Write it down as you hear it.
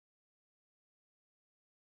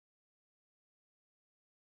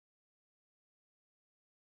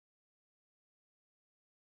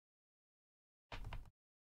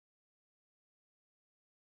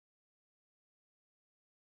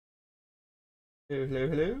Hello, hello,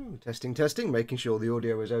 hello. Testing, testing, making sure the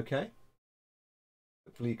audio is okay.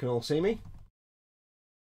 Hopefully you can all see me.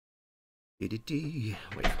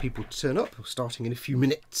 Wait for people to turn up. We're starting in a few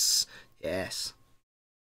minutes. Yes.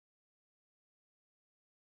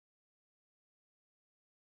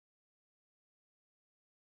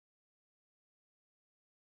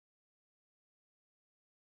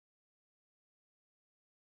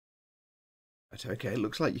 Right, okay, it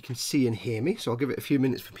looks like you can see and hear me, so I'll give it a few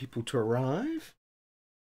minutes for people to arrive.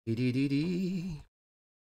 Dee-dee-dee-dee.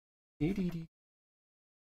 Dee-dee-dee.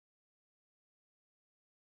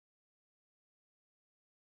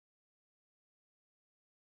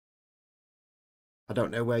 I don't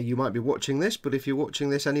know where you might be watching this, but if you're watching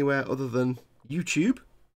this anywhere other than YouTube,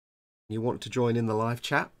 and you want to join in the live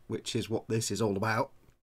chat, which is what this is all about,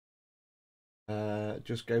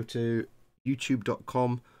 just go to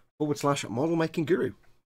youtube.com/modelmakingguru.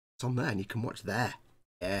 It's on there and you can watch there.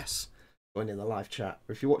 Yes. Join in the live chat.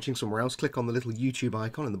 Or if you're watching somewhere else, click on the little YouTube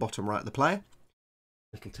icon in the bottom right of the player.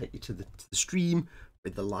 It'll take you to the stream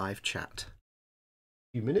with the live chat. A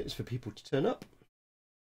few minutes for people to turn up.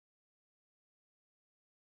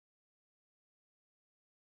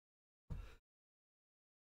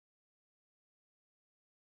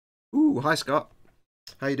 Ooh, hi Scott.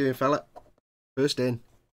 How you doing, fella? First in.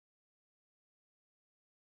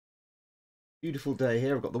 Beautiful day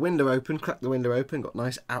here. I've got the window open, cracked the window open, got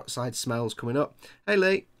nice outside smells coming up. Hey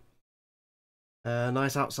Lee.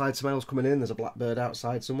 Nice outside smells coming in. There's a blackbird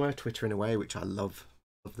outside somewhere twittering away, which I love.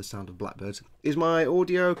 Love the sound of blackbirds. Is my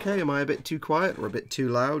audio okay? Am I a bit too quiet or a bit too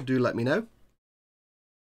loud? Do let me know.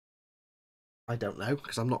 I don't know,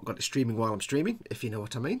 because I'm not got it streaming while I'm streaming, if you know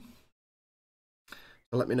what I mean. So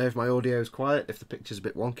let me know if my audio is quiet, if the picture's a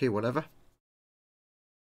bit wonky, whatever.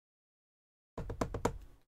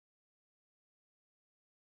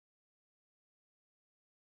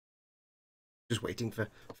 Just waiting for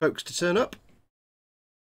folks to turn up.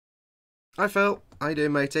 Hi Phil, how you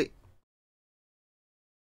doing, matey?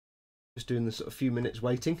 Just doing this sort of few minutes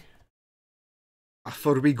waiting.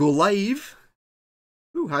 Before we go live.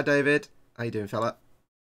 Ooh, hi David. How you doing, fella?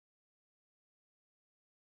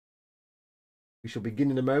 We shall begin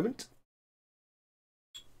in a moment.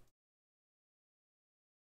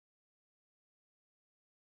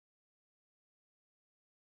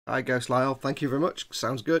 Hi Ghost Lyle, thank you very much.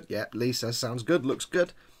 Sounds good. Yeah, Lee says sounds good, looks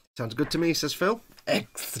good. Sounds good to me, says Phil.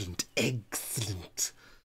 Excellent, excellent.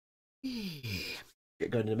 Get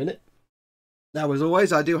going in a minute. Now, as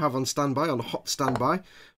always, I do have on standby, on hot standby,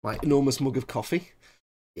 my enormous mug of coffee.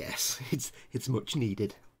 Yes, it's much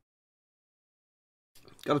needed.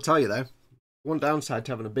 Got to tell you though, one downside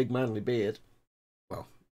to having a big manly beard, well,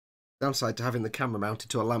 downside to having the camera mounted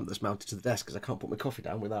to a lamp that's mounted to the desk, because I can't put my coffee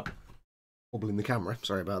down without wobbling the camera.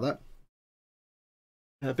 Sorry about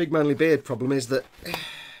that. Big manly beard problem is that you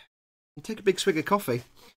take a big swig of coffee,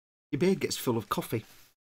 your beard gets full of coffee.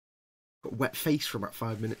 Got a wet face for about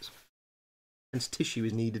 5 minutes. Hence tissue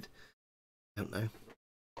is needed. Don't know.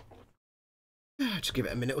 Just give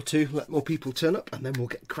it a minute or two, let more people turn up, and then we'll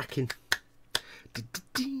get cracking.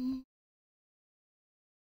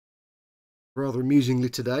 Rather amusingly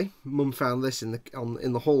today, Mum found this in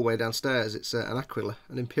the hallway downstairs. It's an Aquila,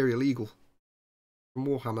 an Imperial Eagle from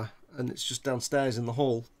Warhammer, and it's just downstairs in the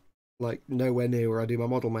hall, like nowhere near where I do my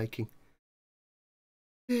model making.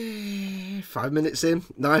 5 minutes in,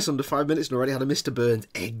 nice, under 5 minutes, and already had a Mr. Burns.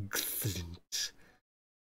 Excellent,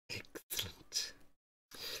 excellent.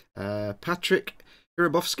 Patrick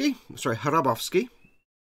Harabowski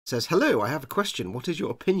says, hello, I have a question. What is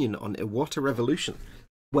your opinion on Iwata Revolution?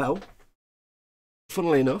 Well,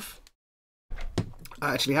 funnily enough,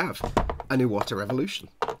 I actually have an Iwata Revolution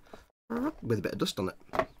with a bit of dust on it.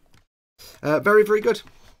 Very, very good.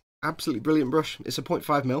 Absolutely brilliant brush. It's a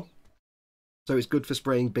 0.5mm, so it's good for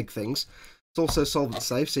spraying big things. It's also solvent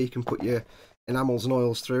safe, so you can put your enamels and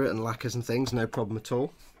oils through it and lacquers and things, no problem at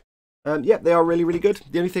all. Yeah, they are really, really good.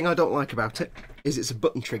 The only thing I don't like about it is it's a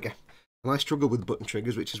button trigger. And I struggle with button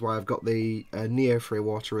triggers, which is why I've got the Neo for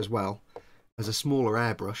Iwata as well, as a smaller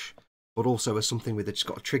airbrush, but also as something with it's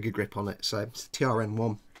got a trigger grip on it. So it's the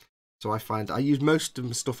TRN1. So I find I use most of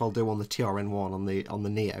the stuff I'll do on the TRN1 on the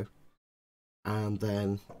Neo. And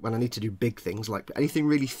then when I need to do big things, like anything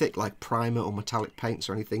really thick like primer or metallic paints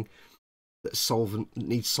or anything that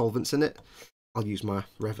needs solvents in it, I'll use my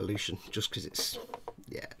Revolution just because it's,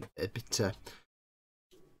 yeah, a bit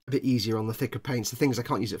easier on the thicker paints. The things I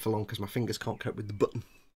can't use it for long because my fingers can't cope with the button.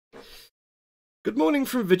 Good morning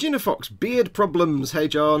from Virginia Fox. Beard problems. Hey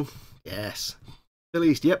John. Yes. Phil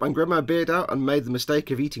East. Yep, I'm growing my beard out and made the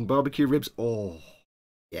mistake of eating barbecue ribs. Oh,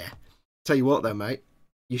 yeah. Tell you what though, mate.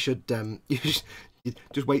 You should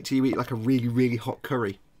Just wait till you eat like a really, really hot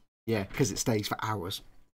curry. Yeah, because it stays for hours.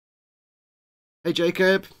 Hey,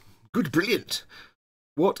 Jacob. Good, brilliant.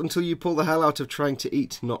 What until you pull the hell out of trying to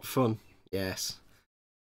eat? Not fun. Yes.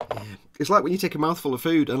 Yeah. It's like when you take a mouthful of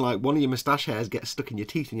food and like one of your moustache hairs gets stuck in your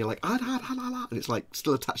teeth and you're like, ah, and it's like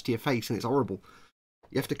still attached to your face and it's horrible.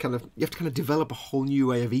 You have to kind of develop a whole new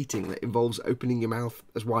way of eating that involves opening your mouth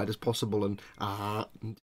as wide as possible and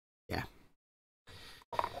yeah.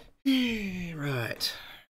 Right.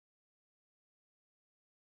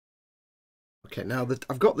 Okay, now that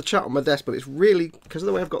I've got the chat on my desk, but it's really, because of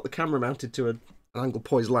the way I've got the camera mounted to an angle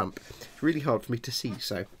poised lamp, it's really hard for me to see,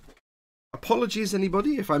 so apologies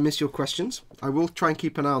anybody if I miss your questions. I will try and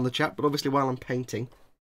keep an eye on the chat, but obviously while I'm painting,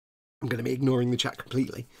 I'm going to be ignoring the chat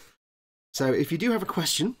completely. So if you do have a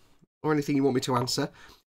question or anything you want me to answer,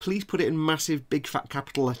 please put it in massive, big, fat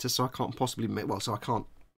capital letters so I can't possibly, so I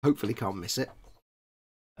hopefully can't miss it.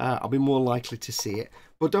 I'll be more likely to see it.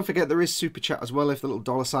 But don't forget there is super chat as well. If the little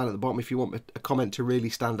dollar sign at the bottom, if you want a comment to really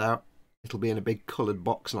stand out, it'll be in a big coloured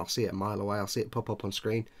box and I'll see it a mile away. I'll see it pop up on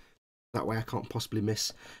screen. That way I can't possibly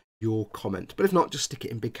miss your comment. But if not, just stick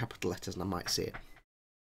it in big capital letters and I might see it.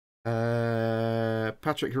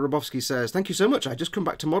 Patrick Hrabowski says, thank you so much. I just come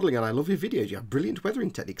back to modelling and I love your videos. You have brilliant weathering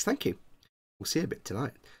techniques. Thank you. We'll see a bit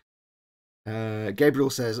tonight. Gabriel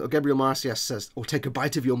Marcias says, or take a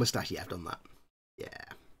bite of your moustache. Yeah, I've done that. Yeah.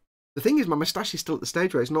 The thing is, my moustache is still at the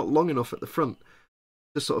stage where it's not long enough at the front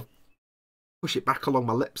to sort of push it back along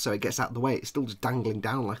my lips so it gets out of the way. It's still just dangling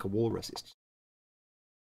down like a walrus.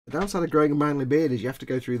 The downside of growing a manly beard is you have to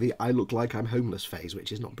go through the I look like I'm homeless phase,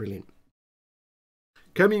 which is not brilliant.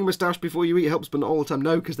 Combing your moustache before you eat helps, but not all the time.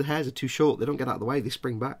 No, because the hairs are too short. They don't get out of the way. They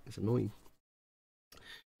spring back. It's annoying.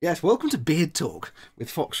 Yes, welcome to Beard Talk with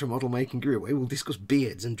Foxx from Model Making Guru. We will discuss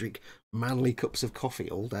beards and drink manly cups of coffee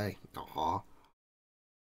all day. Aww.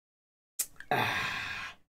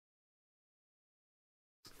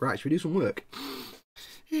 Right, should we do some work?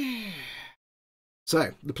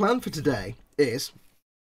 So, the plan for today is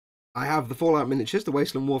I have the Fallout miniatures, the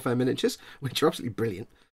Wasteland Warfare miniatures, which are absolutely brilliant.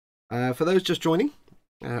 For those just joining,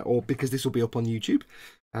 or because this will be up on YouTube,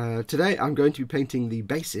 today I'm going to be painting the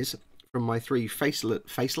bases from my 3 Listen,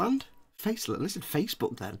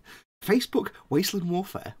 Facebook then. Facebook Wasteland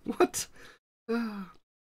Warfare. What?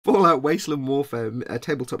 Fallout Wasteland Warfare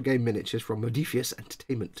tabletop game miniatures from Modiphius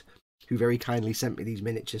Entertainment, who very kindly sent me these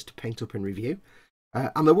miniatures to paint up and review.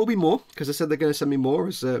 And there will be more, because I said they're going to send me more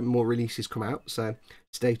as more releases come out, so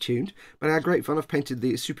stay tuned. But I had great fun. I've painted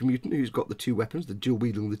the Super Mutant, who's got the 2 weapons, the dual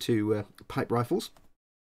wielding the 2 pipe rifles.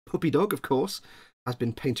 Puppy Dog, of course, has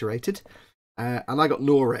been painter-rated. And I got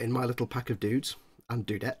Nora in my little pack of dudes and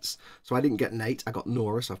dudettes. So I didn't get Nate, I got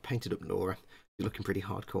Nora, so I've painted up Nora. She's looking pretty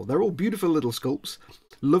hardcore. They're all beautiful little sculpts.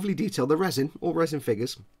 Lovely detail. They're resin, all resin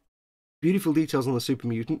figures. Beautiful details on the Super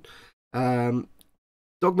Mutant.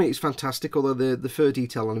 Dog meat is fantastic, although the fur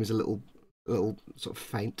detail on him is a little sort of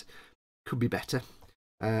faint. Could be better.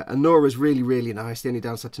 And Nora's really, really nice. The only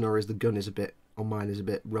downside to Nora is the gun is on mine is a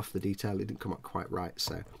bit rough, the detail. It didn't come out quite right,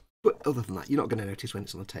 so. But other than that, you're not going to notice when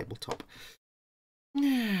it's on the tabletop.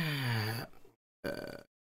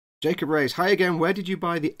 Jacob Reyes, hi again. Where did you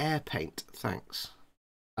buy the air paint? Thanks.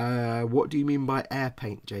 What do you mean by air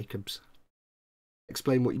paint, Jacobs?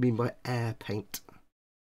 Explain what you mean by air paint.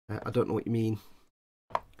 I don't know what you mean.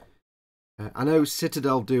 I know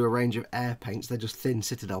Citadel do a range of air paints. They're just thin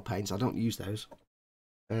Citadel paints. I don't use those.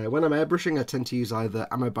 When I'm airbrushing, I tend to use either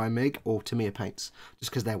Ammo by Mig or Tamiya paints,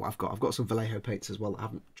 just because they're what I've got. I've got some Vallejo paints as well that I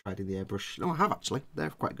haven't tried in the airbrush. No, I have actually. They're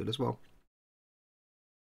quite good as well.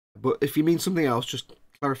 But if you mean something else, just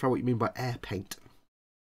clarify what you mean by air paint.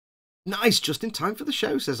 Nice, just in time for the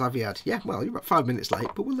show, says Aviad. Yeah, well, you're about 5 minutes late,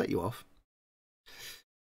 but we'll let you off.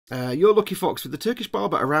 You're lucky, Fox, with the Turkish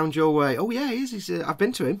barber around your way. Oh yeah, he is. I've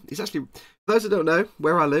been to him. He's actually, for those that don't know,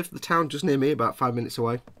 where I live, the town just near me, about 5 minutes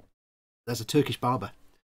away, there's a Turkish barber.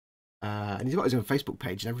 And he's got his own Facebook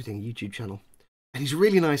page and everything, a YouTube channel. And he's a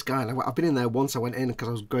really nice guy. And I've been in there once. I went in because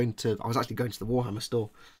I was actually going to the Warhammer store.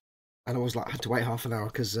 And I was like, I had to wait half an hour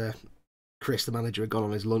because Chris, the manager, had gone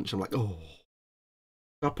on his lunch. I'm like, oh.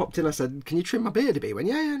 So I popped in, I said, can you trim my beard a bit? He went,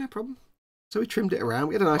 yeah, no problem. So we trimmed it around.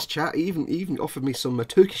 We had a nice chat. He even offered me some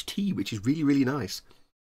Turkish tea, which is really, really nice.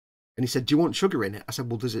 And he said, do you want sugar in it? I said,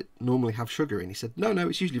 well, does it normally have sugar in? He said, no,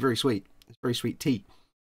 it's usually very sweet. It's very sweet tea.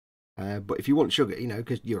 But if you want sugar, you know,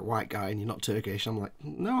 because you're a white guy and you're not Turkish, I'm like,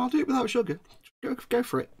 no, I'll do it without sugar. Go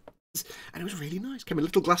for it. And it was really nice. Came in a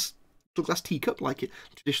little glass teacup, like it,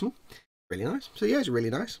 traditional. Really nice. So yeah, it's really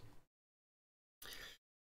nice.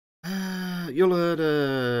 You'll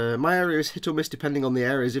learn, my area is hit or miss depending on the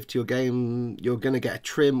areas. If to your game you're going to get a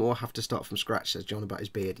trim or have to start from scratch, says John about his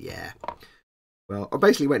beard. Yeah. Well, I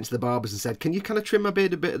basically went to the barbers and said, can you kind of trim my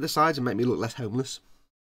beard a bit at the sides and make me look less homeless?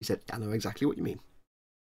 He said, I know exactly what you mean.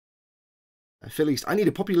 Phil East, I need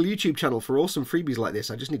a popular YouTube channel for awesome freebies like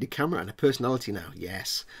this. I just need a camera and a personality now.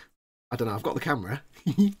 Yes. I don't know, I've got the camera.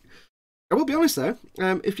 I will be honest though,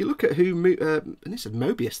 if you look at who, and this is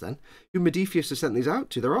Mobius then, who Modiphius has sent these out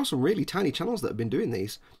to, there are some really tiny channels that have been doing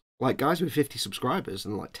these. Like guys with 50 subscribers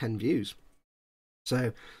and like 10 views.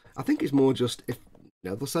 So I think it's more just, if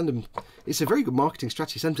you know, they'll send them, it's a very good marketing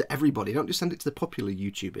strategy. Send it to everybody. Don't just send it to the popular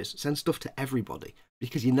YouTubers. Send stuff to everybody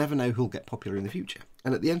because you never know who'll get popular in the future.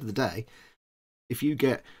 And at the end of the day, if you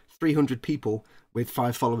get 300 people with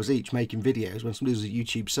 5 followers each making videos, when somebody does a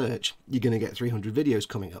YouTube search, you're going to get 300 videos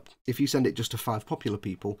coming up. If you send it just to 5 popular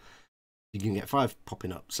people, you can get 5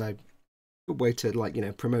 popping up. So good way to, like, you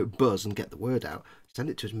know, promote buzz and get the word out. Send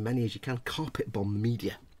it to as many as you can. Carpet bomb the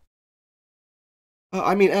media.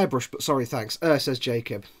 I mean airbrush, but sorry, thanks. Says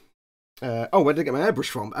Jacob. Oh, where did I get my airbrush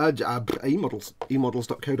from? eModels.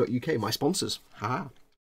 eModels.co.uk, my sponsors. Ha.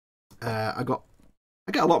 I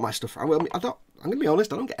get a lot of my stuff. I'm going to be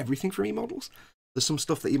honest, I don't get everything from eModels. There's some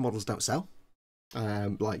stuff that eModels don't sell.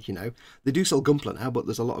 Like, you know, they do sell Gunpla now, but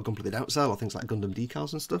there's a lot of Gunpla they don't sell, or things like Gundam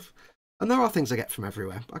decals and stuff. And there are things I get from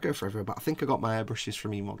everywhere. I go for everywhere, but I think I got my airbrushes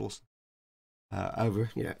from eModels over,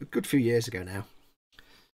 you know, a good few years ago now.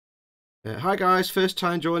 Hi guys, first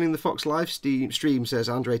time joining the Foxx live stream, says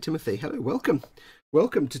Andre Timothy. Hello, welcome.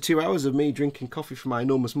 Welcome to 2 hours of me drinking coffee from my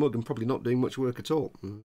enormous mug and probably not doing much work at all.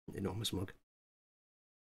 Enormous mug.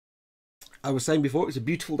 I was saying before, it's a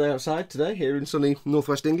beautiful day outside today here in sunny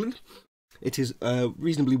northwest England. It is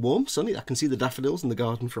reasonably warm, sunny. I can see the daffodils in the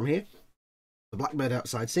garden from here. The blackbird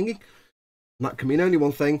outside singing. And that can mean only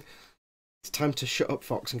one thing. It's time to shut up,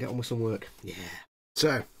 Fox, and get on with some work. Yeah.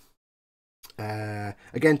 So,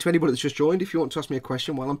 again, to anybody that's just joined, if you want to ask me a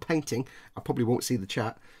question while I'm painting, I probably won't see the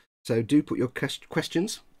chat. So do put your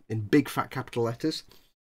questions in big fat capital letters.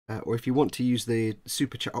 Or if you want to use the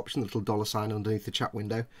super chat option, the little $ underneath the chat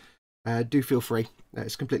window, do feel free.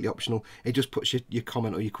 It's completely optional. It just puts your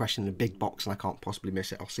comment or your question in a big box and I can't possibly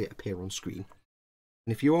miss it. I'll see it appear on screen.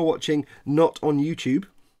 And if you are watching not on YouTube,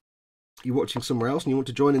 you're watching somewhere else and you want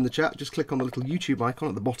to join in the chat, just click on the little YouTube icon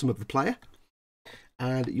at the bottom of the player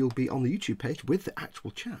and you'll be on the YouTube page with the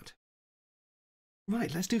actual chat.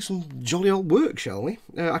 Right, let's do some jolly old work, shall we?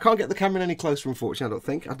 I can't get the camera any closer, unfortunately, I don't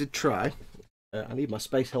think. I did try. I need my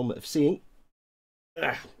space helmet of seeing.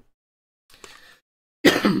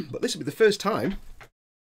 But this will be the first time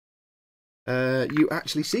you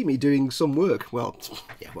actually see me doing some work. Well,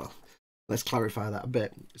 yeah, well, let's clarify that a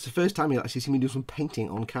bit. It's the first time you actually see me do some painting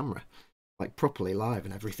on camera, like properly live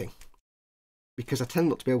and everything. Because I tend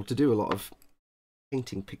not to be able to do a lot of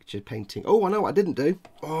picture painting. Oh, I know what I didn't do.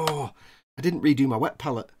 Oh, I didn't redo my wet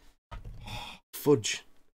palette. Oh, fudge.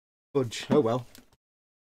 Fudge. Oh well.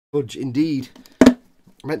 Fudge indeed. I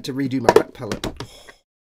meant to redo my wet palette. Oh,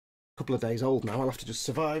 a couple of days old now. I'll have to just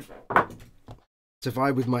survive.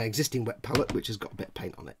 Survive with my existing wet palette, which has got a bit of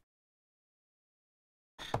paint on it.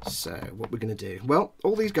 So, what we're going to do? Well,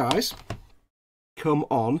 all these guys come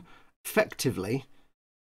on effectively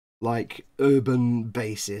like urban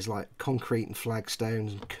bases, like concrete and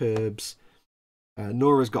flagstones and curbs.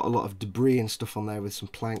 Nora's got a lot of debris and stuff on there with some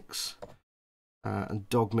planks. And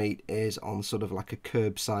Dogmeat is on sort of like a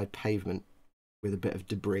curbside pavement with a bit of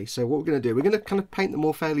debris. So what we're going to do, we're going to kind of paint them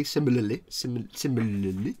all fairly similarly.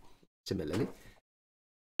 Similarly.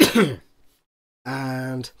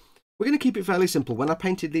 And we're going to keep it fairly simple. When I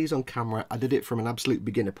painted these on camera, I did it from an absolute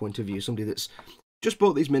beginner point of view. Somebody that's just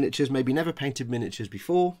bought these miniatures, maybe never painted miniatures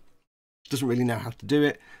before, doesn't really know how to do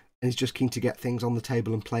it, and is just keen to get things on the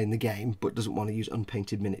table and play in the game, but doesn't want to use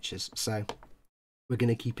unpainted miniatures. So we're going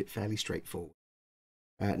to keep it fairly straightforward.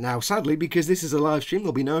 Now, sadly, because this is a live stream,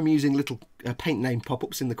 there'll be no amusing little paint name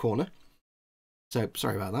pop-ups in the corner. So,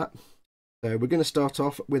 sorry about that. So we're going to start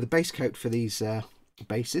off with a base coat for these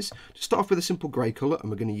bases. Just start off with a simple grey colour,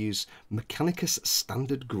 and we're going to use Mechanicus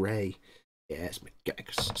Standard Grey. Yes,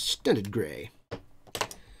 Mechanicus Standard Grey.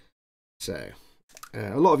 So,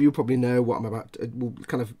 a lot of you probably know what I'm about to,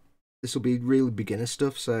 this will be real beginner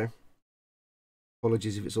stuff, so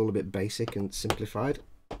apologies if it's all a bit basic and simplified.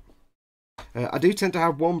 I do tend to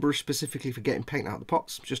have one brush specifically for getting paint out of the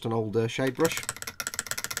pots, just an old shade brush.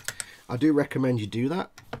 I do recommend you do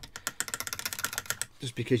that,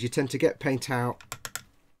 just because you tend to get paint out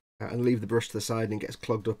and leave the brush to the side and it gets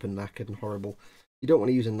clogged up and knackered and horrible. You don't want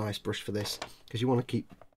to use a nice brush for this, because you want to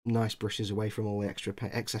keep nice brushes away from all the extra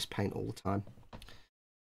excess paint all the time.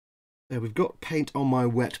 We've got paint on my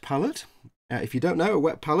wet palette. If you don't know, a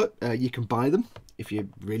wet palette, you can buy them if you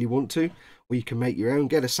really want to, or you can make your own.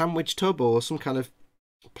 Get a sandwich tub or some kind of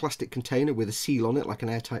plastic container with a seal on it, like an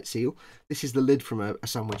airtight seal. This is the lid from a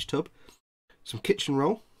sandwich tub. Some kitchen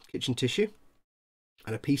roll, kitchen tissue,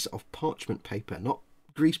 and a piece of parchment paper. Not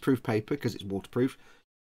greaseproof paper because it's waterproof.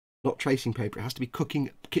 Not tracing paper. It has to be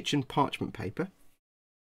cooking kitchen parchment paper.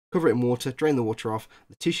 Cover it in water, drain the water off.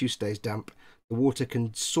 The tissue stays damp. The water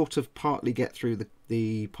can sort of partly get through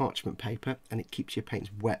the parchment paper, and it keeps your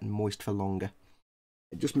paints wet and moist for longer.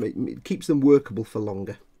 It keeps them workable for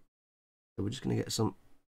longer. So we're just going to get some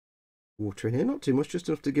water in here. Not too much, just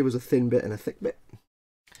enough to give us a thin bit and a thick bit.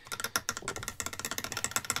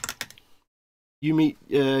 You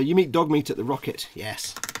meet dog meat at the Rocket.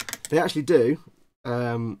 Yes, they actually do.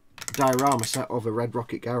 Diorama set of a Red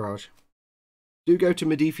Rocket garage. Do go to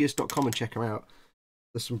Modiphius.com and check them out.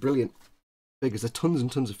 There's some brilliant figures. There's tons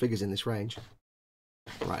and tons of figures in this range.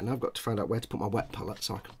 Right, now I've got to find out where to put my wet palette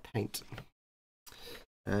so I can paint.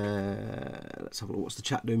 Let's have a look. What's the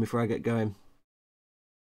chat doing before I get going?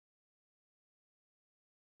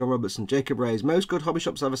 John Robertson, Jacob Rays. Most good hobby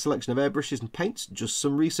shops have a selection of airbrushes and paints. Just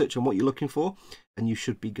some research on what you're looking for, and you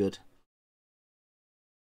should be good.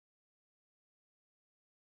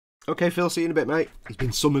 Okay, Phil, see you in a bit, mate. He's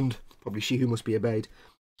been summoned. Probably she who must be obeyed.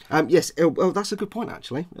 Yes, well, that's a good point,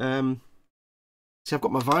 actually. See, I've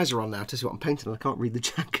got my visor on now to see what I'm painting, and I can't read the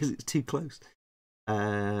chat because it's too close.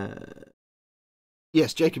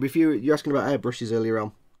 Yes, Jacob, if you're asking about airbrushes earlier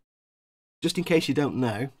on, just in case you don't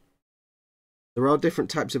know, there are different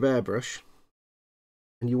types of airbrush,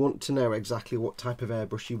 and you want to know exactly what type of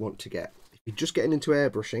airbrush you want to get. If you're just getting into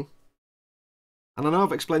airbrushing, and I know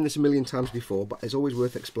I've explained this a million times before, but it's always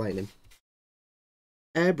worth explaining.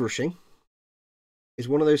 Airbrushing is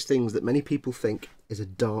one of those things that many people think is a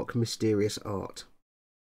dark, mysterious art.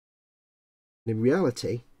 And in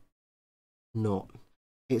reality, not.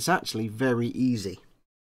 It's actually very easy,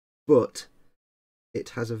 but it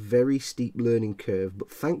has a very steep learning curve.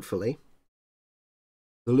 But thankfully,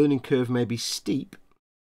 the learning curve may be steep,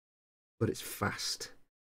 but it's fast.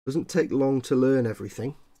 It doesn't take long to learn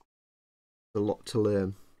everything. There's a lot to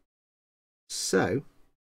learn. So,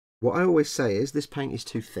 what I always say is, this paint is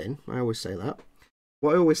too thin. I always say that.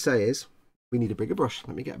 What I always say is, we need a bigger brush.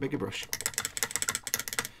 Let me get a bigger brush.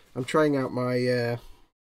 I'm trying out my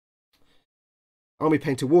Army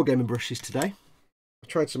Painter Wargaming brushes today. I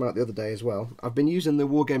tried some out the other day as well. I've been using the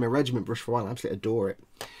Wargamer Regiment brush for a while. I absolutely adore it.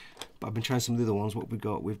 But I've been trying some of the other ones. What we've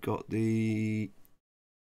got? We've got the...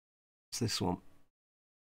 What's this one?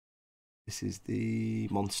 This is the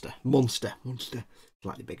Monster. Monster.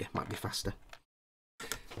 Slightly bigger. Might be faster.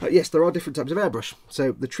 Yes, there are different types of airbrush.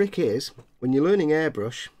 So the trick is, when you're learning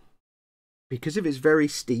airbrush, because of its very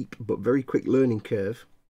steep but very quick learning curve,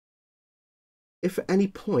 if at any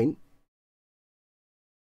point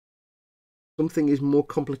something is more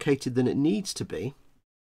complicated than it needs to be,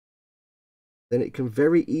 then it can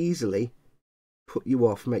very easily put you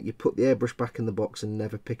off, make you put the airbrush back in the box and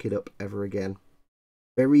never pick it up ever again.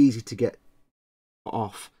 Very easy to get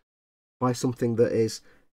off by something that is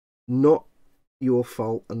not your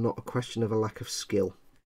fault and not a question of a lack of skill.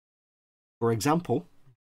 For example,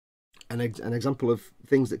 an example of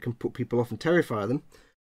things that can put people off and terrify them,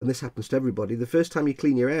 and this happens to everybody, the first time you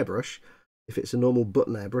clean your airbrush, if it's a normal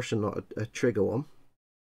button airbrush and not a trigger one,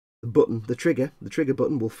 the trigger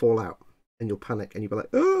button will fall out and you'll panic and you'll be like,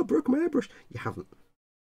 oh, I broke my airbrush. You haven't.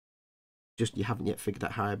 You haven't yet figured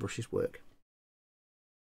out how airbrushes work.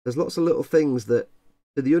 There's lots of little things that,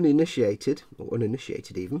 to the uninitiated, or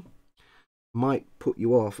uninitiated even, might put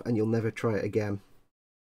you off and you'll never try it again.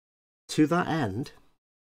 To that end,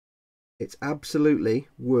 it's absolutely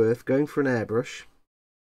worth going for an airbrush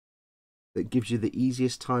that gives you the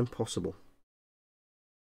easiest time possible.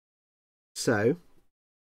 So,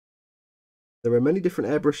 there are many different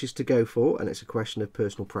airbrushes to go for, and it's a question of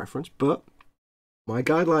personal preference, but my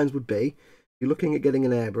guidelines would be, if you're looking at getting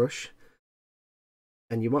an airbrush,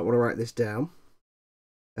 and you might want to write this down,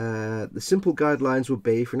 the simple guidelines would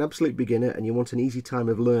be, for an absolute beginner and you want an easy time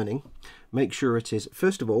of learning, make sure it is,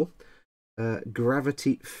 first of all,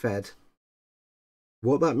 gravity fed.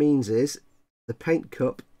 What that means is, the paint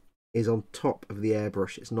cup is on top of the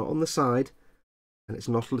airbrush. It's not on the side, and it's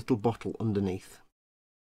not a little bottle underneath.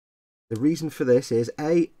 The reason for this is,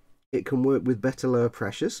 A, it can work with better lower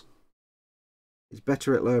pressures. It's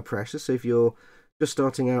better at lower pressure, so if you're just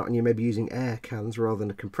starting out and you're maybe using air cans rather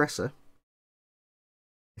than a compressor,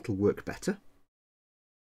 it'll work better.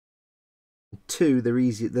 And 2, they're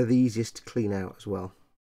the easiest to clean out as well.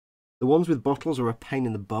 The ones with bottles are a pain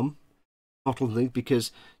in the bum. Bottles,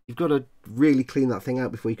 because you've got to really clean that thing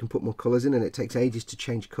out before you can put more colours in, and it takes ages to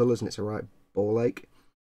change colours, and it's a right ball ache.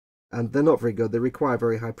 And they're not very good. They require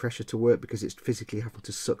very high pressure to work because it's physically having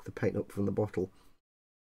to suck the paint up from the bottle.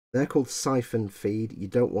 They're called siphon feed. You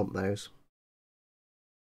don't want those.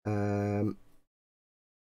 You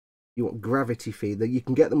want gravity feed. You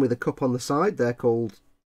can get them with a cup on the side. They're called...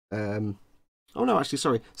 oh no, actually,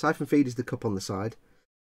 sorry. Siphon feed is the cup on the side.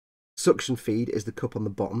 Suction feed is the cup on the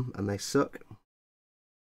bottom, and they suck.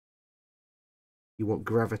 You want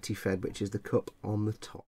gravity fed, which is the cup on the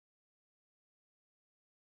top.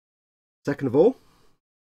 Second of all,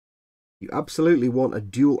 you absolutely want a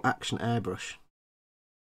dual action airbrush.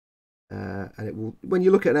 And it will, when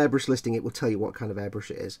you look at an airbrush listing, it will tell you what kind of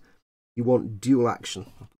airbrush it is. You want dual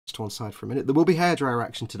action. I'll put this to one side for a minute. There will be hairdryer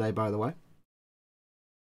action today, by the way.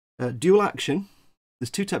 Dual action,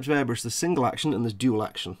 there's two types of airbrush. There's single action and there's dual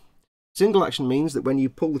action. Single action means that when you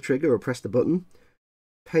pull the trigger or press the button,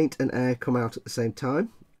 paint and air come out at the same time,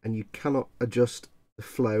 and you cannot adjust the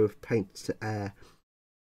flow of paint to air.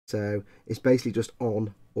 So it's basically just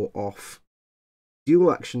on or off.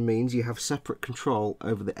 Dual action means you have separate control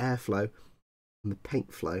over the airflow and the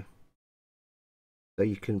paint flow. So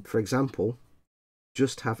you can, for example,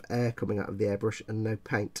 just have air coming out of the airbrush and no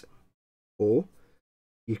paint. Or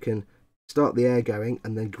you can start the air going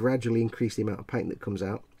and then gradually increase the amount of paint that comes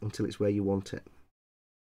out until it's where you want it.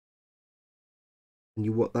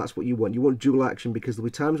 And that's what you want. You want dual action because there'll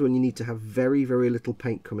be times when you need to have very, very little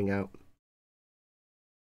paint coming out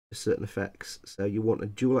for certain effects. So you want a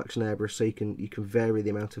dual action airbrush so you can vary the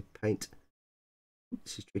amount of paint.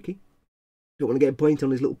 This is tricky. Don't want to get paint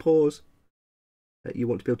on his little paws. You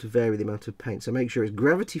want to be able to vary the amount of paint. So make sure it's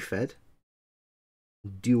gravity fed,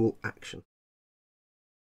 dual action.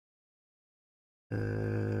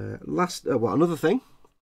 Another thing,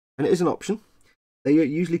 and it is an option, they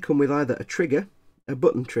usually come with either a trigger, a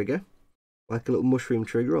button trigger, like a little mushroom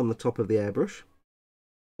trigger on the top of the airbrush,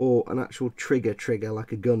 or an actual trigger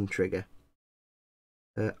like a gun trigger.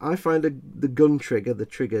 I find the gun trigger, the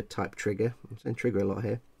trigger type trigger, I'm saying trigger a lot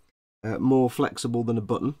here, more flexible than a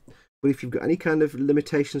button. But if you've got any kind of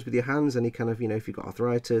limitations with your hands, any kind of, if you've got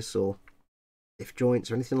arthritis or stiff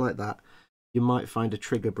joints or anything like that, you might find a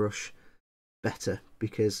trigger brush better,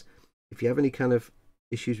 because if you have any kind of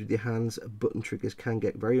issues with your hands, button triggers can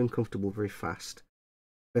get very uncomfortable very fast,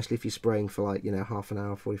 especially if you're spraying for like half an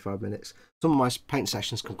hour, 45 minutes. Some of my paint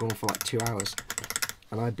sessions can go on for like 2 hours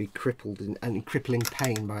and I'd be crippled in crippling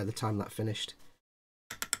pain by the time that finished.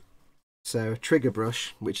 So a trigger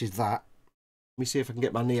brush, which is that, let me see if I can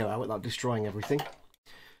get my Neo out without destroying everything.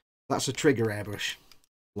 That's a trigger airbrush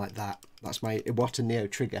like that. That's my Iwata Neo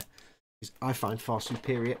trigger. I find far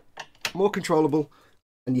superior, more controllable,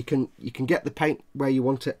 and you can get the paint where you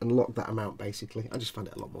want it and lock that amount. Basically, I just find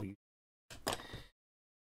it a lot more useful.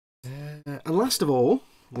 And last of all,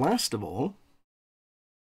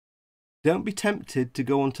 don't be tempted to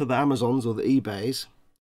go onto the Amazons or the eBays.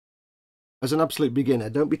 As an absolute beginner,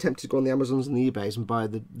 don't be tempted to go on the Amazons and the eBays and buy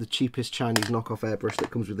the cheapest Chinese knockoff airbrush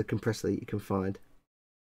that comes with the compressor that you can find,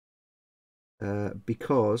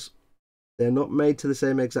 because they're not made to the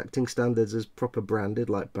same exacting standards as proper branded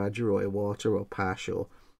like Badger or Iwata or Pash or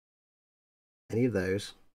any of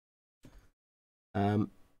those. And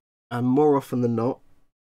more often than not,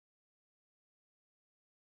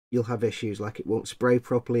 you'll have issues like it won't spray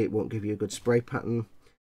properly, it won't give you a good spray pattern,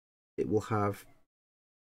 it will have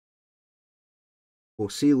or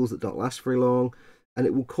seals that don't last very long, and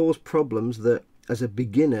it will cause problems that as a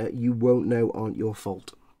beginner you won't know aren't your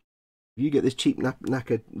fault. If you get this cheap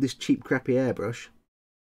this cheap crappy airbrush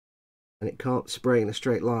and it can't spray in a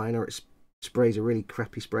straight line, or it sprays a really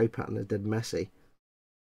crappy spray pattern that's dead messy,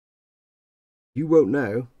 you won't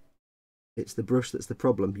know it's the brush that's the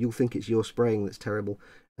problem. You'll think it's your spraying that's terrible,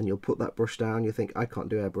 and you'll put that brush down, you'll think I can't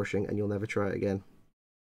do airbrushing, and you'll never try it again.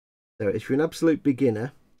 So if you're an absolute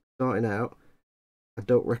beginner starting out, I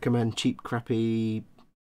don't recommend cheap crappy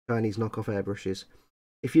Chinese knockoff airbrushes.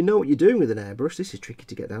 If you know what you're doing with an airbrush, this is tricky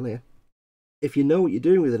to get down here. If you know what you're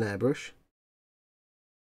doing with an airbrush,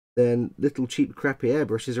 then little cheap crappy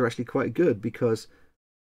airbrushes are actually quite good, because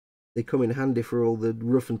they come in handy for all the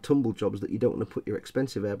rough and tumble jobs that you don't want to put your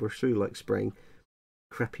expensive airbrush through, like spraying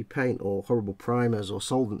crappy paint or horrible primers or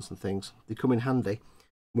solvents and things. They come in handy,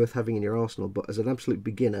 worth having in your arsenal, but as an absolute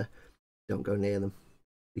beginner, don't go near them,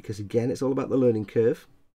 because again, it's all about the learning curve.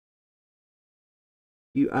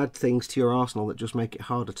 You add things to your arsenal that just make it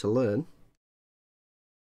harder to learn,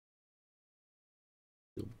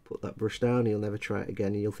 you'll put that brush down and you'll never try it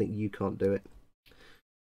again, and you'll think you can't do it.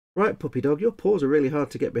 Right, puppy dog, your paws are really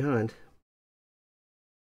hard to get behind.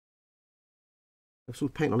 I have some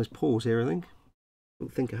paint on his paws here, I think.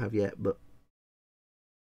 Don't think I have yet, but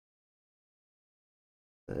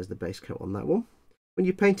there's the base coat on that one. When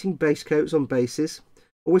you're painting base coats on bases,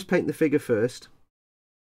 always paint the figure first,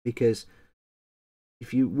 because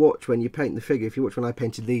if you watch when you paint the figure, if you watch when I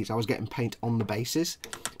painted these, I was getting paint on the bases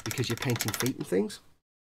because you're painting feet and things.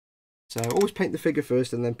 So always paint the figure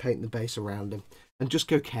first and then paint the base around them. And just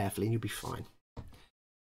go carefully and you'll be fine.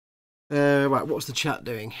 Right, what's the chat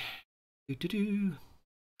doing?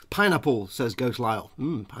 Pineapple, says Ghost Lyle.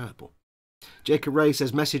 Pineapple. Jacob Ray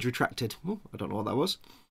says message retracted. I don't know what that was.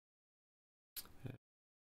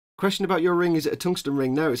 Question about your ring, is it a tungsten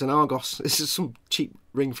ring? No, it's an Argos. This is some cheap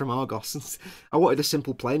ring from Argos. I wanted a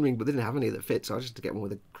simple plain ring, but they didn't have any that fit, so I just had to get one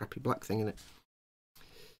with a crappy black thing in it.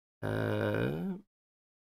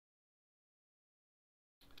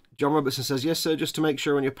 John Robertson says, yes, sir, just to make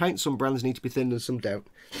sure when you paint, some brands need to be thinned and some don't.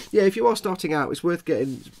 Yeah, if you are starting out, it's worth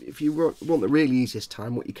getting, if you want the really easiest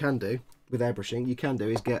time, what you can do with airbrushing,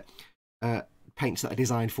 is get paints that are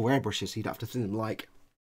designed for airbrushes, so you don't have to thin them, like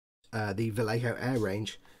the Vallejo Air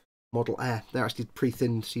range. Model Air, they're actually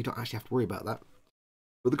pre-thinned, so you don't actually have to worry about that.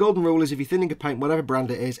 But the golden rule is if you're thinning a paint, whatever brand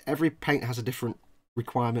it is, every paint has a different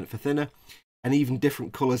requirement for thinner, and even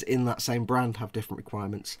different colours in that same brand have different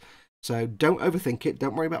requirements. So don't overthink it,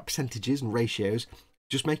 don't worry about percentages and ratios,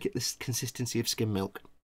 just make it this consistency of skim milk.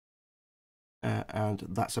 And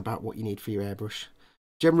that's about what you need for your airbrush.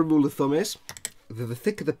 General rule of thumb is, the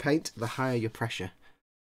thicker the paint, the higher your pressure.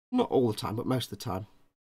 Not all the time, but most of the time.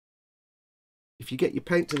 If you get your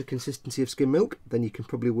paint to the consistency of skim milk, then you can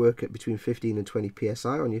probably work at between 15 and 20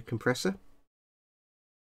 psi on your compressor.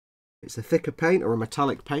 If it's a thicker paint or a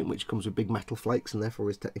metallic paint, which comes with big metal flakes and therefore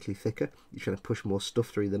is technically thicker, you're trying to push more stuff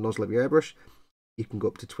through the nozzle of your airbrush, you can go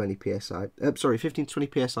up to 20 psi. 15 to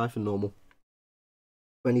 20 psi for normal.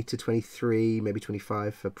 20 to 23, maybe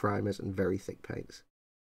 25 for primers and very thick paints.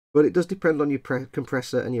 But it does depend on your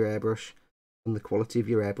compressor and your airbrush and the quality of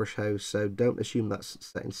your airbrush hose, so don't assume that's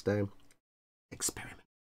set in stone. Experiment.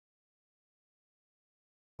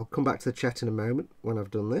 I'll come back to the chat in a moment when I've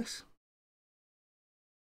done this.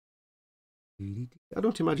 I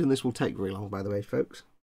don't imagine this will take very long, by the way, folks.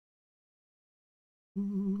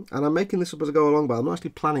 And I'm making this up as I go along, but I'm not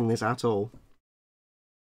actually planning this at all.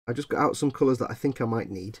 I just got out some colours that I think I might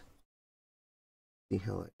need. See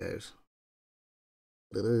how that goes.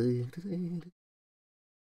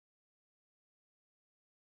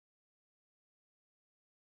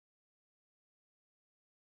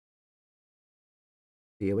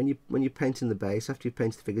 Yeah, when you're painting the base, after you've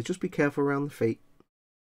painted the figures, just be careful around the feet.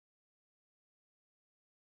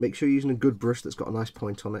 Make sure you're using a good brush that's got a nice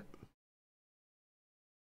point on it.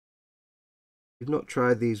 If you've not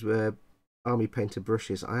tried these army painter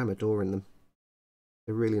brushes, I am adoring them.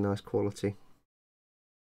 They're really nice quality.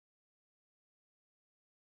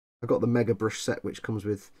 I got the Mega Brush set, which comes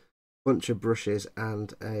with a bunch of brushes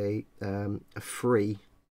and a free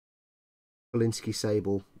Polinsky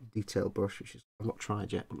Sable detail brush, which I've not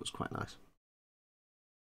tried yet, but looks quite nice.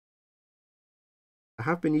 I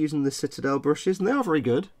have been using the Citadel brushes, and they are very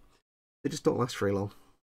good. They just don't last very long.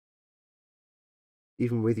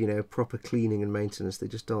 Even with, you know, proper cleaning and maintenance, they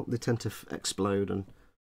just don't. They tend to explode and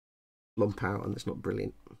lump out, and it's not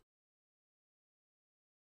brilliant.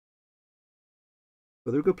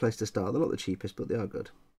 But they're a good place to start. They're not the cheapest, but they are good.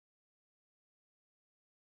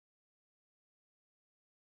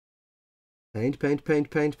 Painting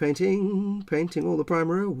all the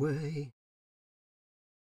primer away.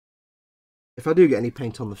 If I do get any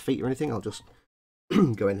paint on the feet or anything, I'll just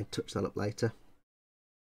go in and touch that up later.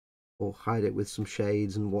 Or hide it with some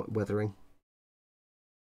shades and weathering.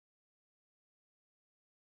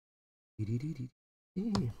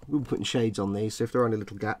 We'll be putting shades on these, so if there are any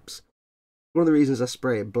little gaps. One of the reasons I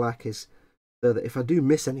spray it black is so that if I do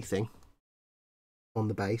miss anything on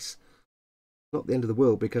the base, not the end of the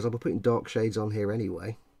world, because I'll be putting dark shades on here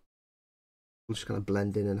anyway. We'll just kind of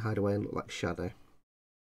blend in and hide away and look like shadow.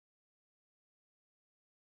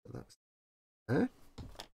 So that's there.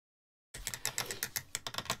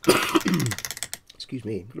 Excuse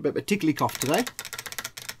me, got a bit of a tickly cough today.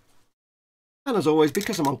 And as always,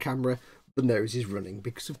 because I'm on camera, the nose is running,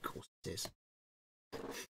 because of course it is.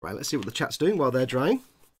 Right, let's see what the chat's doing while they're drying.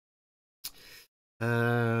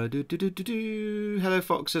 Hello,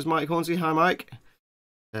 Fox, says Mike Hornsey. Hi, Mike.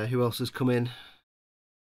 Who else has come in?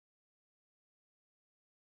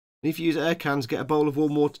 If you use air cans, get a bowl of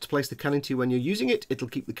warm water to place the can into when you're using it. It'll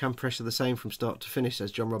keep the can pressure the same from start to finish,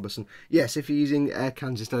 says John Robertson. Yes, if you're using air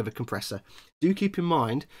cans instead of a compressor. Do keep in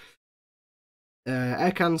mind,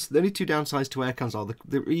 air cans, the only two downsides to air cans are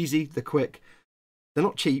they're easy, they're quick, they're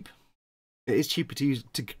not cheap. It is cheaper to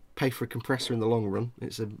pay for a compressor in the long run.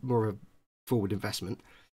 It's more of a forward investment.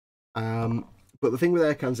 But the thing with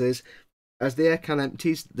air cans is, as the air can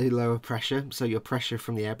empties, they lower pressure, so your pressure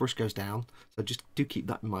from the airbrush goes down. So just do keep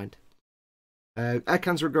that in mind. Air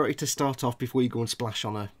cans are great to start off before you go and splash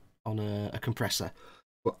on a compressor.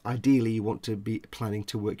 But ideally, you want to be planning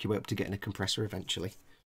to work your way up to getting a compressor eventually.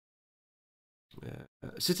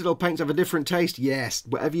 Citadel paints have a different taste. Yes,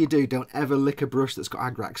 whatever you do, don't ever lick a brush that's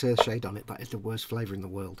got Agrax Earthshade on it. That is the worst flavour in the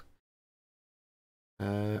world.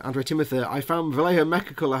 Andre Timothy, I found Vallejo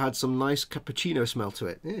Mecha Colour had some nice cappuccino smell to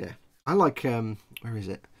it. Yeah, I like, where is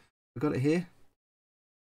it? I got it here.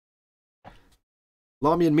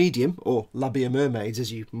 Lamian Medium, or Labia Mermaids,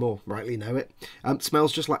 as you more rightly know it,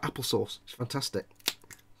 smells just like applesauce. It's fantastic.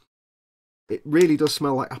 It really does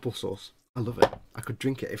smell like applesauce. I love it. I could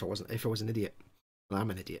drink it if I was an idiot. Well, I'm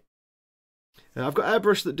an idiot. I've got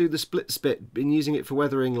airbrush that do the split spit. Been using it for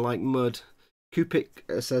weathering like mud.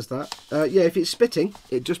 Kupik says that. Yeah, if it's spitting,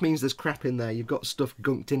 it just means there's crap in there. You've got stuff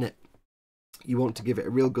gunked in it. You want to give it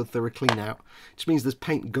a real good thorough clean out. It just means there's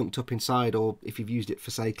paint gunked up inside, or if you've used it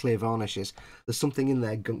for, say, clear varnishes, there's something in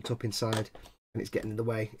there gunked up inside, and it's getting in the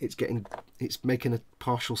way. It's making a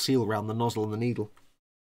partial seal around the nozzle and the needle.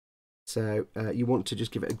 So you want to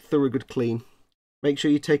just give it a thorough good clean. Make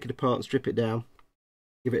sure you take it apart and strip it down.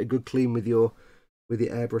 Give it a good clean with your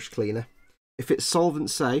airbrush cleaner. If it's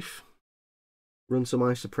solvent safe, run some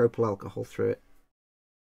isopropyl alcohol through it.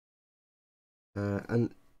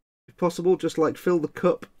 And if possible, just like fill the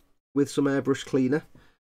cup with some airbrush cleaner.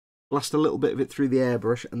 Blast a little bit of it through the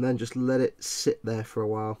airbrush and then just let it sit there for a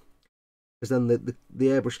while. Because then the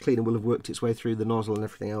airbrush cleaner will have worked its way through the nozzle and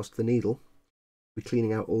everything else to the needle. Be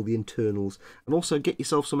cleaning out all the internals. And also get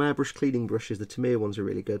yourself some airbrush cleaning brushes. The Tamiya ones are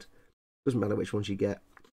really good. Doesn't matter which ones you get.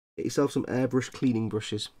 Get yourself some airbrush cleaning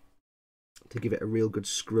brushes to give it a real good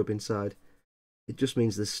scrub inside. It just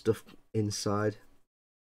means there's stuff inside.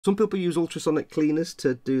 Some people use ultrasonic cleaners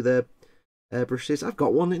to do their airbrushes. I've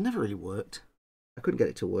got one, it never really worked. I couldn't get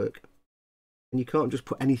it to work. And you can't just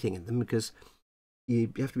put anything in them because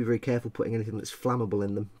you have to be very careful putting anything that's flammable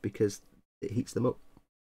in them because it heats them up.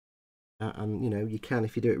 And, you know, you can,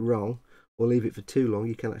 if you do it wrong or leave it for too long,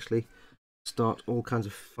 you can actually start all kinds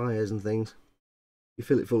of fires and things. You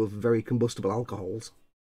fill it full of very combustible alcohols.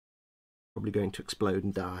 Probably going to explode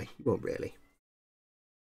and die. You won't really.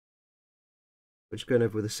 We're just going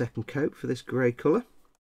over with a second coat for this grey colour.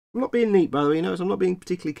 I'm not being neat, by the way, you notice I'm not being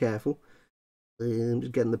particularly careful. I'm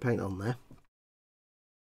just getting the paint on there.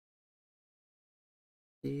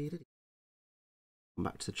 Come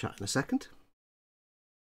back to the chat in a second.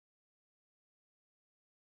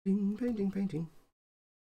 Painting.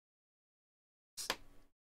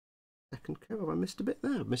 Second coat. Have I missed a bit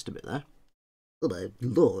there? I've missed a bit there. Oh my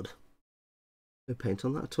lord. No paint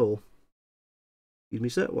on that at all. Excuse me,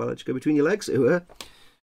 sir. Well, I'll just go between your legs.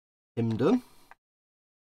 Him done.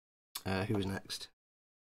 Who was next?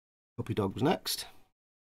 Puppy Dog was next.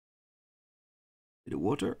 Bit of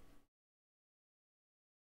water.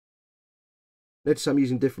 Notice I'm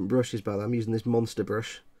using different brushes, by the way. I'm using this monster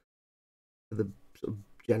brush for the sort of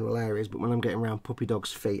general areas, but when I'm getting around Puppy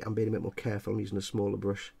Dog's feet, I'm being a bit more careful. I'm using a smaller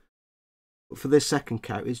brush. But for this second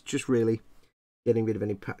coat, it's just really getting rid of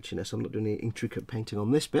any patchiness. I'm not doing any intricate painting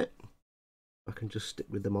on this bit. I can just stick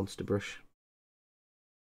with the monster brush.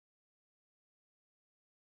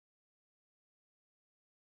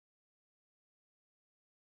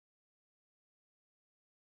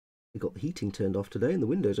 We got the heating turned off today and the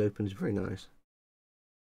windows open. It's very nice.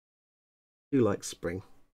 I do like spring.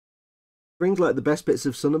 Spring's like the best bits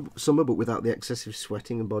of summer, but without the excessive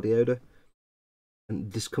sweating and body odour.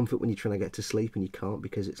 And discomfort when you're trying to get to sleep and you can't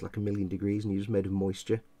because it's like 1,000,000 degrees and you're just made of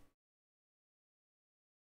moisture.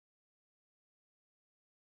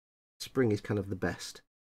 Spring is kind of the best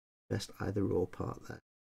either or part there.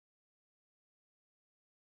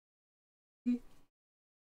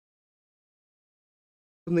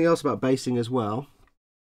 Something else about basing as well.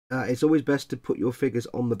 It's always best to put your figures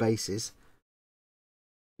on the bases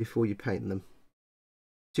before you paint them.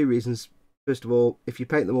 2 reasons. First of all, if you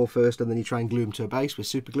paint them all first and then you try and glue them to a base with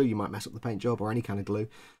super glue, you might mess up the paint job, or any kind of glue.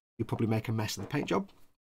 You'll probably make a mess of the paint job.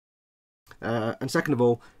 And second of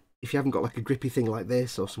all, if you haven't got like a grippy thing like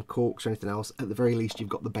this or some corks or anything else, at the very least you've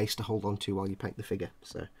got the base to hold on to while you paint the figure.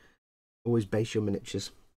 So always base your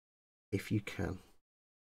miniatures if you can.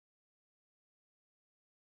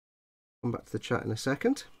 Come back to the chat in a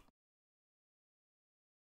second.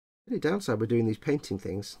 The only downside with doing these painting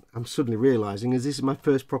things, I'm suddenly realising, is this is my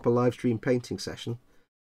first proper live stream painting session.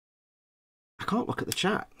 I can't look at the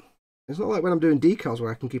chat. It's not like when I'm doing decals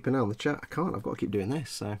where I can keep an eye on the chat. I can't. I've got to keep doing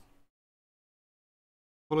this. So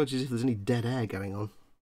apologies if there's any dead air going on.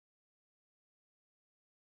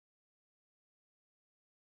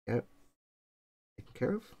 Yeah, taken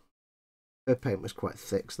care of. Her paint was quite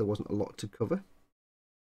thick, so there wasn't a lot to cover.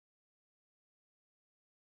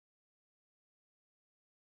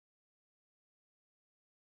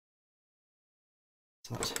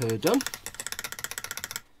 So that's her done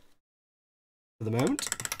for the moment.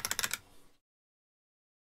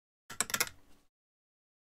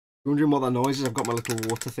 You're wondering what that noise is? I've got my little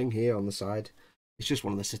water thing here on the side. It's just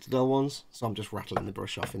one of the Citadel ones, so I'm just rattling the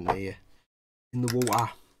brush off in the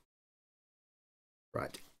water.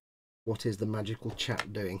 Right, what is the magical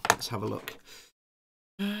chat doing? Let's have a look.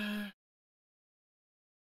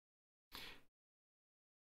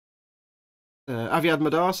 Aviad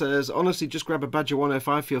Madar says, honestly, just grab a Badger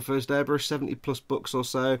 105 for your first airbrush, 70 plus bucks or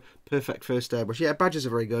so. Perfect first airbrush. Yeah, Badgers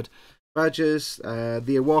are very good. Badgers, the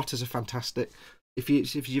Iwatas are fantastic. If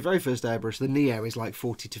it's your very first airbrush, the Neo is like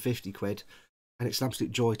 40 to 50 quid, and it's an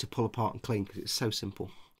absolute joy to pull apart and clean because it's so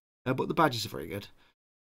simple. But the Badgers are very good.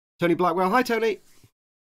 Tony Blackwell, hi Tony.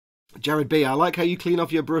 Jared B, I like how you clean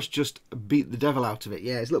off your brush, just beat the devil out of it.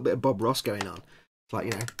 Yeah, there's a little bit of Bob Ross going on. It's like,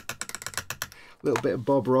 you know, a little bit of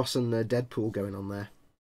Bob Ross and Deadpool going on there.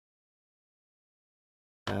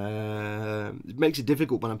 It makes it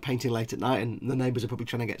difficult when I'm painting late at night and the neighbours are probably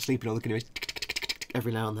trying to get sleep and all they can do is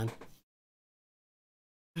every now and then.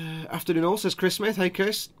 Afternoon all, says Chris Smith. Hey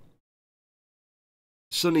Chris.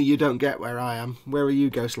 Sunny you don't get where I am. Where are you,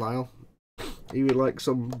 Ghost Lyle? Are you in like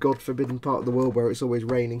some god-forbidden part of the world where it's always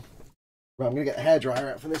raining? Right, I'm going to get the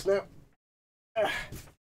hairdryer out for this now.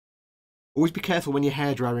 Always be careful when you're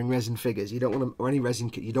hairdrying resin figures. You don't want them, or any resin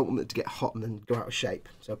kit, you don't want it to get hot and then go out of shape.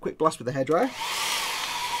 So a quick blast with the hairdryer.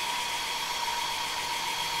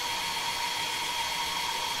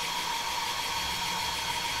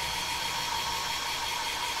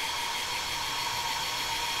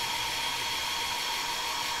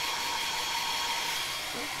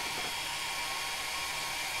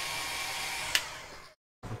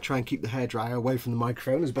 Try and keep the hairdryer away from the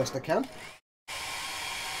microphone as best I can.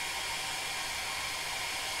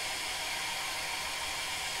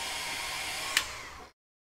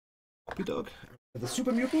 Puppy dog, the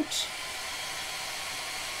super mutant.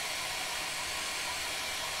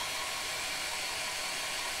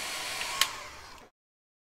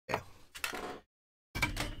 Yeah.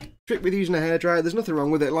 Trick with using a hairdryer, there's nothing wrong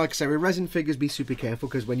with it. Like I say, with resin figures, be super careful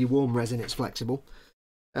because when you warm resin, it's flexible.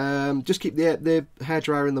 Just keep the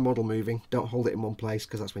hairdryer and the model moving. Don't hold it in one place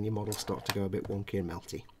because that's when your models start to go a bit wonky and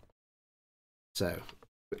melty. So,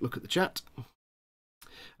 quick look at the chat.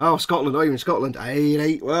 Oh, Scotland. Oh, you're in Scotland.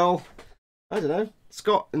 Hey, well, I don't know.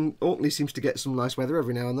 Scott and Orkney seems to get some nice weather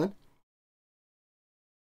every now and then.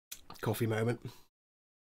 Coffee moment.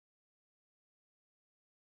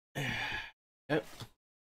 Yep.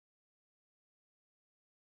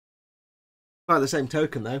 By the same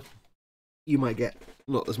token, though, you might get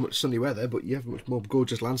not as much sunny weather, but you have much more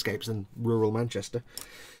gorgeous landscapes than rural Manchester.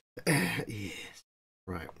 Yes.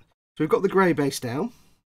 Right. So we've got the grey base down.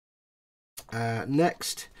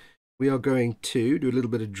 Next, we are going to do a little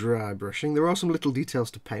bit of dry brushing. There are some little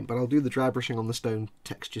details to paint, but I'll do the dry brushing on the stone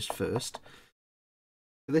textures first.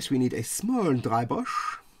 For this, we need a small dry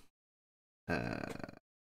brush.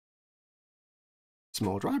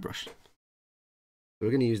 Small dry brush. So we're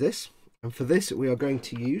going to use this. And for this, we are going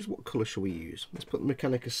to use, what colour shall we use? Let's put the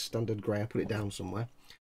Mechanicus Standard Grey. I'll put it down somewhere.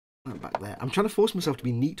 Right back there. I'm trying to force myself to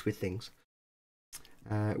be neat with things.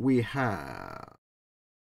 We have...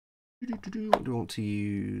 What do I want to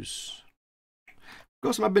use? I've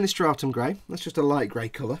got some Administratum Grey. That's just a light grey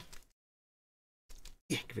colour.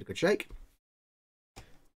 Yeah, give it a good shake.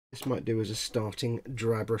 This might do as a starting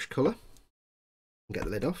dry brush colour. Get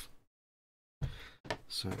the lid off.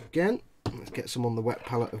 So again, let's get some on the wet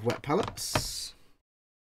palette of wet palettes.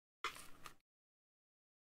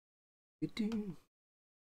 I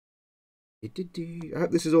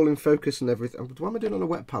hope this is all in focus and everything. Why am I doing on a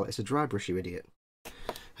wet palette? It's a dry brush, you idiot.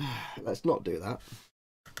 Let's not do that.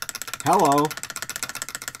 Hello.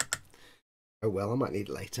 Oh well, I might need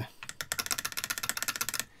it later.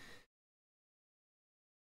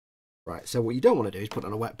 Right, so what you don't want to do is put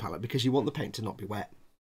on a wet palette because you want the paint to not be wet.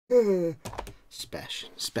 Special.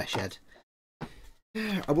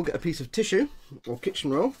 I will get a piece of tissue or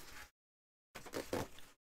kitchen roll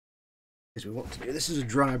because we want to do this as a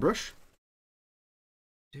dry brush.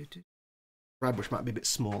 Dry brush might be a bit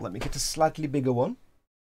small. Let me get a slightly bigger one.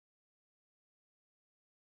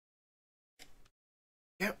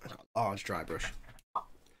 Yep, I've got a large dry brush.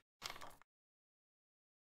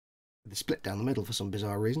 They split down the middle for some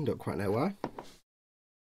bizarre reason, don't quite know why.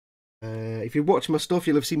 If you watch my stuff,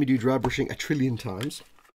 you'll have seen me do dry brushing a trillion times.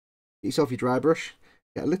 Get yourself your dry brush,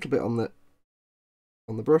 get a little bit on the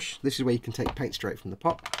brush. This is where you can take paint straight from the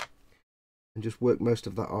pot and just work most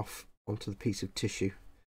of that off onto the piece of tissue.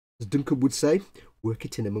 As Duncan would say, work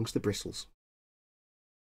it in amongst the bristles.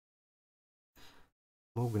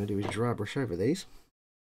 All we're going to do is dry brush over these.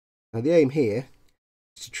 Now the aim here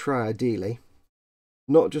to try, ideally,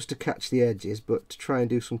 not just to catch the edges, but to try and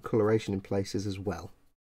do some coloration in places as well.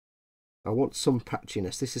 I want some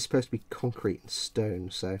patchiness. This is supposed to be concrete and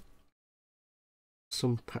stone, so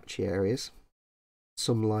some patchy areas,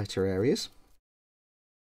 some lighter areas.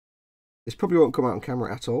 This probably won't come out on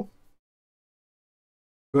camera at all,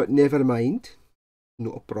 but never mind,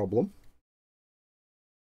 not a problem.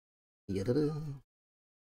 We'll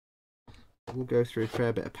go through a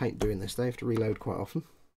fair bit of paint doing this. They have to reload quite often.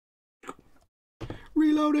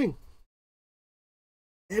 Reloading!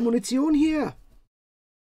 Munition here!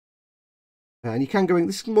 And you can go in,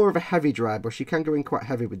 this is more of a heavy dry brush, you can go in quite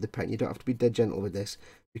heavy with the paint. You don't have to be dead gentle with this,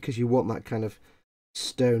 because you want that kind of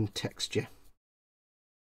stone texture.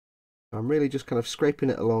 I'm really just kind of scraping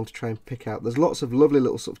it along to try and pick out. There's lots of lovely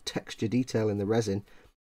little sort of texture detail in the resin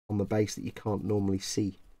on the base that you can't normally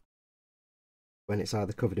see when it's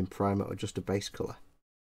either covered in primer or just a base colour.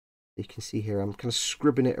 You can see here I'm kind of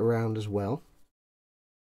scribbing it around as well,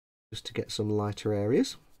 just to get some lighter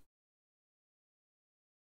areas.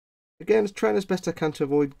 Again, trying as best I can to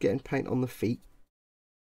avoid getting paint on the feet.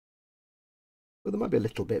 Well, there might be a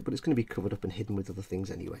little bit, but it's going to be covered up and hidden with other things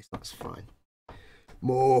anyway, so that's fine.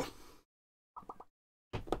 More.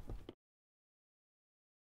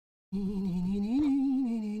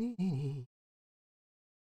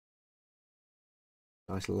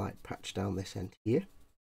 Nice light patch down this end here.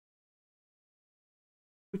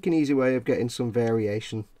 Quick and easy way of getting some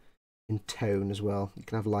variation in tone as well. You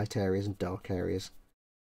can have light areas and dark areas.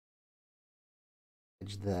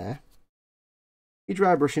 Edge there. You're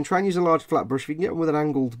dry brushing, try and use a large flat brush. If you can get one with an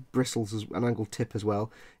angled bristles, an angled tip as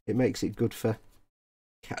well, it makes it good for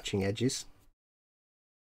catching edges.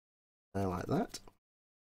 Like that.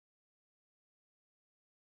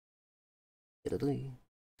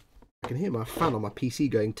 I can hear my fan on my PC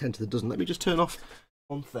going 10 to the dozen. Let me just turn off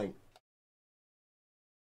one thing.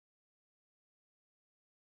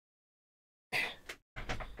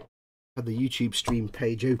 Had the YouTube stream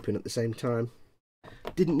page open at the same time.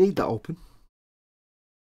 Didn't need that open.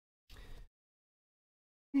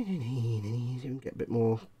 Get a bit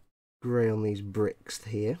more grey on these bricks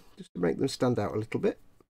here, just to make them stand out a little bit.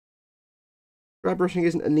 Dry brushing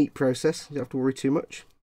isn't a neat process, you don't have to worry too much.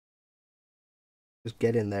 Just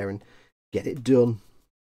get in there and get it done.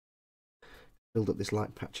 Build up this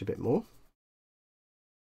light patch a bit more.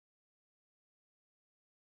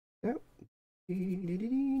 Yep.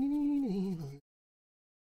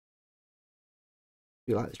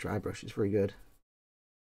 You like this dry brush, it's very good.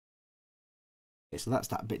 Okay, so that's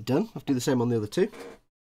that bit done. I'll do the same on the other two.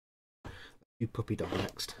 You puppy dog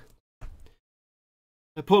next.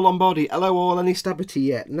 Paul Lombardi, hello all, any stabity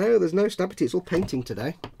yet? No, there's no stabity, it's all painting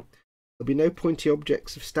today. There'll be no pointy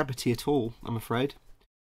objects of stabity at all, I'm afraid.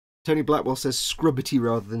 Tony Blackwell says scrubbity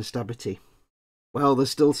rather than stabity. Well,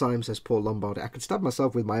 there's still time, says Paul Lombardi. I could stab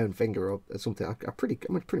myself with my own finger or something. I pretty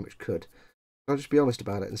much could. I'll just be honest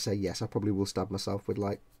about it and say yes, I probably will stab myself with,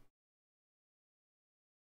 like,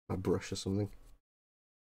 a brush or something.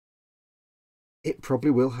 It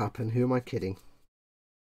probably will happen. Who am I kidding?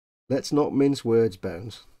 Let's not mince words,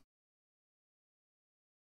 Bones.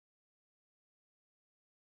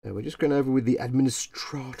 So we're just going over with the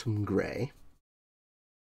Administratum Grey.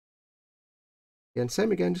 And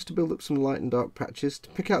same again, just to build up some light and dark patches. To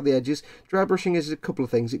pick out the edges, dry brushing is a couple of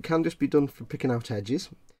things. It can just be done for picking out edges,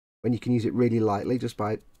 when you can use it really lightly, just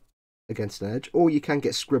by against an edge. Or you can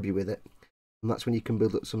get scrubby with it, and that's when you can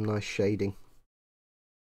build up some nice shading.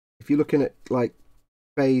 If you're looking at, like,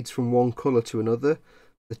 fades from one colour to another,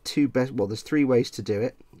 the two best, well, there's three ways to do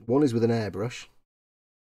it. One is with an airbrush,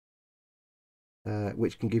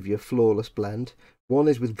 which can give you a flawless blend. One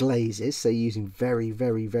is with glazes, so using very,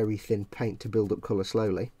 very, very thin paint to build up colour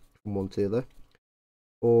slowly from one to the other.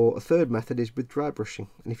 Or a third method is with dry brushing.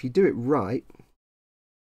 And if you do it right,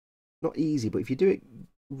 not easy, but if you do it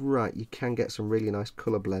right, you can get some really nice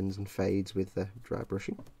colour blends and fades with the dry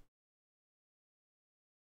brushing.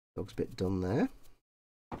 Dog's a bit done there.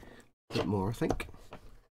 A bit more, I think.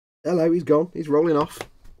 Hello, he's gone. He's rolling off.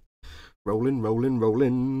 Rolling, rolling,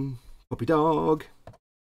 rolling. Puppy dog.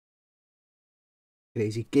 Get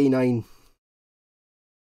easy. G9.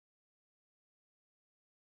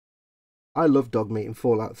 I love dog meat in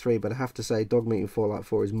Fallout 3, but I have to say dog meat in Fallout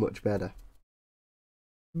 4 is much better.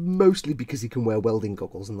 Mostly because he can wear welding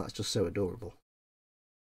goggles, and that's just so adorable.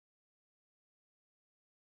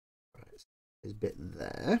 Right, there's a bit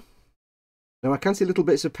there. Now I can see little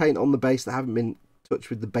bits of paint on the base that haven't been touched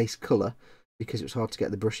with the base colour, because it was hard to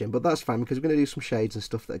get the brush in, but that's fine because we're going to do some shades and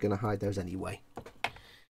stuff that are going to hide those anyway.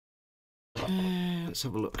 Let's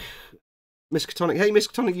have a look. Miskatonic. Hey,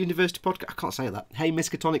 Miskatonic University Podcast. I can't say that. Hey,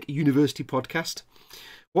 Miskatonic University Podcast.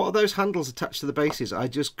 What are those handles attached to the bases? I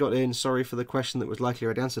just got in. Sorry for the question that was likely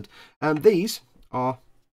already answered. These are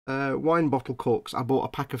wine bottle corks. I bought a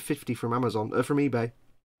pack of 50 from Amazon, from eBay.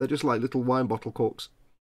 They're just like little wine bottle corks.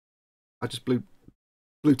 I just blue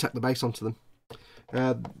tack the base onto them.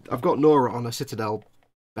 I've got Nora on a Citadel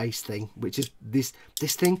base thing, which is this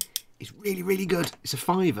thing is really, really good. It's a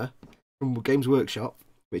 £5 from Games Workshop,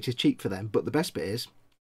 which is cheap for them. But the best bit is,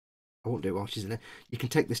 I won't do it while she's in there. You can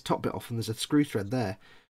take this top bit off, and there's a screw thread there,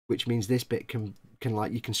 which means this bit can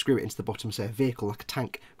like, you can screw it into the bottom, say a vehicle, like a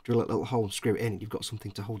tank, drill a little hole and screw it in, and you've got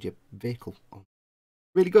something to hold your vehicle on.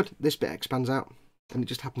 Really good. This bit expands out, and it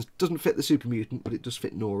just happens, doesn't fit the Super Mutant, but it does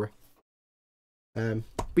fit Nora. But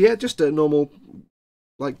yeah, just a normal,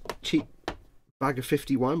 like, cheap bag of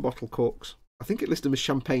 50 wine bottle corks. I think it listed them as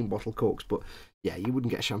champagne bottle corks, but yeah, you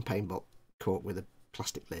wouldn't get a champagne cork with a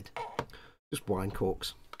plastic lid. Just wine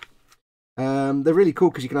corks. They're really cool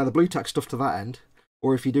because you can either blue tack stuff to that end,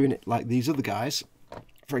 or if you're doing it like these other guys,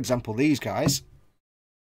 for example, these guys,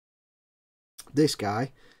 this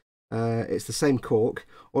guy, it's the same cork.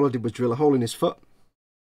 All I did was drill a hole in his foot.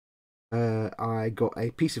 I got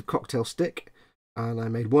a piece of cocktail stick, and I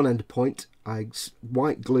made one end point. I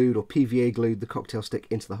white glued or PVA glued the cocktail stick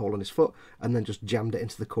into the hole on his foot, and then just jammed it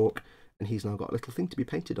into the cork, and he's now got a little thing to be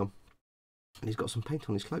painted on. And he's got some paint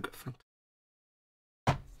on his cloak.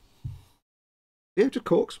 Yeah, just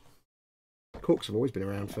corks. Corks have always been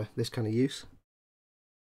around for this kind of use.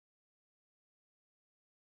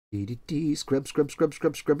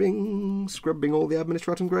 Scrubbing. Scrubbing all the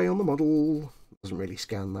administratum grey on the model. Doesn't really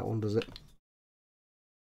scan that one, does it?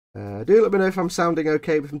 Do let me know if I'm sounding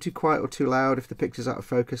okay, if I'm too quiet or too loud. If the picture's out of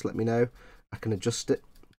focus, let me know. I can adjust it.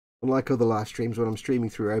 Unlike other live streams, when I'm streaming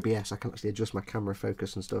through OBS, I can actually adjust my camera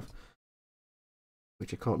focus and stuff,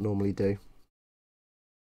 which I can't normally do.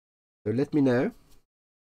 So let me know.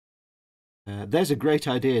 There's a great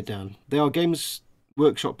idea, Dan. They are Games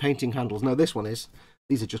Workshop painting handles. No, this one is.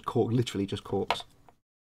 These are just cork, literally just corks.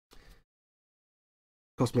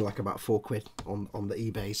 Cost me like about £4 on the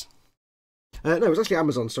eBays. No, it was actually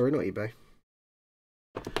Amazon, sorry, not eBay.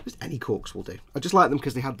 Just any corks will do. I just like them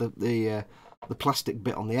because they had the plastic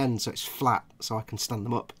bit on the end, so it's flat, so I can stand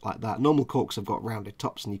them up like that. Normal corks have got rounded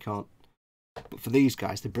tops and you can't. But for these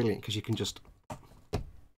guys, they're brilliant because you can just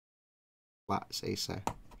flat, see, so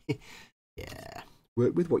yeah,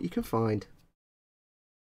 work with what you can find.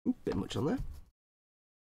 Ooh, bit much on there.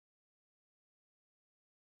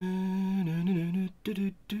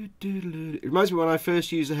 It reminds me when I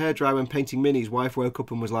first used a hairdryer when painting minis. Wife woke up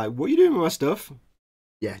and was like, "What are you doing with my stuff?"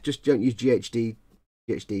 Yeah, just don't use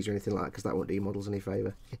GHDs or anything like that, because that won't do your models any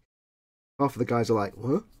favour. Half of the guys are like,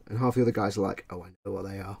 "What?" And half the other guys are like, "Oh, I know what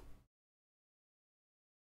they are."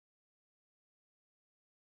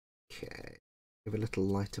 Okay, give a little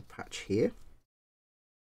lighter patch here.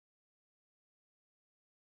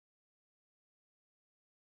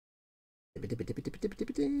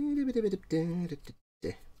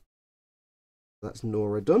 That's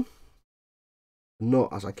Nora done.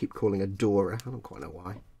 Not, as I keep calling her, Dora. I don't quite know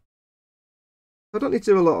why. I don't need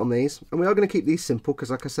to do a lot on these, and we are going to keep these simple because,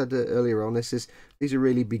 like I said earlier on, these are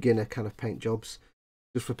really beginner kind of paint jobs,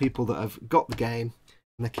 just for people that have got the game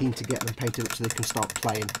and they're keen to get them painted up so they can start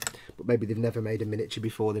playing, but maybe they've never made a miniature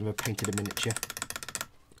before, they've never painted a miniature,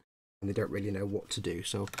 and they don't really know what to do.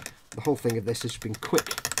 So the whole thing of this has been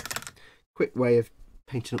quick way of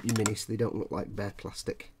painting up your minis so they don't look like bare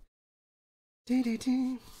plastic.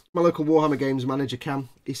 My local Warhammer Games manager, Cam,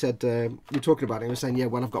 he said, we were talking about it, he was saying, yeah,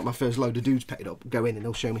 when I've got my first load of dudes painted up, go in and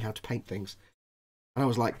he'll show me how to paint things. And I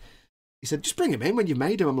was like, he said, just bring them in when you've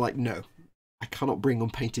made them. I'm like, no, I cannot bring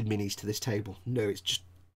unpainted minis to this table. No, it's just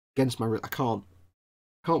against my rule. I can't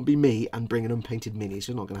be me and bring an unpainted mini. It's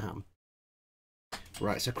not going to happen.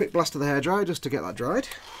 Right, so quick blast of the hairdryer just to get that dried.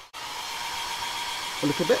 A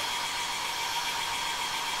little bit.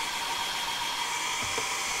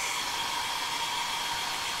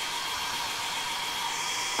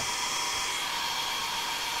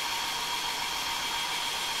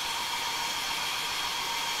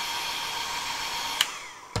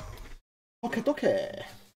 Okay.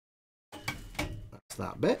 That's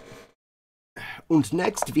that bit. And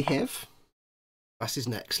next we have... This is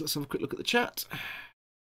next. Let's have a quick look at the chat.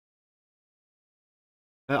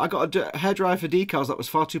 I got a hairdryer for decals that was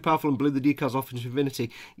far too powerful and blew the decals off into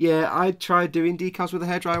infinity. Yeah, I tried doing decals with a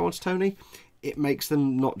hairdryer once, Tony. It makes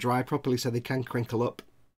them not dry properly so they can crinkle up.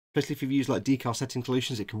 Especially if you've used like decal setting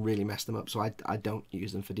solutions, it can really mess them up. So I don't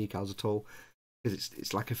use them for decals at all. Because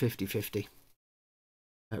it's like a 50-50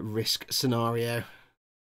 risk scenario.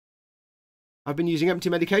 I've been using empty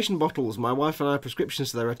medication bottles. My wife and I have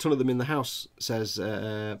prescriptions, so there are a ton of them in the house, says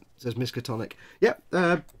Miss Catonic. Yep,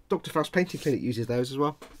 Dr. Faust Painting Clinic uses those as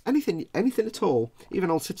well. Anything at all,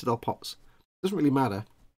 even old Citadel pots. Doesn't really matter.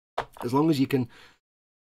 As long as you can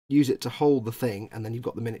use it to hold the thing, and then you've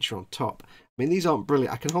got the miniature on top. I mean, these aren't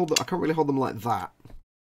brilliant. I can't really hold them like that,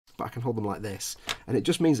 but I can hold them like this. And it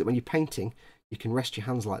just means that when you're painting, you can rest your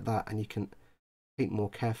hands like that, and you can paint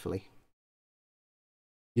more carefully.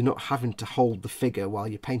 You're not having to hold the figure while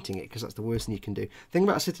you're painting it, because that's the worst thing you can do. The thing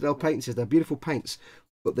about Citadel paints is they're beautiful paints,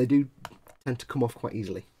 but they do tend to come off quite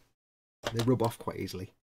easily. They rub off quite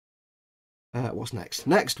easily. What's next?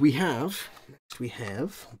 Next we have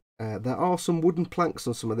there are some wooden planks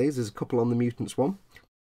on some of these. There's a couple on the Mutants one.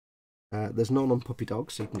 There's none on Puppy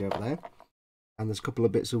Dog, so you can go over there. And there's a couple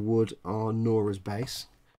of bits of wood on Nora's base.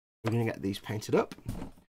 We're going to get these painted up.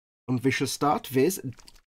 On Vicious Start, Viz.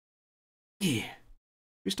 Yeah.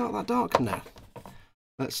 We start that dark now.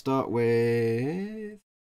 Let's start with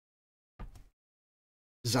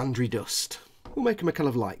Xandri Dust. We'll make him a kind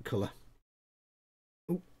of light colour.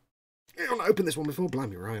 Oh, I want to open this one before.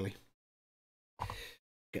 Blimey, Riley.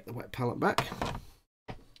 Get the wet palette back.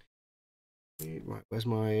 Right, where's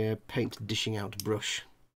my paint dishing out brush?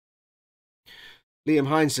 Liam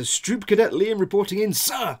Hines says, Stroop Cadet Liam reporting in,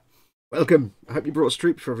 sir! Welcome. I hope you brought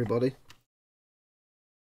Stroop for everybody.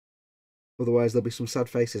 Otherwise, there'll be some sad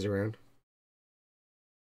faces around.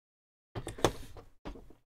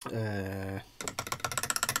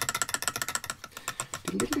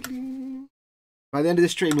 By the end of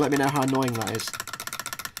this stream, let me know how annoying that is.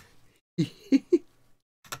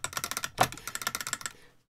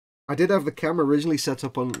 I did have the camera originally set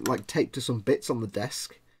up on, like, taped to some bits on the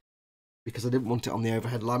desk, because I didn't want it on the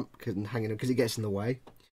overhead lamp and hanging, because it gets in the way.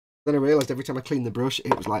 Then I realised every time I cleaned the brush,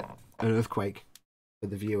 it was like an earthquake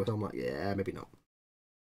with the viewer. So I'm like, yeah, maybe not.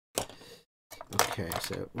 Okay,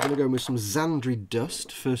 so we're going to go with some Xandri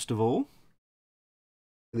Dust first of all.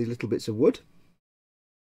 These little bits of wood.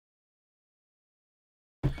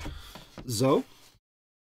 So,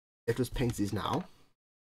 let us paint these now.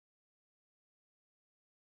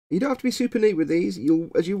 You don't have to be super neat with these.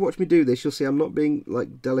 As you watch me do this, you'll see I'm not being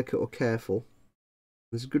like delicate or careful.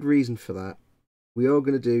 There's a good reason for that. We are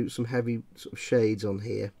going to do some heavy sort of shades on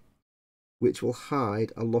here, which will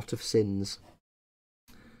hide a lot of sins.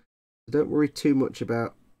 So don't worry too much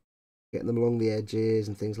about getting them along the edges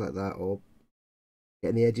and things like that, or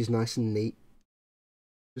getting the edges nice and neat.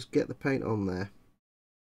 Just get the paint on there.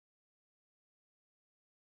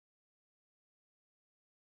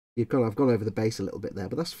 I've gone over the base a little bit there,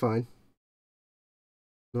 but that's fine.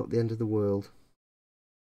 Not the end of the world.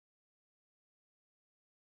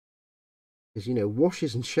 Because, you know,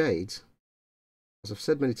 washes and shades, as I've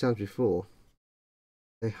said many times before,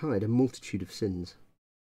 they hide a multitude of sins.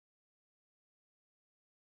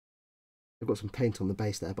 I've got some paint on the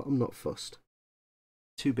base there, but I'm not fussed.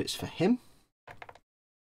 2 bits for him.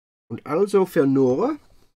 And also for Nora,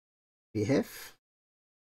 we have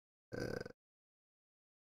a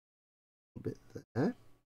bit there.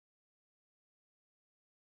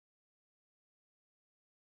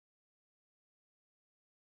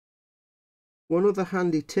 One other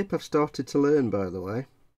handy tip I've started to learn, by the way,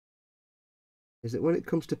 is that when it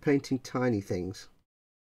comes to painting tiny things,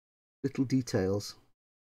 little details,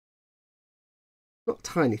 not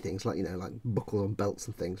tiny things like, you know, like buckles on belts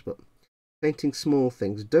and things, but painting small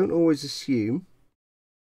things, don't always assume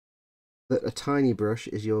that a tiny brush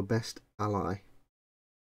is your best ally.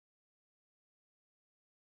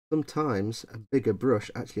 Sometimes a bigger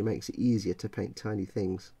brush actually makes it easier to paint tiny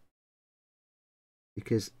things.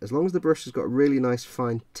 Because as long as the brush has got a really nice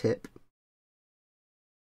fine tip,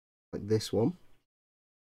 like this one,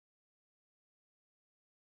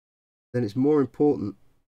 then it's more important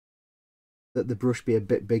that the brush be a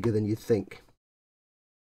bit bigger than you think.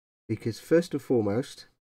 Because first and foremost,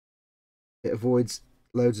 it avoids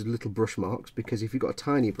loads of little brush marks, because if you've got a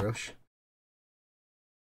tiny brush,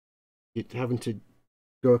 you're having to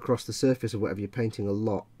go across the surface of whatever you're painting a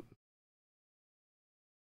lot.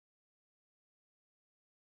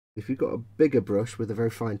 If you've got a bigger brush with a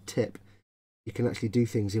very fine tip, you can actually do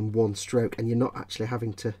things in one stroke, and you're not actually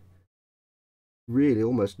having to really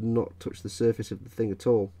almost not touch the surface of the thing at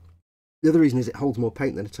all. The other reason is it holds more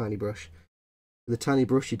paint than a tiny brush. With a tiny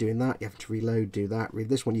brush, you're doing that, you have to reload, do that. With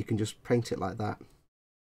this one, you can just paint it like that,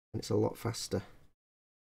 and it's a lot faster.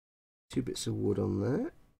 2 bits of wood on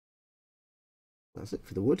there. That's it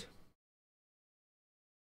for the wood.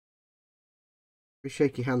 Very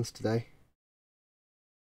shaky hands today.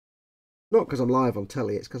 Not because I'm live on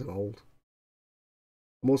telly, it's because I'm old.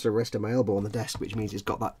 I'm also resting my elbow on the desk, which means it's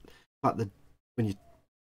got that fact that when you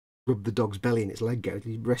rub the dog's belly and its leg goes.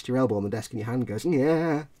 You rest your elbow on the desk and your hand goes,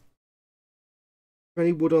 yeah.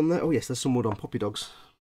 Any wood on there? Oh yes, there's some wood on puppy dogs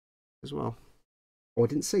as well. Oh, I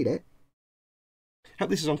didn't see that. Hope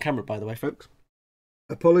this is on camera, by the way, folks.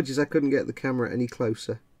 Apologies, I couldn't get the camera any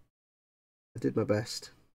closer. I did my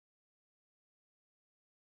best.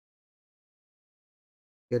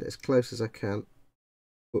 Get it as close as I can.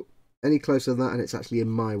 But any closer than that and it's actually in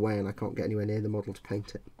my way and I can't get anywhere near the model to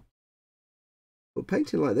paint it. But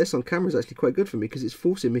painting like this on camera is actually quite good for me because it's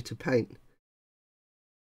forcing me to paint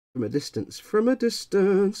from a distance. From a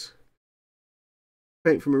distance.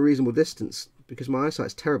 Paint from a reasonable distance because my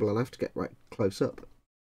eyesight's terrible and I have to get right close up.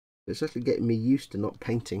 It's actually getting me used to not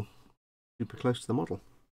painting super close to the model,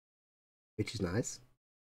 which is nice.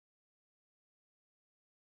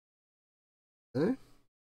 There.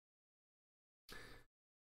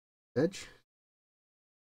 Edge.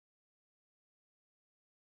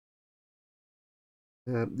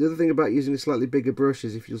 The other thing about using a slightly bigger brush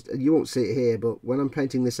is you won't see it here, but when I'm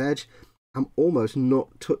painting this edge, I'm almost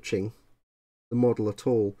not touching the model at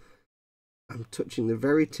all. I'm touching the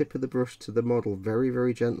very tip of the brush to the model very,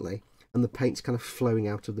 very gently, and the paint's kind of flowing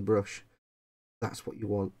out of the brush. That's what you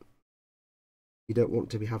want. You don't want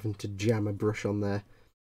to be having to jam a brush on there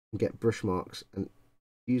and get brush marks. And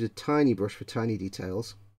use a tiny brush for tiny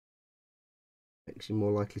details. Makes you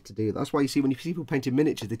more likely to do that. That's why you see when you see people painting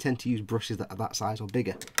miniatures, they tend to use brushes that are that size or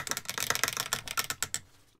bigger.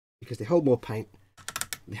 Because they hold more paint,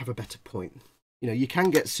 they have a better point. You know, you can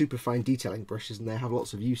get super fine detailing brushes and they have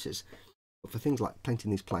lots of uses. But for things like painting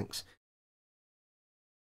these planks.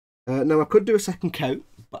 Now I could do a second coat,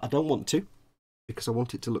 but I don't want to. Because I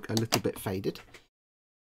want it to look a little bit faded.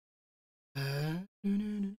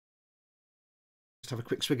 Just have a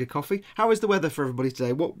quick swig of coffee. How is the weather for everybody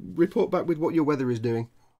today? Report back with what your weather is doing.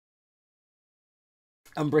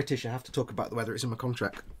 I'm British, I have to talk about the weather, it's in my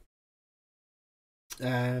contract.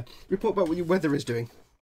 Report back what your weather is doing.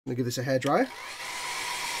 I'm going to give this a hairdryer.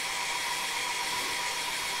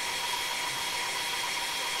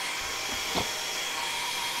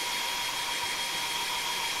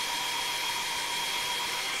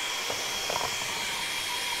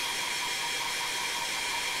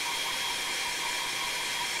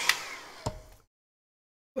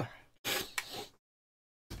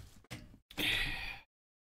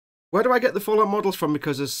 Where do I get the Fallout models from?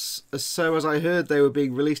 Because as I heard, they were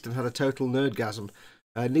being released and had a total nerdgasm.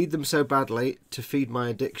 I need them so badly to feed my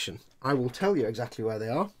addiction. I will tell you exactly where they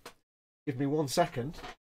are. Give me 1 second.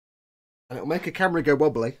 And it'll make a camera go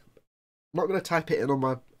wobbly. I'm not going to type it in on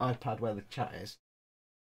my iPad where the chat is.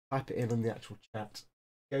 Type it in on the actual chat.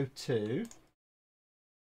 Go to...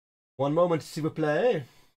 One moment, s'il vous plaît.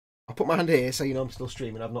 I'll put my hand here so you know I'm still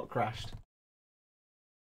streaming. I've not crashed.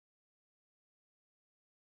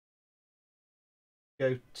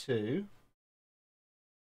 Go to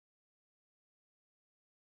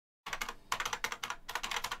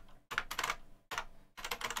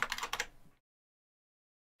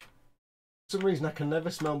for some reason I can never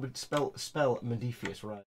spell Modiphius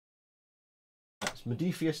right. That's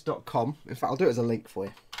modiphius.com. In fact, I'll do it as a link for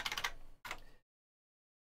you.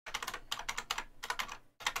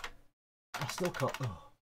 I still can't. Oh.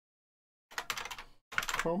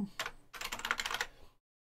 Com.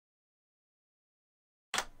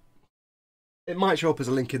 It might show up as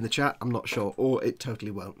a link in the chat, I'm not sure, or it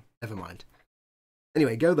totally won't. Never mind.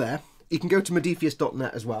 Anyway, go there. You can go to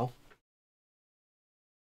modiphius.net as well.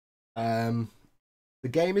 The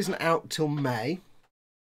game isn't out till May.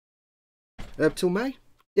 Till May?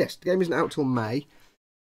 Yes, the game isn't out till May.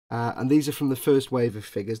 And these are from the first wave of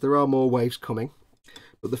figures. There are more waves coming.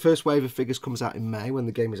 But the first wave of figures comes out in May when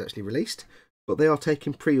the game is actually released. But they are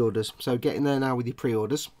taking pre-orders. So get in there now with your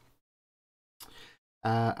pre-orders.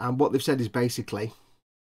 And what they've said is basically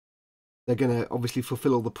they're going to obviously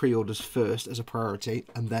fulfill all the pre-orders first as a priority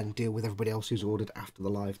and then deal with everybody else who's ordered after the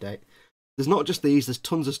live date. There's not just these, there's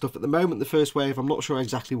tons of stuff. At the moment, the first wave, I'm not sure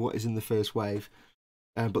exactly what is in the first wave,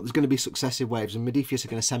 but there's going to be successive waves, and Modiphius are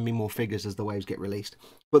going to send me more figures as the waves get released.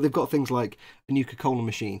 But they've got things like a new Coca-Cola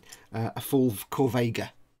machine, a full Corvega,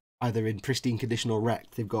 either in pristine condition or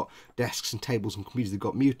wrecked. They've got desks and tables and computers. They've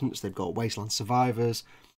got mutants, they've got wasteland survivors,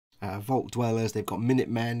 vault dwellers, they've got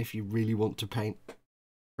Minutemen if you really want to paint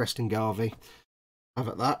Preston Garvey. Have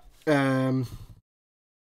at that.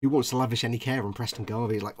 Who wants to lavish any care on Preston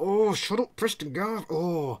Garvey? He's like, oh, shut up, Preston Garvey.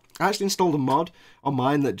 Oh, I actually installed a mod on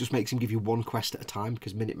mine that just makes him give you one quest at a time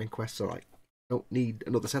because Minutemen quests are like, don't need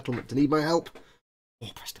another settlement to need my help. Oh,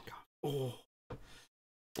 Preston Garvey. Oh.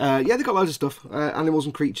 Yeah, they've got loads of stuff. Animals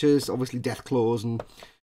and creatures, obviously death claws and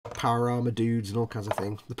power armor dudes and all kinds of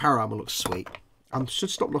things. The power armor looks sweet. I should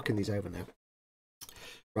stop looking these over now.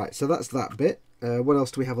 Right, so that's that bit. What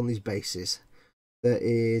else do we have on these bases? There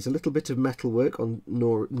is a little bit of metalwork on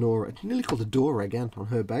Nora, nearly called Adora again, on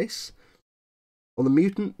her base. On the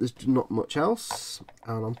mutant, there's not much else.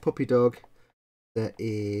 And on Puppy Dog, there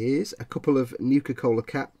is a couple of Nuka-Cola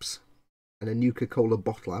caps and a Nuka-Cola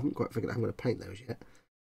bottle. I haven't quite figured out how I'm going to paint those yet.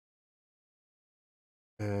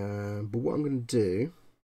 But what I'm going to do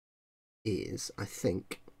is, I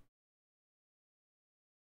think,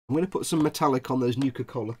 I'm going to put some metallic on those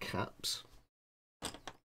Nuka-Cola caps.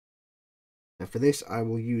 Now for this, I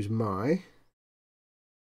will use my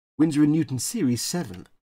Winsor & Newton Series 7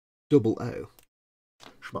 00.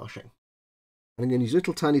 Smashing. And I'm going to use a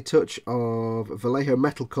little tiny touch of Vallejo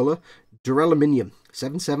Metal Colour Duraluminium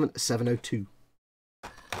 77702.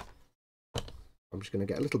 I'm just going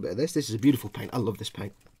to get a little bit of this. This is a beautiful paint. I love this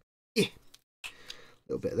paint. Yeah. A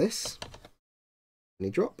little bit of this.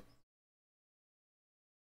 Any drop.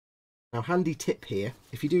 Now, handy tip here.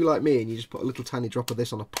 If you do like me and you just put a little tiny drop of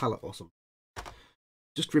this on a palette or something,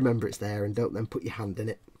 just remember it's there and don't then put your hand in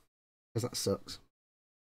it, because that sucks.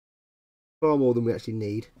 Far more than we actually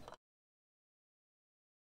need.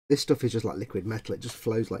 This stuff is just like liquid metal. It just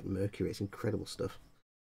flows like mercury. It's incredible stuff.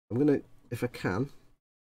 I'm going to, if I can,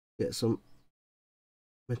 get some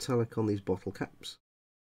metallic on these bottle caps.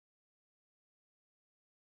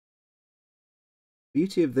 The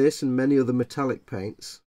beauty of this and many other metallic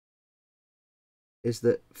paints is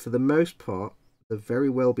that for the most part they're very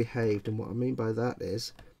well behaved, and what I mean by that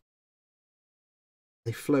is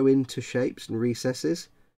they flow into shapes and recesses,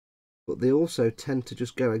 but they also tend to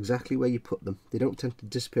just go exactly where you put them. They don't tend to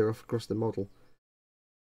disappear off across the model.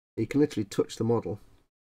 You can literally touch the model.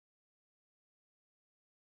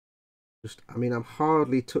 I mean, I'm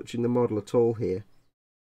hardly touching the model at all here.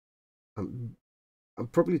 I'm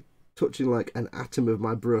probably touching like an atom of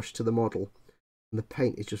my brush to the model, and the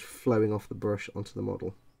paint is just flowing off the brush onto the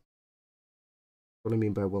model. What I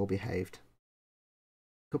mean by well behaved.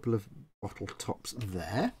 A couple of bottle tops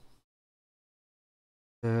there.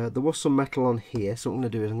 There was some metal on here, so what I'm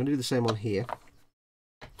going to do is I'm going to do the same on here.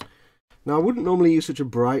 Now, I wouldn't normally use such a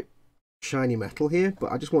bright, shiny metal here,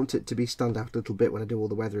 but I just want it to stand out a little bit when I do all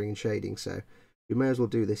the weathering and shading, so we may as well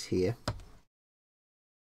do this here.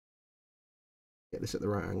 Get this at the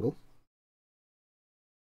right angle.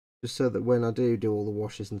 Just so that when I do all the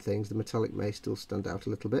washes and things, the metallic may still stand out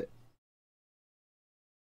a little bit.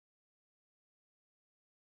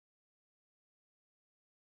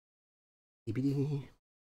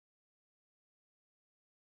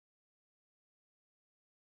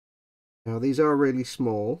 Now these are really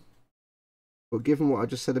small, but given what I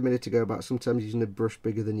just said a minute ago about sometimes using a brush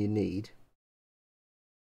bigger than you need,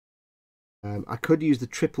 I could use the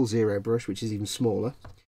 000 brush, which is even smaller,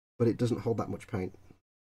 but it doesn't hold that much paint.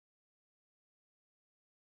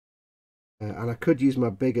 And I could use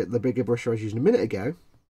the bigger brush I was using a minute ago,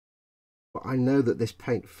 but I know that this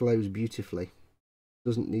paint flows beautifully. It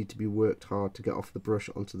doesn't need to be worked hard to get off the brush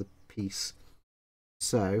onto the piece.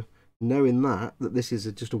 So, knowing that this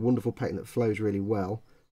is just a wonderful paint that flows really well,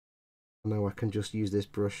 I know I can just use this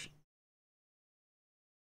brush,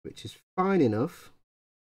 which is fine enough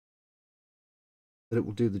that it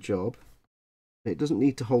will do the job. It doesn't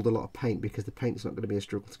need to hold a lot of paint because the paint's not going to be a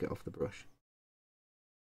struggle to get off the brush.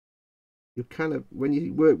 You kind of, when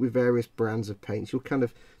you work with various brands of paints, you'll kind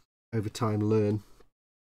of over time learn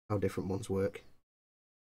how different ones work.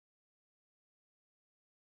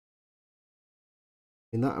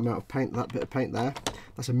 In that amount of paint, that bit of paint there,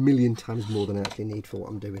 that's 1,000,000 times more than I actually need for what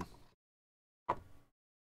I'm doing. So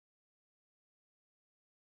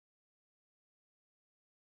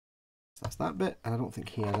that's that bit, and I don't think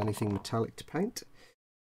he has anything metallic to paint.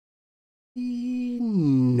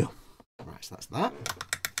 No. Right, so that's that.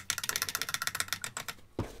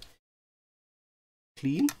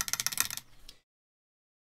 Clean.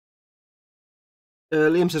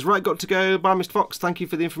 Liam says, right, got to go. Bye, Mr. Fox. Thank you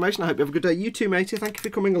for the information. I hope you have a good day. You too, matey. Thank you for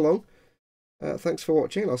coming along. Thanks for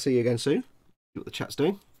watching. I'll see you again soon. See what the chat's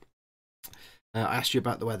doing. I asked you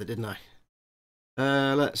about the weather, didn't I?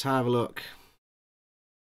 Let's have a look.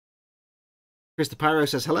 Chris the Pyro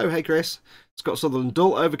says, hello. Hey, Chris. Scott Sutherland,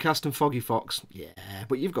 dull, overcast and foggy, Fox. Yeah,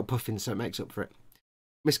 but you've got puffins, so it makes up for it.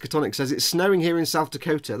 Miss Catonic says, it's snowing here in South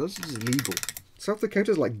Dakota. This is illegal. South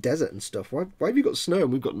Dakota's like desert and stuff. Why have you got snow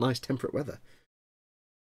and we've got nice temperate weather?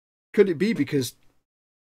 Could it be because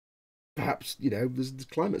perhaps, you know, the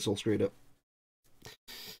climate's all screwed up?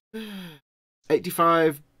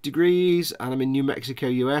 85 degrees and I'm in New Mexico,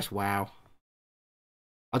 US. Wow.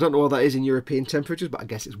 I don't know what that is in European temperatures, but I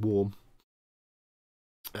guess it's warm.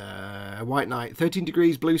 White night. 13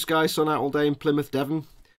 degrees, blue sky, sun out all day in Plymouth, Devon.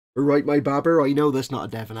 Right, my babber. I know that's not a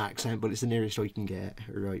Devon accent, but it's the nearest I can get.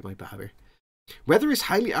 Right, my babber. Weather is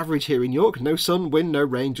highly average here in York. No sun, wind, no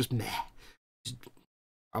rain, just meh.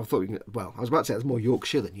 I thought, well, I was about to say it's more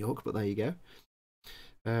Yorkshire than York, but there you go.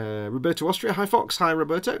 Roberto Austria. Hi, Fox. Hi,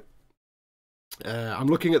 Roberto. I'm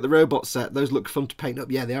looking at the robot set. Those look fun to paint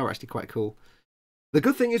up. Yeah, they are actually quite cool. The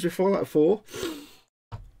good thing is with Fallout 4,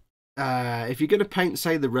 if you're going to paint,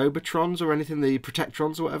 say, the Robotrons or anything, the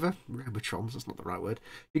Protectrons or whatever. Robotrons, that's not the right word.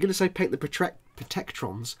 If you're going to say paint the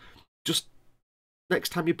Protectrons, just next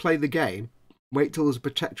time you play the game, wait till there's a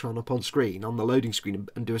Protectron up on screen, on the loading screen,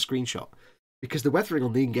 and do a screenshot. Because the weathering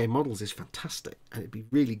on the in-game models is fantastic, and it'd be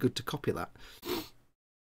really good to copy that.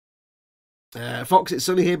 Fox, it's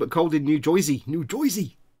sunny here but cold in New Jersey. New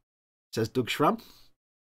Jersey, says Doug Schramm.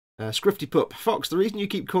 Scrifty Pup. Fox, the reason you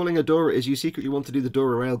keep calling Adora is you secretly want to do the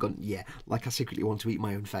Dora railgun. Yeah, like I secretly want to eat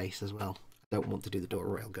my own face as well. I don't want to do the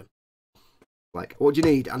Dora railgun. Like, what do you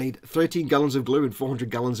need? I need 13 gallons of glue and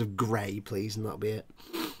 400 gallons of grey, please, and that'll be it.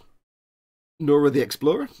 Nora the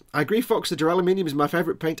Explorer. I agree, Fox, the Duraluminium is my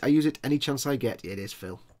favourite paint. I use it any chance I get. It is,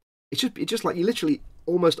 Phil. It's just like you literally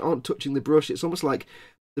almost aren't touching the brush. It's almost like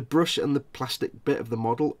the brush and the plastic bit of the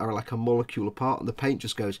model are like a molecule apart, and the paint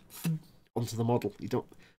just goes onto the model. You don't...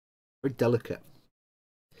 Very delicate.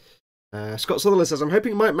 Scott Sutherland says, I'm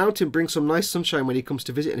hoping Mike Mountain brings some nice sunshine when he comes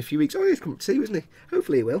to visit in a few weeks. Oh, he's coming to see you, isn't he?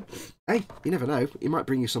 Hopefully he will. Hey, you never know. He might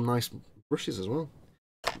bring you some nice brushes as well.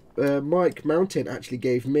 Mike Mountain actually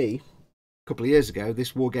gave me, a couple of years ago,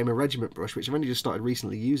 this Wargamer Regiment brush, which I've only just started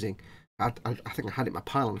recently using. I think I had it in my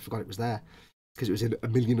pile and I forgot it was there, because it was in a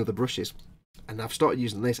million other brushes. And I've started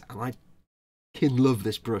using this, and I can love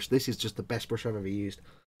this brush. This is just the best brush I've ever used.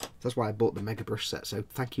 That's why I bought the Mega Brush set, so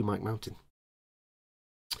thank you, Mike Mountain.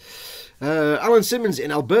 Alan Simmons,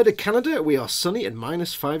 in Alberta, Canada, we are sunny and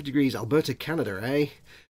 -5 degrees. Alberta, Canada, eh?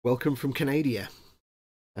 Welcome from Canada.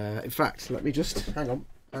 In fact, let me just... Hang on.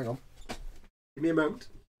 Give me a moment.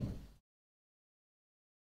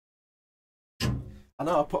 I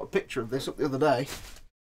know I put a picture of this up the other day.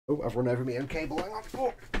 Oh, I've run over my own cable. Hang on.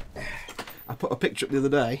 Oh. I put a picture up the other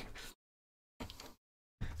day.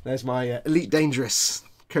 There's my Elite Dangerous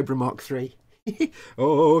Cobra Mark III.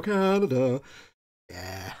 Oh, Canada.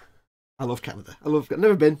 Yeah. I love Canada.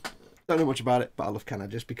 Never been. Don't know much about it, but I love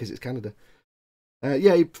Canada just because it's Canada.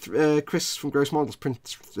 Yeah, Chris from Gross Models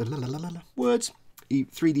words. He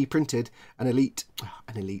 3D printed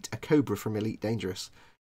a Cobra from Elite Dangerous,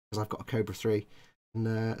 because I've got a Cobra 3.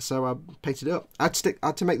 And so I painted it up. I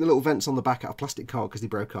had to make the little vents on the back out of plastic card because they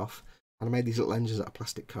broke off. And I made these little engines out of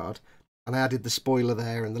plastic card. And I added the spoiler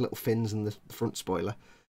there and the little fins and the front spoiler.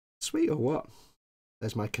 Sweet or what?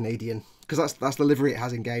 There's my Canadian. Because that's the livery it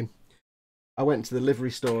has in game. I went to the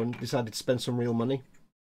livery store and decided to spend some real money.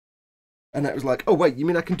 And it was like, oh wait, you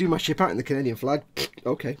mean I can do my ship out in the Canadian flag?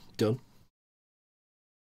 Okay, done.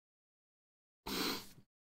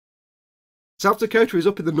 South Dakota is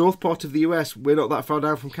up in the north part of the US. We're not that far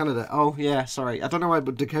down from Canada. Oh yeah, sorry. I don't know why,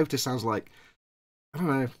 but Dakota sounds like... I don't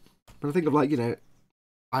know. But I think of, like, you know,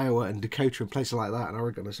 Iowa and Dakota and places like that, and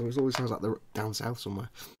Oregon, so it always sounds like they're down south somewhere.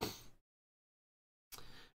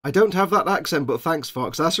 I don't have that accent, but thanks,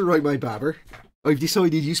 Fox. That's right, my babber. I've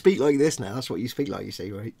decided you speak like this now. That's what you speak like, you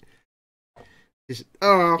see, right?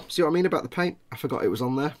 Oh, see what I mean about the paint? I forgot it was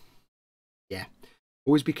on there. Yeah.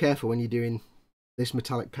 Always be careful when you're doing this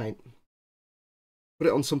metallic paint. Put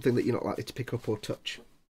it on something that you're not likely to pick up or touch.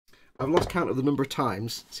 I've lost count of the number of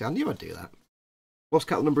times. See, I knew I'd do that. Lost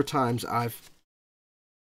count of the number of times I've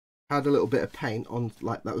had a little bit of paint on,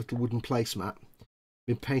 like, that little wooden placemat,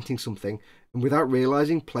 been painting something, and without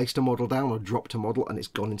realising, placed a model down or dropped a model, and it's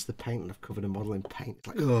gone into the paint, and I've covered a model in paint. It's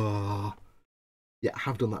like, oh. Yeah, I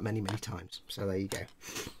have done that many, many times. So there you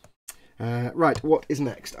go. Right, what is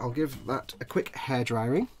next? I'll give that a quick hair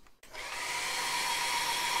drying.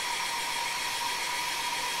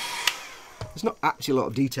 There's not actually a lot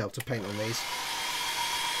of detail to paint on these.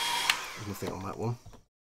 There's nothing on that one.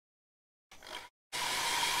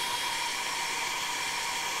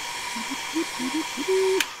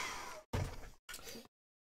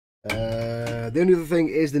 The only other thing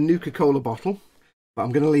is the Nuka-Cola bottle, but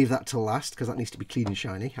I'm going to leave that till last because that needs to be clean and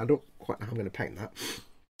shiny. I don't quite know how I'm going to paint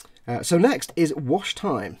that. So next is wash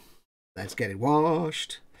time. Let's get it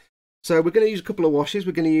washed. So we're going to use a couple of washes.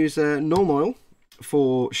 We're going to use Null Oil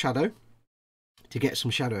for shadow, to get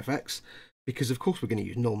some shadow effects, because of course we're going to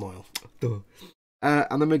use Null Oil.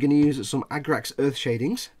 And then we're going to use some Agrax Earth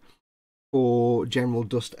Shadings for general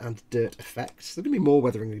dust and dirt effects. There's going to be more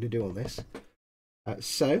weathering we're going to do on this.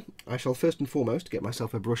 So I shall first and foremost get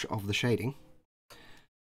myself a brush of the shading.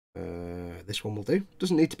 This one will do.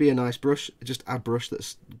 Doesn't need to be a nice brush, just a brush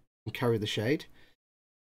that can carry the shade.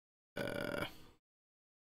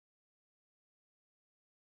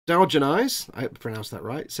 Dogsounds, I hope I pronounced that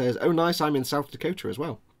right, says, "Oh nice, I'm in South Dakota as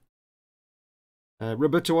well."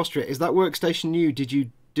 Roberto Austria, is that workstation new? Did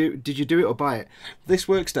you do it or buy it? This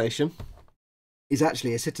workstation is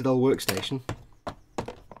actually a Citadel workstation.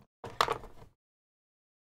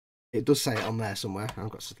 It does say it on there somewhere. I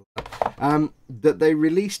haven't got Citadel. That they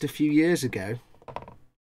released a few years ago,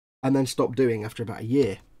 and then stopped doing after about a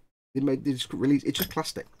year. They just released. It's just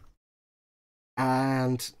plastic,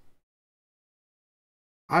 and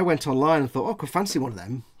I went online and thought, oh, I could fancy one of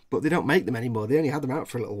them, but they don't make them anymore. They only had them out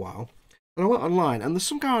for a little while. And I went online, and there's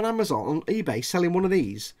some guy on Amazon, on eBay, selling one of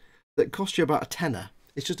these that cost you about a tenner.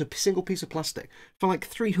 It's just a single piece of plastic for like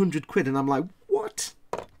 300 quid. And I'm like, what?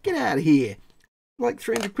 Get out of here. Like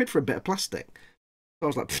 300 quid for a bit of plastic. So I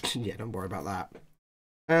was like, yeah, don't worry about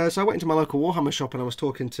that. So I went into my local Warhammer shop, and I was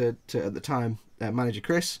talking to at the time, manager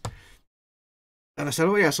Chris. And I said,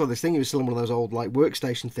 oh yeah, I saw this thing. He was selling one of those old like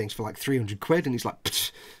workstation things for like 300 quid. And he's like,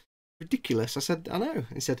 ridiculous. I said, I know.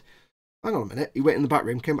 He said, hang on a minute. He went in the back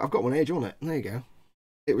room, came, I've got one age on it. And there you go.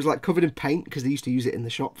 It was like covered in paint because they used to use it in the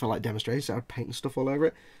shop for like demonstrations. So I had paint and stuff all over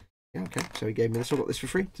it. Yeah, okay. So he gave me this. I got this for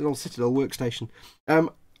free. It's an old Citadel workstation.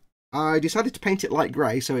 I decided to paint it light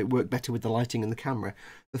grey so it worked better with the lighting and the camera.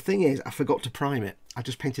 The thing is, I forgot to prime it. I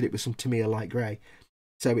just painted it with some Tamiya light grey.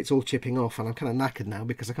 So it's all chipping off, and I'm kind of knackered now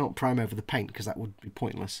because I can't prime over the paint because that would be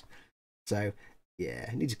pointless. So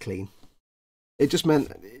yeah, it needs a clean. It just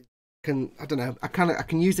meant I don't know. I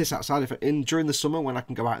can use this outside during the summer when I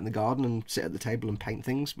can go out in the garden and sit at the table and paint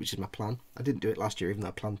things, which is my plan. I didn't do it last year, even though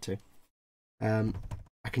I planned to.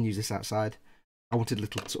 I can use this outside. I wanted a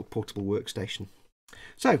little sort of portable workstation.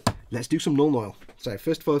 So let's do some null oil. So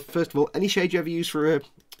first of all, any shade you ever use for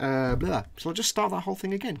a blah. So I'll just start that whole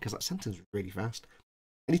thing again because that sentence was really fast.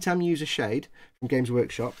 Anytime you use a shade from Games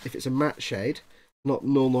Workshop, if it's a matte shade, not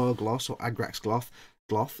null oil gloss or Agrax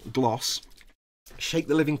gloss, shake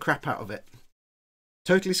the living crap out of it.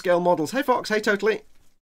 Totally scale models. Hey Fox, hey Totally.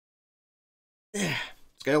 Yeah,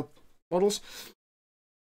 scale models.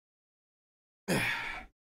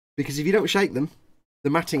 Because if you don't shake them, the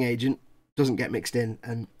matting agent doesn't get mixed in,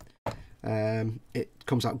 and it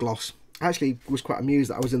comes out gloss. I actually was quite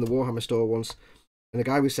amused that I was in the Warhammer store once, and the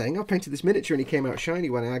guy was saying, I painted this miniature and he came out shiny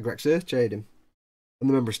when I Agrax Earthshade him. And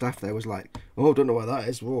the member of staff there was like, oh, don't know what that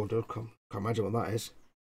is. Whoa, can't imagine what that is.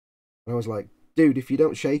 And I was like, dude, if you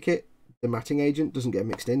don't shake it, the matting agent doesn't get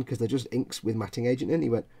mixed in because they're just inks with matting agent in. He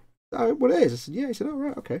went, oh, what it is? I said, yeah. He said, oh,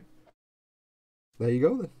 right, okay. There you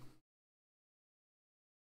go then.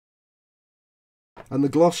 And the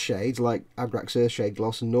gloss shades, like Agrax Earthshade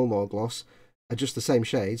gloss and Null gloss, are just the same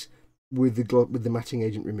shades with the matting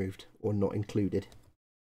agent removed or not included.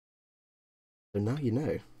 So now you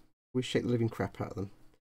know. We shake the living crap out of them.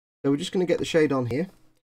 So we're just going to get the shade on here.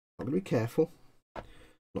 Not going to be careful.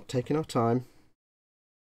 Not taking our time.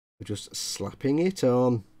 We're just slapping it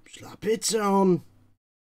on. Slap it on.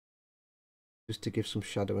 Just to give some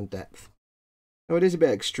shadow and depth. Now it is a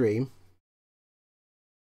bit extreme.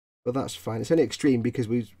 But that's fine. It's only extreme because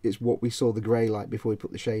it's what we saw the grey like before we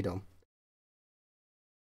put the shade on.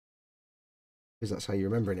 Because that's how you're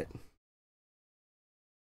remembering it.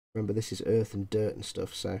 Remember, this is earth and dirt and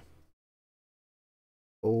stuff, so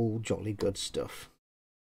all jolly good stuff.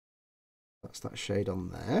 That's that shade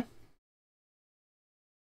on there.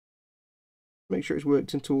 Make sure it's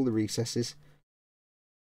worked into all the recesses.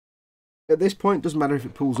 At this point, it doesn't matter if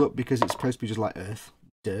it pulls up because it's supposed to be just like earth,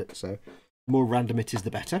 dirt, so the more random it is,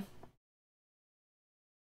 the better.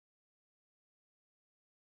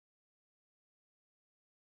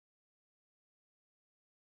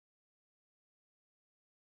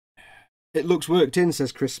 It looks worked in,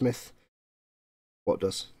 says Chris Smith. What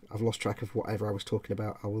does? I've lost track of whatever I was talking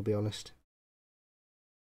about, I will be honest.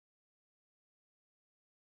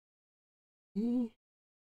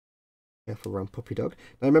 Careful around Puppy Dog.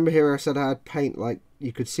 Now remember here I said I had paint, like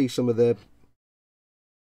you could see some of the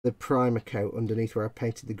primer coat underneath where I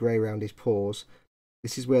painted the grey around his paws.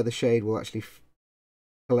 This is where the shade will actually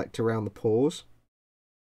collect around the paws.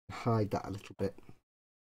 Hide that a little bit.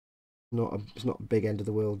 It's not a big end of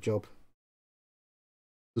the world job.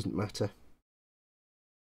 Doesn't matter.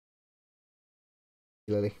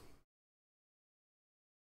 Lily.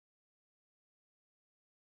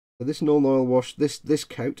 So this null oil wash, this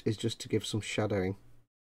coat is just to give some shadowing.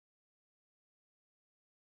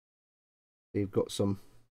 So you've got some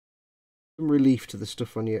relief to the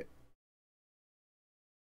stuff on your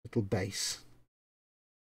little base.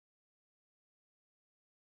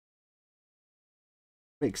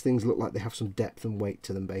 Makes things look like they have some depth and weight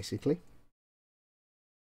to them, basically.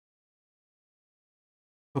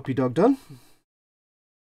 Puppy Dog done.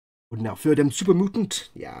 Und now für den Supermutant.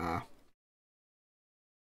 Yeah.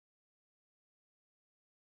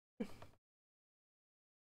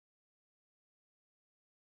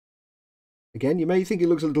 Again, you may think it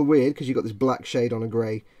looks a little weird because you've got this black shade on a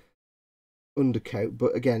grey undercoat,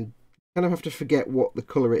 but again, you kind of have to forget what the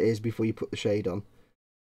colour it is before you put the shade on.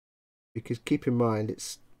 Because keep in mind,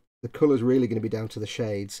 it's the colour's really going to be down to the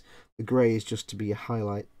shades. The grey is just to be a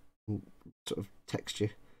highlight and sort of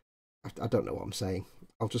texture. I don't know what I'm saying.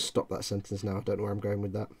 I'll just stop that sentence now. I don't know where I'm going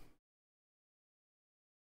with that.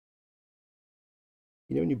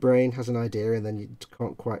 You know when your brain has an idea and then you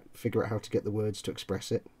can't quite figure out how to get the words to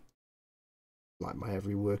express it? Like my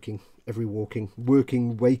every waking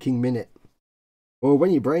minute. Or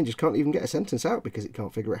when your brain just can't even get a sentence out because it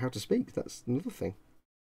can't figure out how to speak. That's another thing.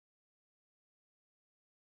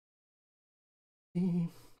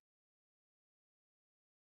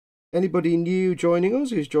 Anybody new joining us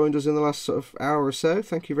who's joined us in the last sort of hour or so,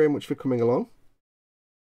 thank you very much for coming along.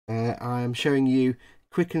 I am showing you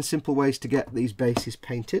quick and simple ways to get these bases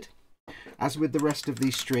painted. As with the rest of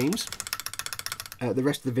these streams, the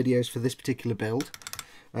rest of the videos for this particular build,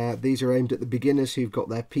 these are aimed at the beginners who've got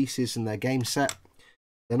their pieces and their game set.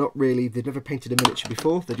 They've never painted a miniature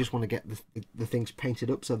before, they just want to get the things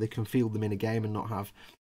painted up so they can field them in a game and not have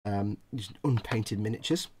just unpainted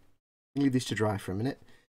miniatures. Leave these to dry for a minute.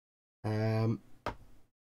 And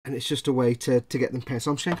it's just a way to get them painted.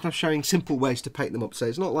 So I'm showing simple ways to paint them up. So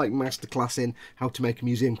it's not like masterclass in how to make a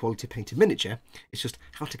museum quality painted miniature. It's just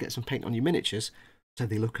how to get some paint on your miniatures so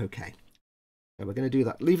they look okay. So we're going to do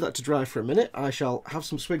that. Leave that to dry for a minute. I shall have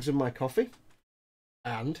some swigs of my coffee.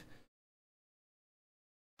 And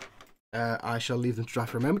I shall leave them to dry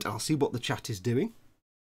for a moment. I'll see what the chat is doing.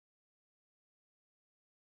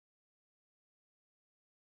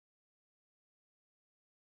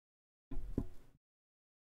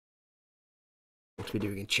 What are we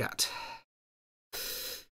doing in chat?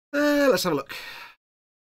 Let's have a look.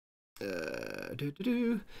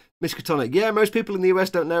 Miskatonic. Yeah, most people in the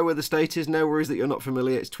US don't know where the state is. No worries that you're not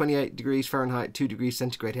familiar. It's 28 degrees Fahrenheit, 2 degrees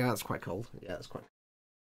centigrade. Yeah, that's quite cold. Yeah, that's quite.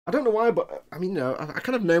 I don't know why, but I mean, no, I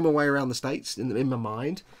kind of know my way around the states in my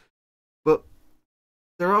mind. But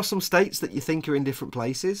there are some states that you think are in different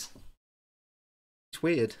places. It's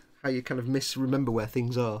weird how you kind of misremember where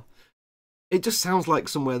things are. It just sounds like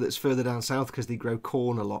somewhere that's further down south because they grow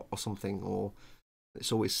corn a lot or something, or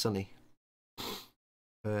it's always sunny.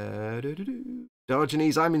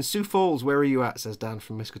 Diogenes, I'm in Sioux Falls. Where are you at? Says Dan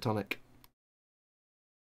from Miskatonic.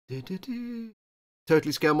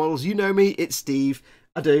 Totally scale models. You know me. It's Steve.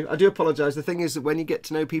 I do apologise. The thing is that when you get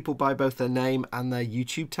to know people by both their name and their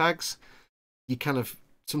YouTube tags, you kind of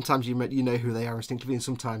sometimes you know who they are instinctively, and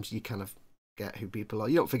sometimes you kind of forget who people are.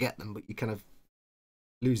 You don't forget them, but you kind of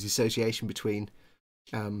lose the association between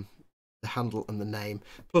the handle and the name.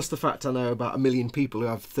 Plus the fact I know about 1 million people who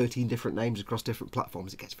have 13 different names across different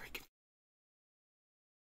platforms, it gets very confusing.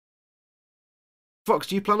 Fox,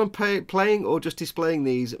 do you plan on playing or just displaying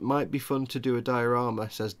these? It might be fun to do a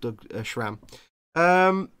diorama, says Doug Schramm.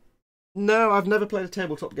 No, I've never played a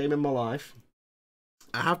tabletop game in my life.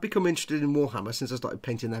 I have become interested in Warhammer since I started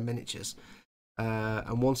painting their miniatures.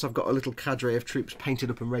 And once I've got a little cadre of troops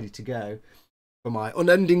painted up and ready to go, for my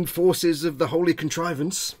unending forces of the Holy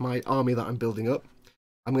Contrivance, my army that I'm building up,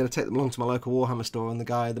 I'm going to take them along to my local Warhammer store, and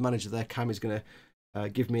the manager there, Cam, is going to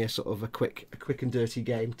give me a sort of a quick and dirty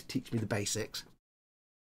game to teach me the basics.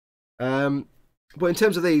 But in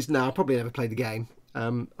terms of these, no, I'll probably never play the game.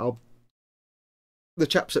 The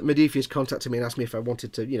chaps at Modiphius contacted me and asked me if I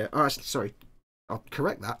wanted to, sorry, I'll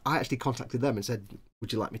correct that. I actually contacted them and said,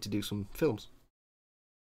 would you like me to do some films?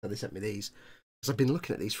 So they sent me these, because I've been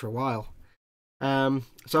looking at these for a while.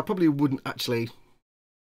 So I probably wouldn't actually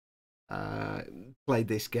play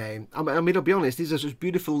this game. I mean, I'll be honest, these are just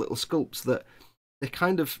beautiful little sculpts that they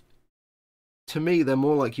kind of, to me, they're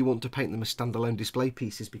more like you want to paint them as standalone display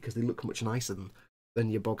pieces because they look much nicer than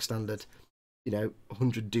your bog standard,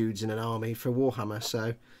 100 dudes in an army for Warhammer.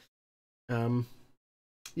 So,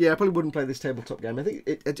 yeah, I probably wouldn't play this tabletop game. I think,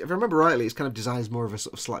 if I remember rightly, it's kind of designed as more of a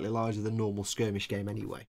sort of slightly larger than normal skirmish game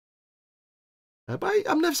anyway. But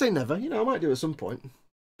I'm never saying never. I might do it at some point.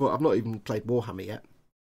 But I've not even played Warhammer yet.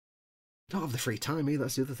 I don't have the free time either.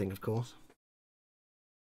 That's the other thing, of course.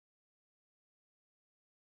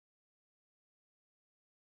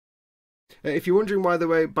 If you're wondering, by the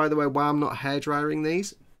way, why I'm not hairdrying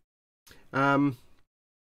these,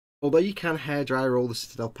 although you can hairdryer all the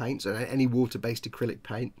Citadel paints or any water-based acrylic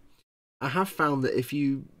paint, I have found that if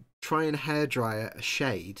you try and hairdryer a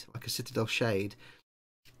shade, like a Citadel shade,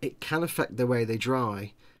 it can affect the way they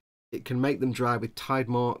dry. It can make them dry with tide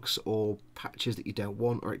marks or patches that you don't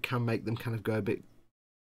want, or it can make them kind of go a bit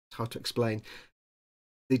It's hard to explain.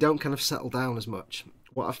 They don't kind of settle down as much.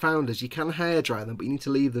 What I've found is you can hairdryer them, but you need to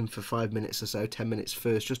leave them for 5 minutes or so, 10 minutes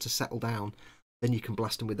first, just to settle down. Then you can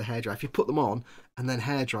blast them with the hairdryer. If you put them on and then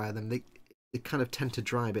hairdryer them, they kind of tend to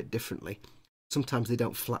dry a bit differently. Sometimes they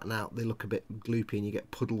don't flatten out. They look a bit gloopy and you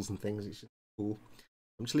get puddles and things. It's just cool.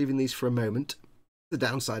 I'm just leaving these for a moment. The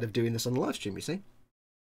downside of doing this on the live stream, you see.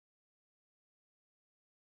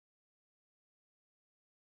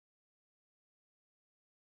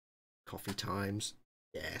 Coffee times.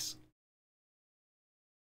 Yes.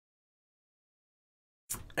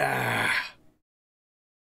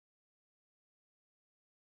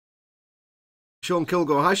 Sean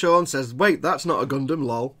Kilgore, hi Sean, says, wait, that's not a Gundam,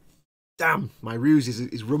 lol. Damn, my ruse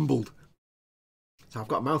is rumbled. So I've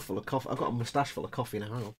got a mouthful of coffee. I've got a moustache full of coffee now.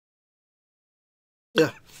 Hang on.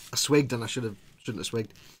 Yeah, I swigged and I shouldn't have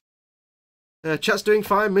swigged. Chat's doing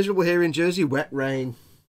fine. Miserable here in Jersey. Wet rain.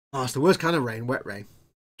 Oh, it's the worst kind of rain. Wet rain.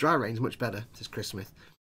 Dry rain's much better. Says Chris Smith.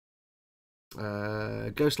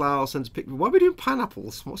 Ghost Lyle sends a picture. Why are we doing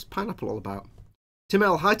pineapples? What's pineapple all about? Tim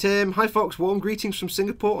L. Hi Tim. Hi Fox. Warm greetings from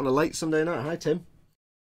Singapore on a late Sunday night. Hi Tim.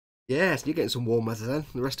 Yes, you're getting some warm weather then.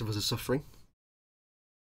 The rest of us are suffering.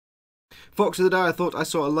 Fox of the Day, I thought I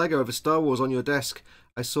saw a Lego of a Star Wars on your desk.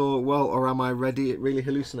 I saw, well, or am I really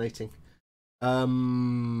hallucinating?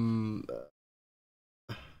 Lego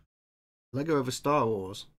of a Star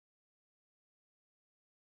Wars.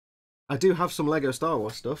 I do have some Lego Star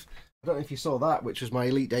Wars stuff. I don't know if you saw that, which was my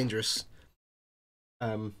Elite Dangerous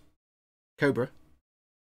Cobra.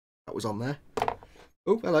 That was on there.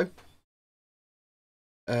 Oh, hello.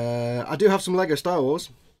 I do have some Lego Star Wars.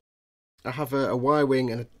 I have a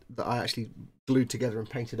Y-Wing that I actually glued together and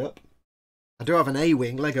painted up. I do have an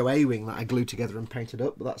A-Wing, Lego A-Wing, that I glued together and painted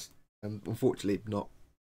up, but that's unfortunately not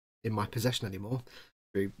in my possession anymore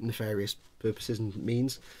through nefarious purposes and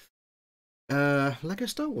means. Lego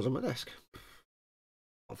Star Wars on my desk.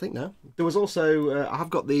 I think now. There was also, I have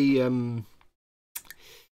got the,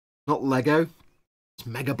 not Lego, it's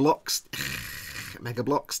Mega Bloks. Mega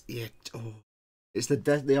Bloks, yeah. Oh. It's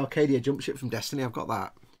the Arcadia jump ship from Destiny, I've got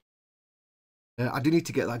that. I do need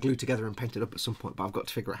to get that glued together and painted up at some point, but I've got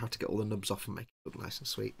to figure out how to get all the nubs off and make it look nice and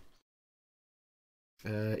sweet.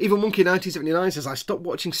 Evil Monkey 1979 says, I stopped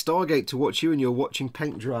watching Stargate to watch you and you're watching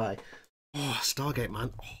paint dry. Oh, Stargate,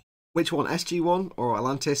 man. Oh. Which one, SG-1 or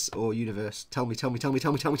Atlantis or Universe? Tell me. I need to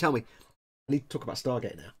talk about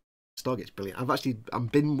Stargate now. Stargate's brilliant. I'm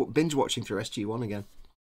binge watching through SG-1 again.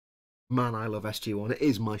 Man, I love SG-1. It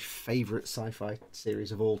is my favourite sci-fi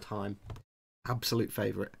series of all time. Absolute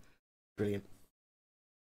favourite. Brilliant.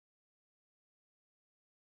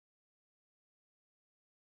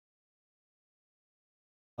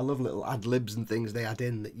 I love little ad-libs and things they add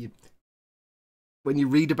in that when you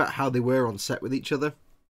read about how they were on set with each other,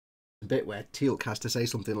 a bit where Teal'c has to say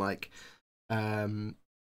something like,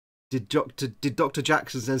 did Dr.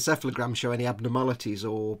 Jackson's encephalogram show any abnormalities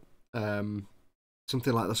or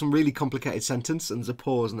something like that? Some really complicated sentence, and there's a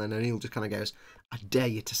pause, and then O'Neill just kind of goes, I dare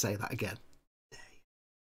you to say that again.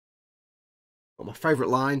 But my favourite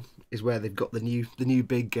line is where they've got the new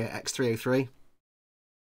big X-303.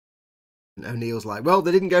 And O'Neill's like, well,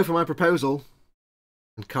 they didn't go for my proposal.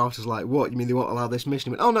 And Carter's like, what? You mean they won't allow this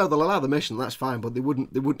mission? He went, oh no, they'll allow the mission, that's fine, but they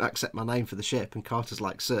wouldn't accept my name for the ship. And Carter's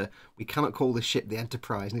like, sir, we cannot call this ship the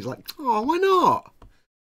Enterprise. And he's like, oh, why not?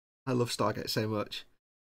 I love Stargate so much.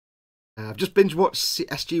 I've just binge watched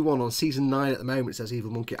SG-1 on season 9 at the moment, says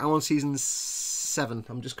Evil Monkey. I'm on season 7.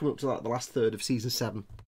 I'm just coming up to like the last third of season 7.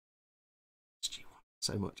 SG-1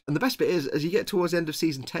 so much. And the best bit is, as you get towards the end of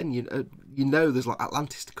season 10, you know there's like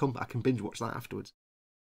Atlantis to come. I can binge watch that afterwards.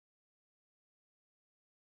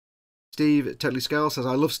 Steve at Totally Scale says,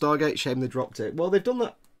 I love Stargate, shame they dropped it. Well, they've done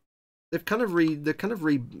that. They're kind of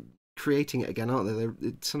recreating it again, aren't they?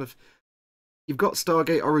 It's sort of, you've got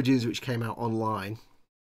Stargate Origins, which came out online,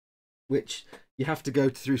 which you have to go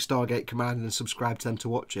through Stargate Command and subscribe to them to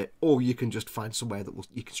watch it, or you can just find somewhere that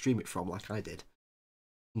you can stream it from, like I did.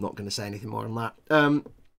 I'm not going to say anything more on that. And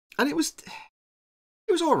it was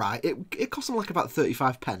all right. It cost them like about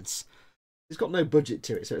 35 pence. It's got no budget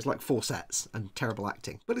to it, so it's like 4 sets and terrible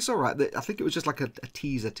acting. But it's all right. I think it was just like a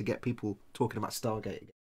teaser to get people talking about Stargate again.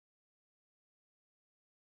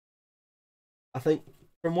 I think,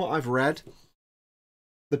 from what I've read,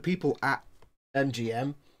 the people at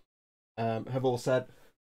MGM have all said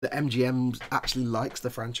that MGM actually likes the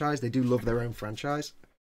franchise. They do love their own franchise.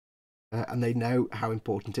 And they know how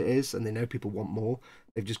important it is, and they know people want more.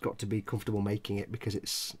 They've just got to be comfortable making it, because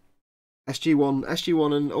it's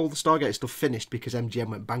SG-1 and all the Stargate stuff finished because MGM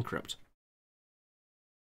went bankrupt.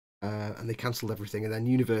 And they cancelled everything, and then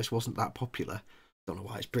Universe wasn't that popular. Don't know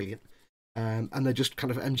why, it's brilliant. And they just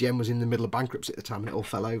kind of, MGM was in the middle of bankruptcy at the time and it all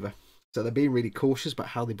fell over. So they're being really cautious about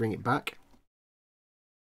how they bring it back.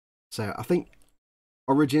 So I think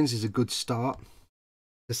Origins is a good start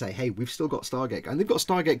to say, hey, we've still got Stargate. And they've got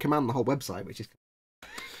Stargate Command, the whole website, which is...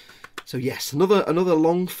 So yes, another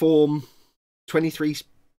long form, 23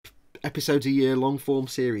 episodes a year, long form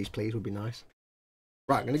series, please, would be nice.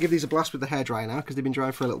 Right, I'm going to give these a blast with the hairdryer now because they've been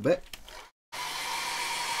drying for a little bit.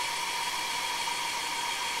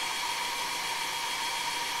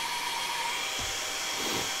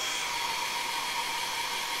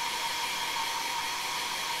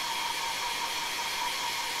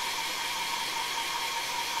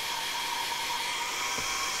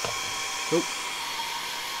 Oh.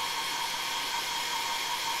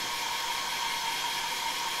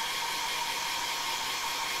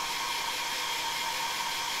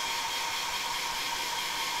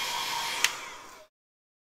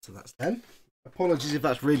 So that's them. Apologies if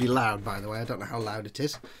that's really loud, by the way. I don't know how loud it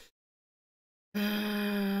is.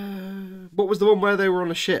 What was the one where they were on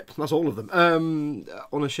a ship? That's all of them.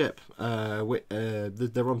 On a ship.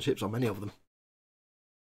 They're on ships on many of them.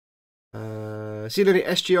 Seen any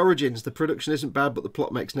SG Origins? The production isn't bad, but the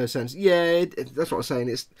plot makes no sense. Yeah, that's what I'm saying.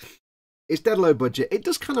 It's dead low budget. It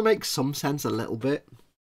does kind of make some sense a little bit.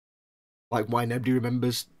 Like why nobody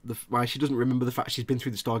remembers why she doesn't remember the fact she's been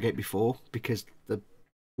through the Stargate before, because the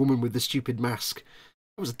woman with the stupid mask,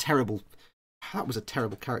 that was a terrible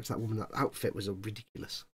character. That woman, that outfit was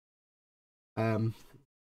ridiculous.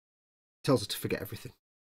 Tells her to forget everything.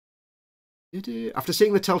 After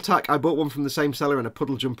seeing the Teltac, I bought one from the same seller and a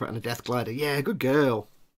puddle jumper and a death glider. Yeah, good girl.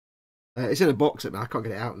 It's in a box at now. I can't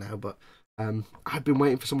get it out now, but I've been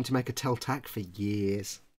waiting for someone to make a Teltac for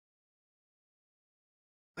years.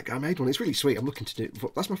 That guy made one. It's really sweet. I'm looking to do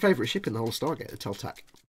it. That's my favourite ship in the whole Stargate, the Teltac.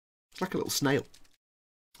 It's like a little snail.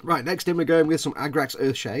 Right, next in we're going with some Agrax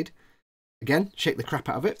Earthshade. Again, shake the crap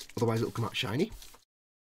out of it, otherwise it'll come out shiny.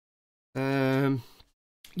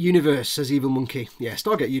 Universe, says Evil Monkey. Yeah,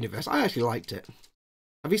 Stargate Universe. I actually liked it.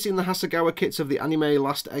 Have you seen the Hasegawa kits of the anime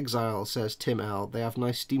Last Exile, says Tim L. They have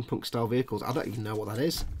nice steampunk style vehicles. I don't even know what that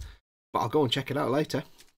is, but I'll go and check it out later.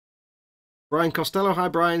 Brian Costello, hi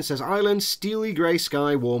Brian, says Island, steely grey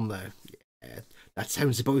sky, warm though. Yeah, that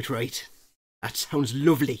sounds about right. That sounds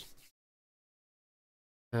lovely.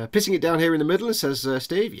 Pissing it down here in the Midlands, says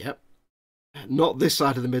Steve. Yep. Not this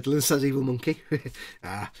side of the Midlands, says Evil Monkey. We're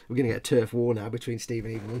going to get a turf war now between Steve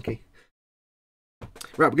and Evil Monkey.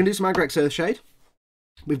 Right, we're going to do some Agrax Earthshade.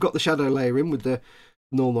 We've got the shadow layer in with the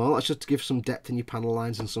null null. That's just to give some depth in your panel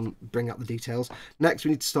lines and bring out the details. Next,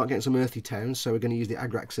 we need to start getting some earthy tones, so we're going to use the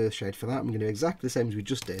Agrax Earthshade for that. I'm going to do exactly the same as we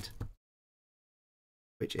just did,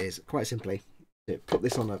 which is quite simply to put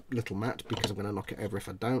this on a little mat because I'm going to knock it over if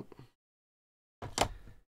I don't.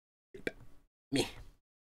 Meh.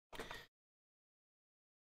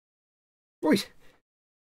 Right,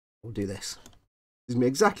 we'll do this. This is going to be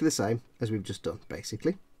exactly the same as we've just done,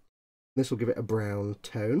 basically. This will give it a brown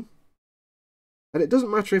tone. And it doesn't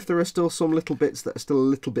matter if there are still some little bits that are still a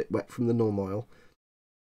little bit wet from the Norm oil.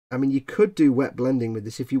 I mean, you could do wet blending with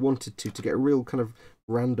this if you wanted to get a real kind of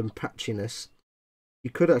random patchiness. You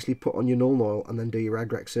could actually put on your Norm oil and then do your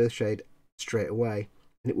Agrax Earthshade straight away,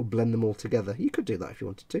 and it will blend them all together. You could do that if you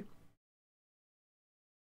wanted to.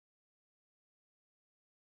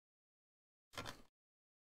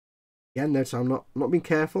 Yeah, notice I'm not being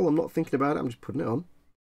careful, I'm not thinking about it, I'm just putting it on.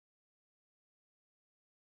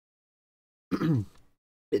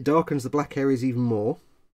 It darkens the black areas even more.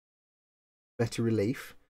 Better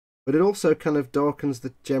relief. But it also kind of darkens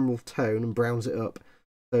the general tone and browns it up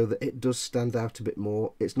so that it does stand out a bit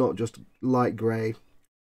more. It's not just light grey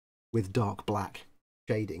with dark black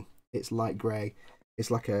shading. It's light grey.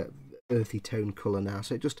 It's like a earthy tone colour now,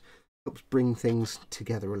 so it just helps bring things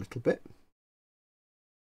together a little bit.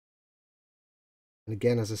 And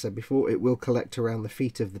again, as I said before, it will collect around the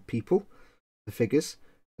feet of the people, the figures,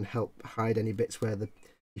 and help hide any bits where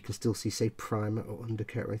you can still see, say, primer or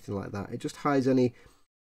undercoat or anything like that. It just hides any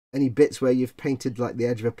bits where you've painted like the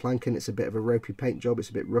edge of a plank and it's a bit of a ropey paint job, it's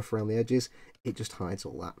a bit rough around the edges. It just hides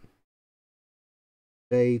all that.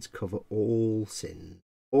 Shades cover all sin.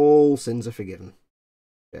 All sins are forgiven.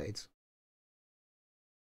 Shades.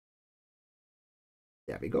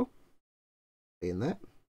 There we go. In that.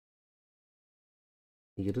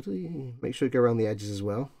 Make sure you go around the edges as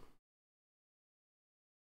well.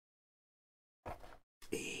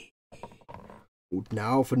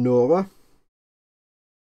 Now for Nora.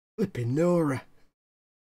 Flipping Nora.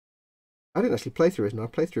 I didn't actually play through as Nora.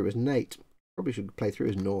 I played through as Nate. Probably should play through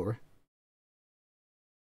as Nora.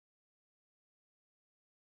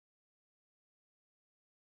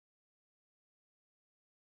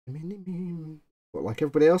 But like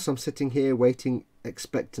everybody else, I'm sitting here waiting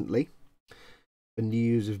expectantly for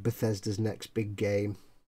news of Bethesda's next big game,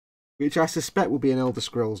 which I suspect will be an Elder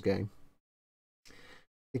Scrolls game.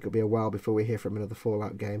 I think it'll be a while before we hear from another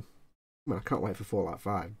Fallout game. I mean, I can't wait for Fallout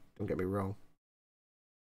 5, don't get me wrong.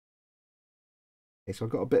 Okay, so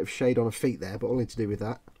I've got a bit of shade on her feet there, but only to do with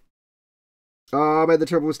that. Oh, I made the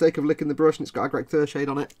terrible mistake of licking the brush and it's got Agrek Thur shade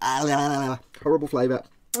on it. Horrible flavour.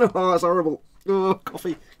 Oh, that's horrible. Oh,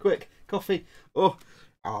 coffee. Quick. Coffee. Oh.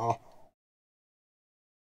 Oh.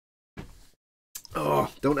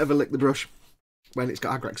 Oh, don't ever lick the brush when it's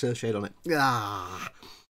got Agrek Thur shade on it. Ah.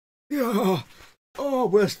 Oh, oh,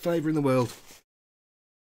 worst flavour in the world.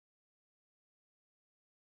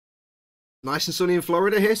 Nice and sunny in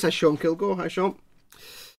Florida here, says Sean Kilgore. Hi, Sean.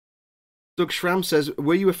 Doug Schramm says,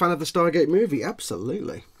 were you a fan of the Stargate movie?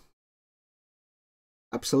 Absolutely.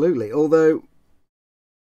 Absolutely. Although,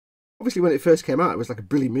 obviously when it first came out, it was like a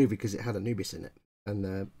brilliant movie because it had Anubis in it.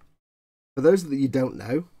 And for those that you don't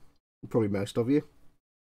know, probably most of you,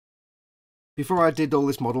 before I did all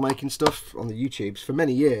this model making stuff on the YouTubes, for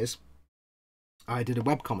many years, I did a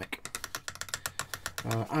webcomic.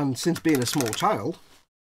 And since being a small child,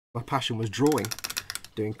 my passion was drawing,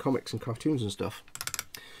 doing comics and cartoons and stuff.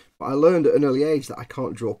 But I learned at an early age that I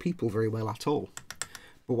can't draw people very well at all.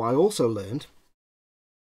 But what I also learned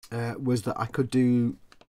was that I could do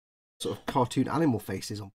sort of cartoon animal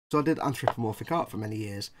faces on. So I did anthropomorphic art for many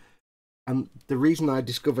years. And the reason I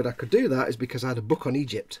discovered I could do that is because I had a book on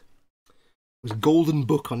Egypt. It was a golden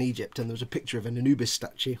book on Egypt, and there was a picture of an Anubis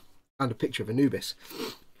statue and a picture of Anubis.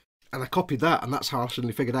 And I copied that, and that's how I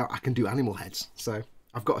suddenly figured out I can do animal heads. So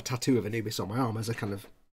I've got a tattoo of Anubis on my arm as a kind of,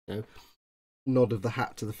 you know, nod of the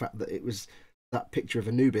hat to the fact that it was that picture of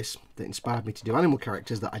Anubis that inspired me to do animal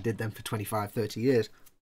characters that I did then for 25, 30 years.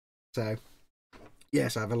 So,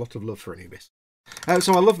 yes, I have a lot of love for Anubis.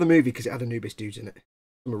 So I love the movie because it had Anubis dudes in it.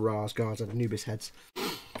 Some of Ra's guards had Anubis heads.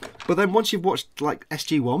 But then once you've watched, like,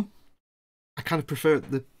 SG-1, I kind of prefer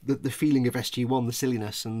the feeling of SG-1, the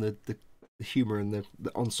silliness and the humour and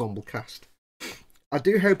the ensemble cast. I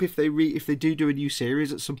do hope if they do a new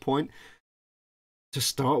series at some point, to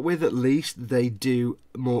start with, at least, they do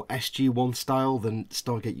more SG-1 style than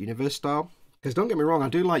Stargate Universe style. Because don't get me wrong, I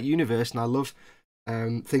do like Universe, and I love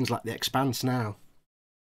things like The Expanse now.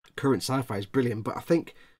 Current sci-fi is brilliant, but I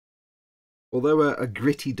think, although a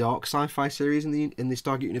gritty, dark sci-fi series in the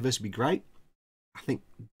Stargate Universe would be great, I think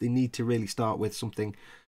they need to really start with something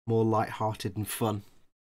more light-hearted and fun,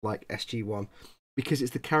 like SG-1, because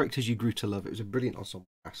it's the characters you grew to love. It was a brilliant ensemble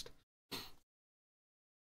cast.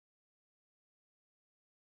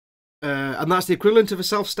 And that's the equivalent of a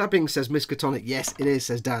self-stabbing, says Miskatonic. Yes, it is,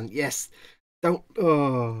 says Dan. Yes. Don't...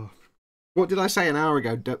 Oh. What did I say an hour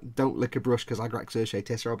ago? Don't lick a brush because I got Xerxes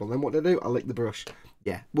Tesserable. Then what did I do? I lick the brush.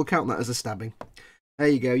 Yeah, we'll count that as a stabbing. There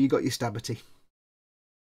you go. You got your stabbity.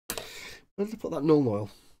 Where did I put that null oil?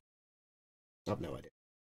 I have no idea.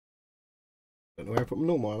 Don't know where I put my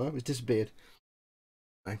null oil now. It's disappeared.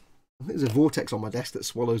 I think there's a vortex on my desk that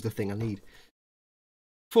swallows the thing I need.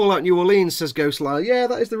 Fallout New Orleans, says Ghostlight. Yeah,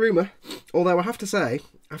 that is the rumour. Although I have to say,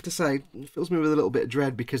 it fills me with a little bit of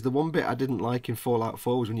dread because the one bit I didn't like in Fallout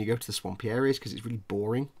 4 was when you go to the swampy areas because it's really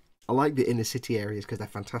boring. I like the inner city areas because they're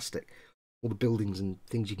fantastic. All the buildings and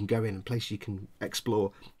things you can go in and places you can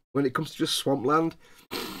explore. When it comes to just swampland,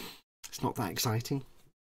 it's not that exciting.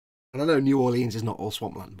 And I know New Orleans is not all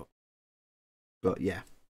swampland, but yeah,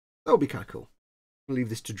 that would be kind of cool. I'll leave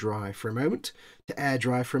this to dry for a moment, to air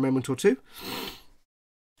dry for a moment or two.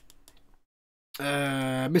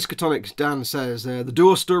 Miskatonics Dan says the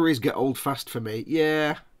Door stories get old fast for me.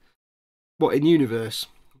 Yeah, what in Universe?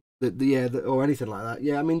 Or anything like that.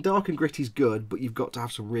 Yeah, I mean dark and gritty's good, but you've got to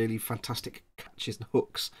have some really fantastic catches and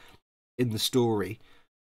hooks in the story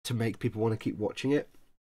to make people want to keep watching it.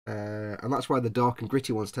 And that's why the dark and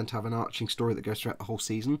gritty ones tend to have an arching story that goes throughout the whole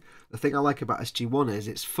season. The thing I like about SG-1 is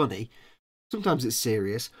it's funny. Sometimes it's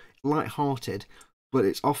serious, light-hearted, but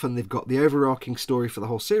it's often they've got the overarching story for the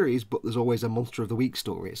whole series, but there's always a Monster of the Week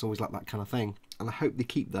story. It's always like that kind of thing. And I hope they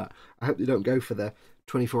keep that. I hope they don't go for the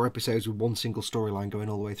 24 episodes with one single storyline going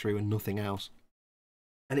all the way through and nothing else.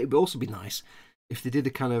 And it would also be nice if they did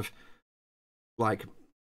a kind of like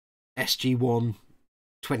SG-1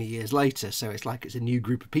 20 years later, so it's like it's a new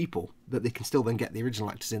group of people that they can still then get the original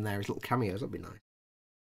actors in there as little cameos. That'd be nice.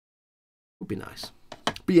 Would be nice.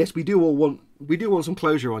 But yes, we do want some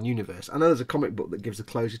closure on Universe. I know there's a comic book that gives a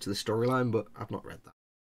closure to the storyline, but I've not read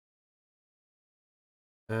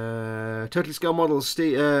that. Totally Scale Models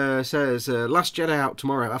says Last Jedi out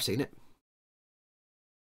tomorrow. I've seen it.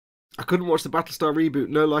 I couldn't watch the Battlestar reboot.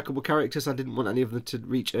 No likeable characters. I didn't want any of them to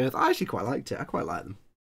reach Earth. I actually quite liked it. I quite like them.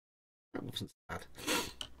 That wasn't so bad.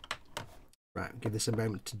 Right, give this a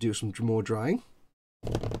moment to do some more drying.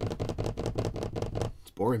 It's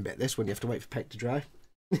a boring bit, this, when you have to wait for paint to dry.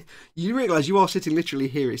 You realise you are sitting literally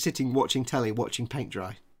here, sitting watching telly, watching paint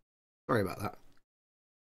dry. Sorry about that.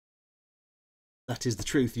 That is the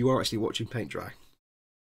truth. You are actually watching paint dry.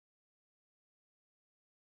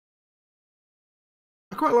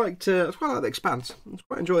 I quite like The Expanse. I was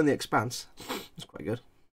quite enjoying The Expanse. It's quite good.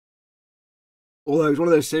 Although it's one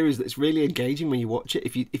of those series that's really engaging when you watch it.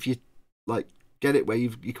 If you like get it where you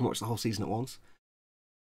can watch the whole season at once.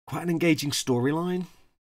 Quite an engaging storyline.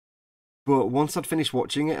 But once I'd finished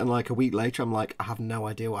watching it and like a week later, I'm like, I have no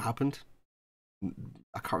idea what happened.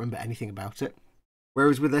 I can't remember anything about it.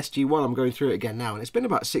 Whereas with SG-1, I'm going through it again now, and it's been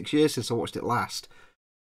about 6 years since I watched it last.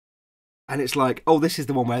 And it's like, oh, this is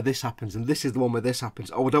the one where this happens, and this is the one where this happens.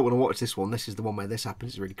 Oh, I don't want to watch this one. This is the one where this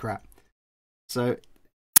happens. It's really crap. So,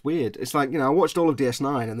 it's weird. It's like, you know, I watched all of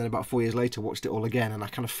DS9, and then about 4 years later, watched it all again, and I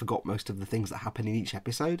kind of forgot most of the things that happen in each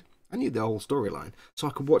episode. I knew the whole storyline, so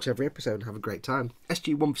I could watch every episode and have a great time.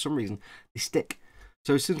 SG-1, for some reason, they stick.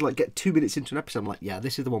 So as soon as I like, get 2 minutes into an episode, I'm like, yeah,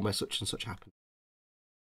 this is the one where such and such happened.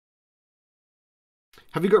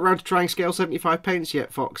 Have you got around to trying scale 75 paints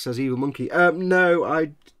yet, Fox, says Evil Monkey? No,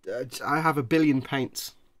 I have a billion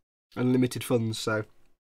paints and limited funds, so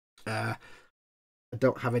I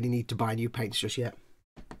don't have any need to buy new paints just yet.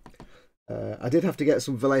 I did have to get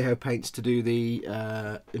some Vallejo paints to do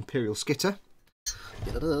the Imperial Skitter.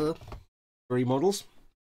 3 models.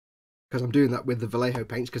 Because I'm doing that with the Vallejo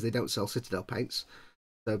paints, because they don't sell Citadel paints.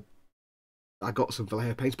 So I got some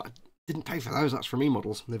Vallejo paints, but I didn't pay for those. That's from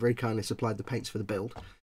E-Models. They very kindly supplied the paints for the build.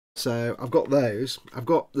 So I've got those. I've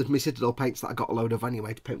got my Citadel paints that I got a load of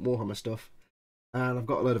anyway to paint Warhammer stuff. And I've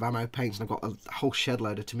got a load of ammo paints, and I've got a whole shed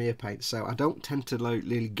load of Tamir paints. So I don't tend to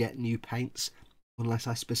really get new paints unless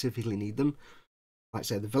I specifically need them. Like I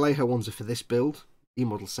say, the Vallejo ones are for this build.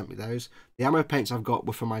 E-Models sent me those. The ammo paints I've got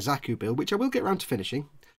were for my Zaku build, which I will get around to finishing.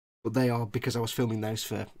 But they are because I was filming those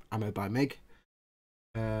for Ammo by Mig.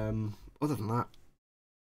 Other than that,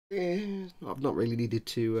 I've not really needed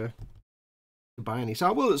to buy any. So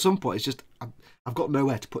I will at some point. It's just I've got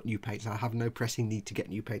nowhere to put new paints. I have no pressing need to get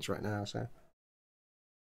new paints right now. So,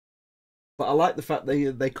 but I like the fact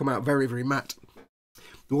they come out very, very matte.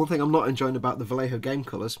 The one thing I'm not enjoying about the Vallejo game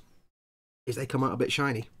colours is they come out a bit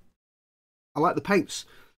shiny. I like the paints.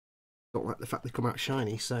 Don't like the fact they come out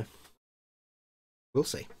shiny. So we'll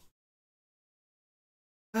see.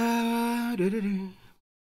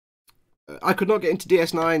 I could not get into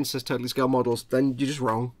DS9, says Totally Scale Models. Then you're just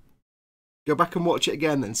wrong. Go back and watch it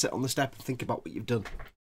again, then sit on the step and think about what you've done.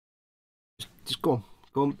 Just go on.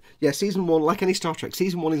 Go on. Yeah, Season 1, like any Star Trek,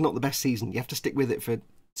 Season 1 is not the best season. You have to stick with it for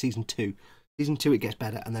Season 2. Season 2, it gets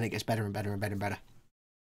better, and then it gets better and better and better and better.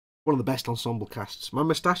 One of the best ensemble casts. My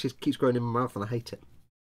moustache keeps growing in my mouth, and I hate it.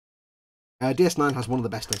 DS9 has one of the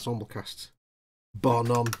best ensemble casts. Bar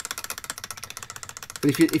none.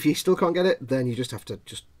 But if you still can't get it, then you just have to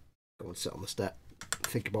go and sit on the step,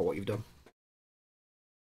 think about what you've done.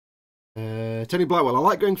 Tony Blackwell, I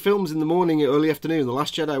like going films in the morning, early afternoon. The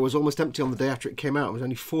Last Jedi was almost empty on the day after it came out. It was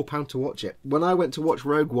only £4 to watch it. When I went to watch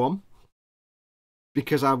Rogue One,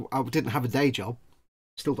 because I didn't have a day job,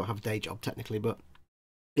 still don't have a day job technically, but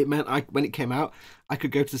it meant when it came out, I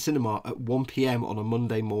could go to the cinema at 1 PM on a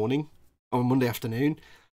Monday morning, on a Monday afternoon,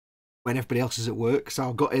 when everybody else is at work. So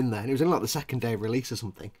I got in there, and it was in like the second day of release or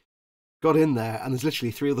something. Got in there, and there's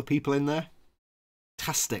literally 3 other people in there.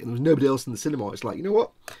 Fantastic. And there was nobody else in the cinema. It's like, you know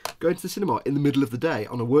what? Going to the cinema in the middle of the day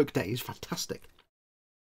on a work day is fantastic.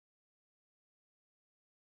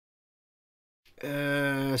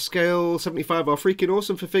 Scale 75 are freaking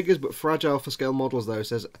awesome for figures, but fragile for scale models, though,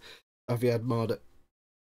 says Aviad Madar.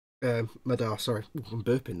 Sorry, I'm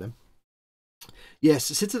burping them. Yes,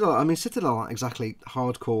 Citadel. I mean, Citadel aren't exactly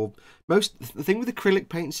hardcore. The thing with acrylic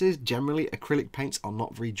paints is generally acrylic paints are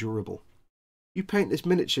not very durable. You paint this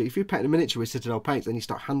miniature. If you paint a miniature with Citadel paints, then you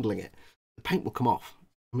start handling it, the paint will come off.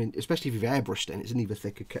 I mean, especially if you've airbrushed it and it's an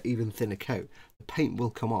even thinner coat, the paint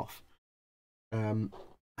will come off. And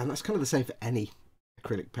that's kind of the same for any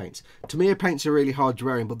acrylic paints. Tamir paints are really hard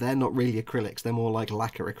drawing, but they're not really acrylics. They're more like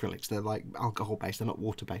lacquer acrylics. They're like alcohol based. They're not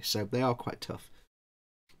water based, so they are quite tough.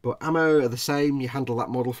 But ammo are the same. You handle that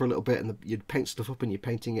model for a little bit, and you paint stuff up, and you're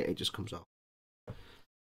painting it. It just comes off.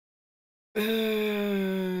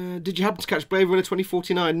 Did you happen to catch Blade Runner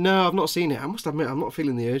 2049? No, I've not seen it. I must admit, I'm not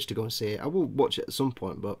feeling the urge to go and see it. I will watch it at some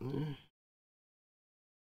point, but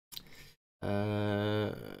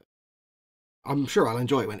I'm sure I'll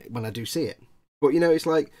enjoy it when I do see it. But you know, it's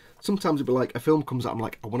like sometimes it'll be like a film comes out, I'm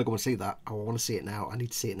like, I want to go and see that. I want to see it now. I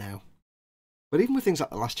need to see it now. But even with things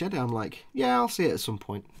like The Last Jedi, I'm like, yeah, I'll see it at some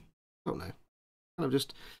point. I don't know. I'm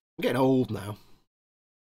getting old now.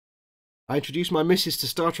 I introduced my missus to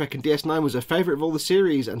Star Trek and DS9 was her favourite of all the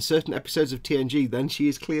series and certain episodes of TNG. Then she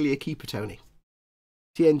is clearly a keeper, Tony.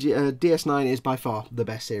 DS9 is by far the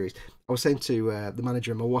best series. I was saying to the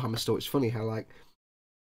manager in my Warhammer store, it's funny how, like,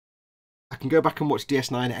 I can go back and watch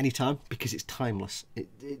DS9 at any time because it's timeless.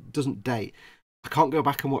 It doesn't date. I can't go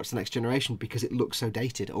back and watch The Next Generation because it looks so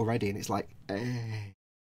dated already, and it's like,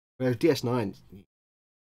 whereas DS9,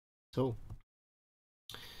 it's all.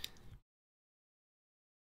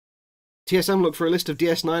 TSM looked for a list of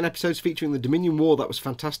DS9 episodes featuring the Dominion War. That was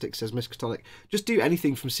fantastic, says Miss Catonic. Just do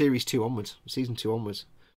anything from Series 2 onwards. Season 2 onwards.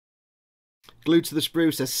 Glued to the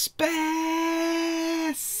Sprue says, Space!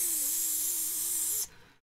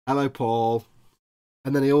 Hello, Paul.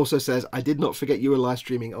 And then he also says, I did not forget you were live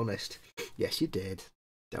streaming, honest. Yes, you did.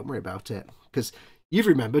 Don't worry about it. Because you've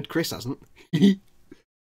remembered, Chris hasn't.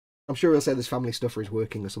 I'm sure he'll say this family stuffer is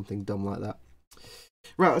working or something dumb like that.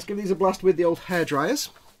 Right, let's give these a blast with the old hair dryers.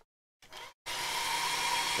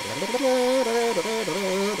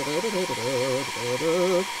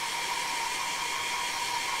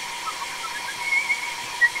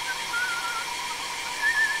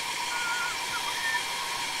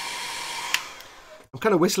 I'm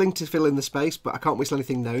kind of whistling to fill in the space, but I can't whistle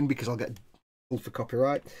anything known because I'll get pulled for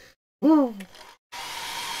copyright.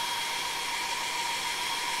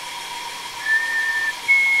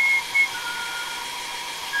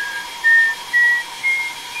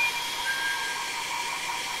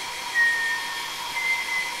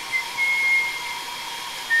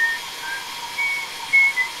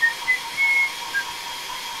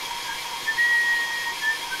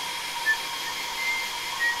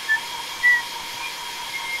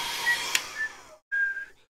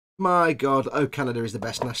 My God, Oh Canada is the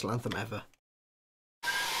best national anthem ever.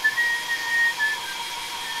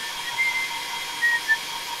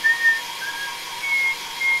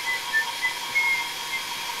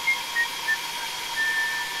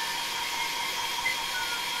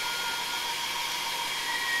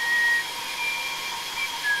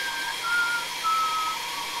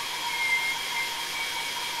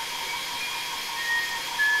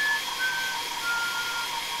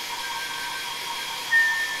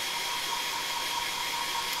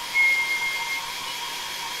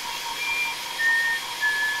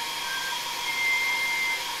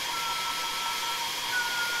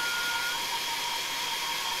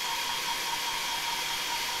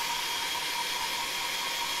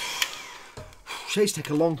 Shades take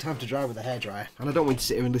a long time to dry with a hairdryer, and I don't want to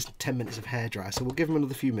sit here and listen to 10 minutes of hairdryer, so we'll give them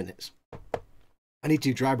another few minutes. I need to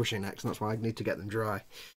do dry brushing next, and that's why I need to get them dry.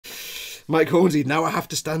 Mike Hornsey, now I have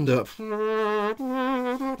to stand up. Where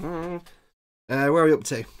are we up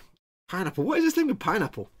to? Pineapple. What is this thing with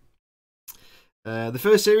pineapple? The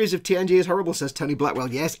first series of TNG is horrible, says Tony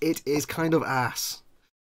Blackwell. Yes, it is kind of ass.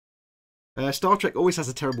 Star Trek always has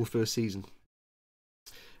a terrible first season.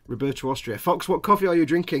 Roberto Austria. Fox, what coffee are you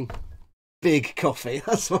drinking? Big coffee.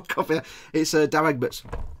 That's what coffee. It's Dow Egbert's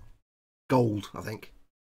Gold, I think.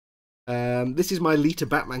 This is my litre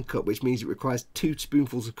Batman cup, which means it requires 2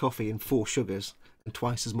 spoonfuls of coffee and 4 sugars and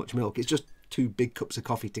twice as much milk. It's just 2 big cups of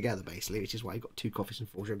coffee together, basically, which is why you've got 2 coffees and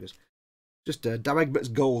 4 sugars. Just Dow Egbert's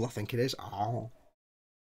Gold, I think it is. Oh.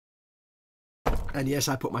 And yes,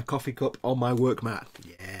 I put my coffee cup on my work mat.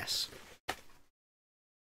 Yes.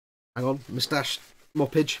 Hang on, moustache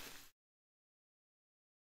moppage.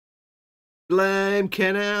 Blame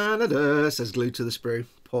Canada, says Glued to the Sprue.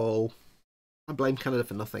 Paul. I blame Canada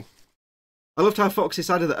for nothing. I loved how Fox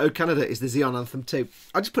decided that Oh Canada is the Xeon anthem too.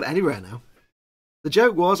 I just put it anywhere now. The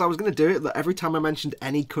joke was I was going to do it that every time I mentioned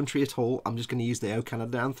any country at all, I'm just going to use the Oh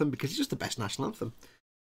Canada anthem because it's just the best national anthem.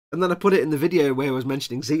 And then I put it in the video where I was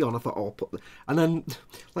mentioning Xeon. I thought, oh, I'll put the... And then,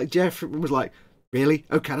 like, Jeff was like, really?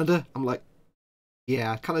 Oh Canada? I'm like,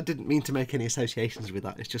 yeah, I kind of didn't mean to make any associations with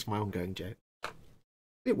that. It's just my ongoing joke.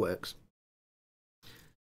 It works.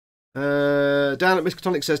 Dan at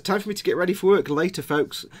Miskatonic says, time for me to get ready for work later,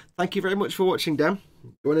 folks. Thank you very much for watching, Dan.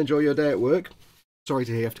 Go and enjoy your day at work. Sorry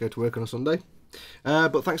to hear you have to go to work on a Sunday.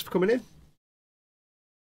 But thanks for coming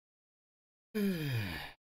in.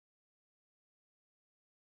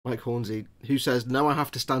 Mike Hornsey, who says, now I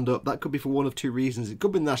have to stand up. That could be for one of 2 reasons. It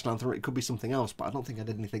could be the national anthem or it could be something else, but I don't think I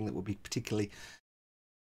did anything that would be particularly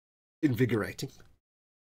invigorating.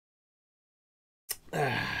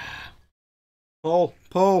 Paul.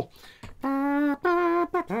 There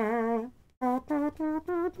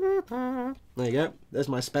you go. There's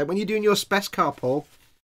my spec. When you're doing your spec car, Paul,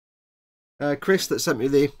 Chris that sent me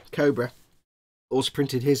the Cobra also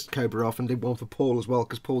printed his Cobra off and did one for Paul as well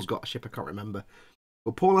because Paul's got a ship I can't remember.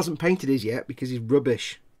 But Paul hasn't painted his yet because he's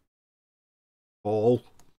rubbish. Paul.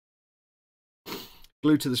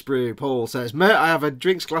 Glued to the sprue. Paul says, mate, I have a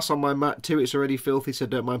drinks glass on my mat too. It's already filthy, so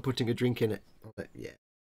don't mind putting a drink in it. Yeah.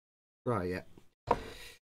 Right, yeah.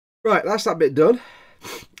 Right, that's that bit done.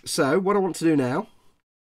 So, what I want to do now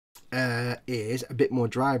is a bit more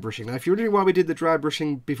dry brushing. Now, if you're wondering why we did the dry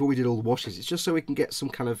brushing before we did all the washes, it's just so we can get some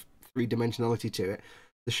kind of three-dimensionality to it.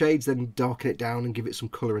 The shades then darken it down and give it some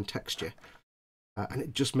colour and texture. And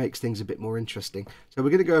it just makes things a bit more interesting. So we're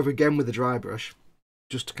going to go over again with the dry brush,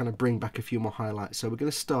 just to kind of bring back a few more highlights. So we're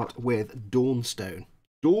going to start with Dawnstone.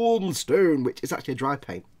 Dawnstone, which is actually a dry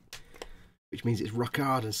paint, which means it's rock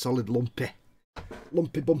hard and solid lumpy.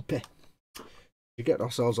 Lumpy bumpy. We get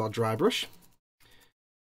ourselves our dry brush.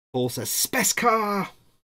 Paul says, Spec car!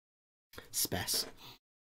 Spec.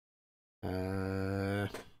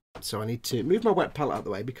 So I need to move my wet palette out of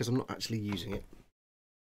the way because I'm not actually using it.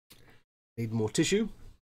 Need more tissue.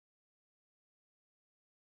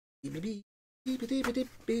 The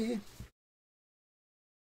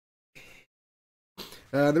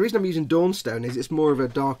reason I'm using Dawnstone is it's more of a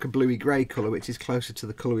darker bluey grey colour, which is closer to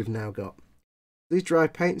the colour we've now got. These dry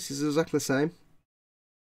paints is exactly the same.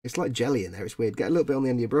 It's like jelly in there, it's weird. Get a little bit on the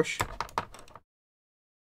end of your brush.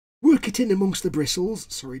 Work it in amongst the bristles.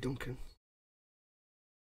 Sorry, Duncan.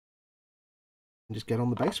 And just get on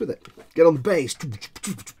the base with it. Get on the base.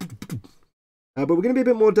 But we're going to be a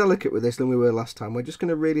bit more delicate with this than we were last time. We're just going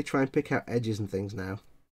to really try and pick out edges and things now.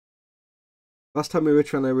 Last time we were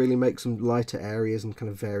trying to really make some lighter areas and kind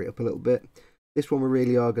of vary it up a little bit. This one we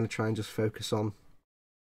really are going to try and just focus on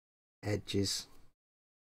edges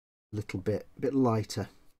a little bit, a bit lighter.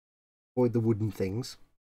 Avoid the wooden things.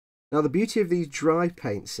 Now the beauty of these dry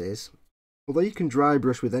paints is, although you can dry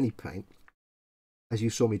brush with any paint, as you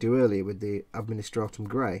saw me do earlier with the Administratum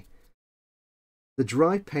Grey, the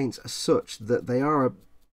dry paints are such that they've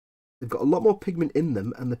got a lot more pigment in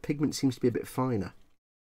them and the pigment seems to be a bit finer.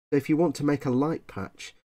 So if you want to make a light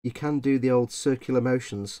patch, you can do the old circular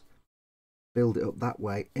motions, build it up that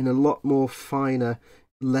way, in a lot more finer,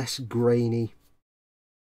 less grainy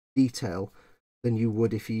detail than you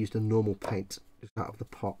would if you used a normal paint just out of the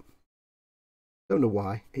pot. Don't know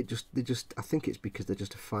why. I think it's because they're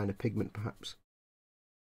just a finer pigment perhaps.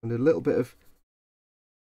 And a little bit of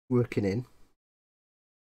working in.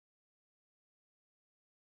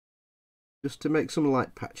 Just to make some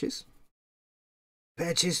light patches.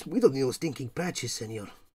 Patches? We don't need no stinking patches, senor.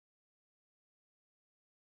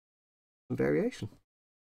 Some variation.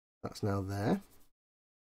 That's now there.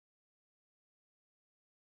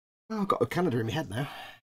 Oh, I've got Canada in my head now.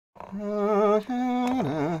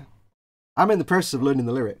 I'm in the process of learning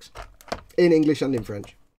the lyrics. In English and in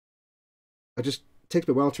French. It takes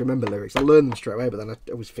me a while to remember lyrics. I learn them straight away, but then I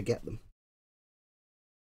always forget them.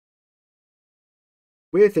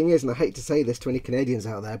 Weird thing is, and I hate to say this to any Canadians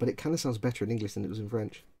out there, but it kind of sounds better in English than it does in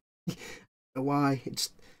French. I don't know why.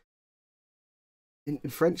 In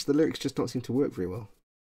French, the lyrics just don't seem to work very well.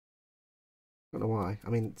 I don't know why. I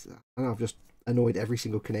mean, I know I've just annoyed every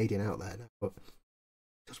single Canadian out there now, but it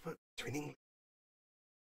does work better in English.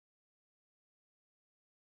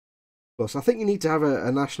 Plus, I think you need to have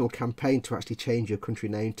a national campaign to actually change your country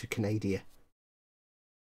name to Canada.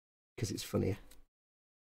 Because it's funnier.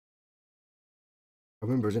 I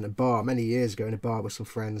remember I was in a bar many years ago, in a bar with some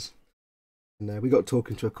friends, and we got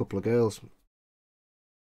talking to a couple of girls,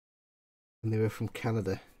 and they were from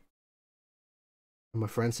Canada. And my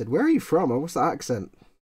friend said, "Where are you from? Oh, what's that accent?"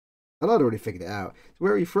 And I'd already figured it out.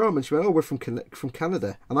 "Where are you from?" And she went, "Oh, we're from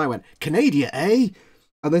Canada." And I went, "Canada, eh?"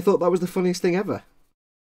 And they thought that was the funniest thing ever,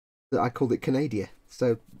 that I called it Canada.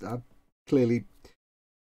 So I clearly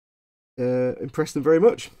impressed them very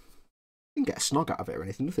much. Didn't get a snog out of it or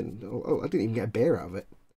anything, nothing. I didn't even get a beer out of it.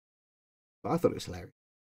 But I thought it was hilarious.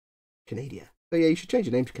 Canada. So yeah, you should change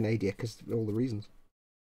your name to Canada because of all the reasons.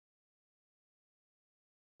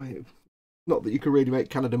 Not that you could really make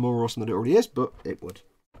Canada more awesome than it already is, but it would.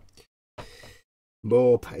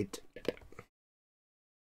 More paint.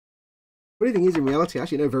 Funny thing is, in reality, I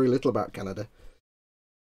actually know very little about Canada.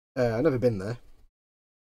 I've never been there.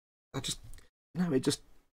 It just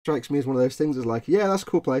strikes me as one of those things as like, yeah, that's a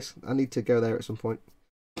cool place. I need to go there at some point.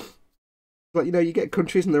 Like, you know, you get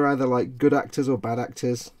countries and they're either like good actors or bad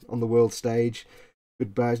actors on the world stage.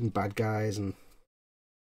 Good guys and bad guys, and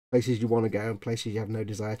places you want to go and places you have no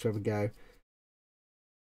desire to ever go.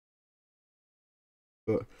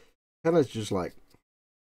 But Canada's just like,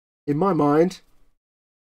 in my mind,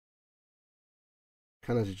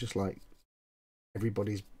 Canada's just like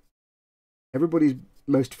everybody's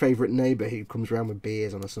most favourite neighbour who comes around with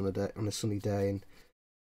beers on a sunny day and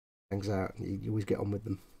hangs out. You always get on with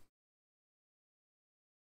them.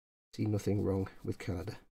 See nothing wrong with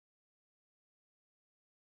Canada.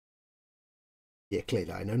 Yeah,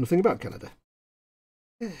 clearly I know nothing about Canada.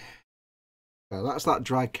 Now that's that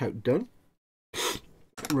dry coat done.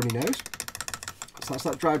 Runny nose. So that's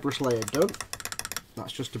that dry brush layer done.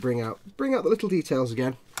 That's just to bring out the little details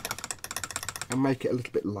again and make it a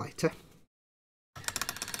little bit lighter.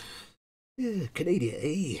 Yeah, Canadian,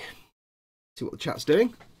 eh? See what the chat's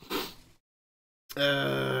doing.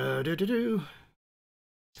 I've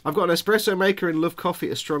got an espresso maker and love coffee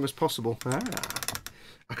as strong as possible.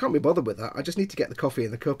 I can't be bothered with that. I just need to get the coffee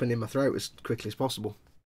in the cup and in my throat as quickly as possible.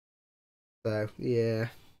 So, yeah.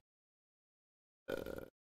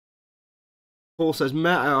 Paul says,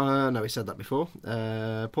 no, he said that before.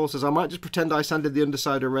 Paul says, I might just pretend I sanded the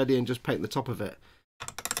underside already and just paint the top of it.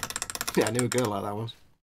 Yeah, I knew a girl like that once.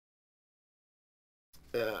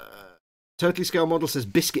 Totally Scale Model says,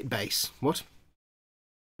 biscuit base. What?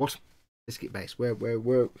 What? Biscuit base? Where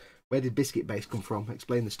did biscuit base come from?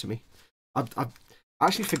 Explain this to me. I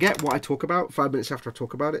actually forget what I talk about 5 minutes after I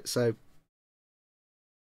talk about it, so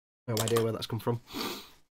no idea where that's come from.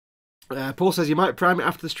 Paul says, you might prime it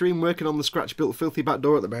after the stream, working on the scratch-built filthy back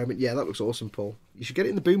door at the moment. Yeah, that looks awesome, Paul. You should get it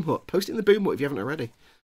in the Boom Hut. Post it in the Boom Hut if you haven't already.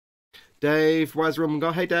 Dave, Wise Rum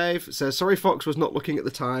God. Hey, Dave. Says, sorry, Fox was not looking at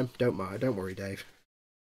the time. Don't mind. Don't worry, Dave.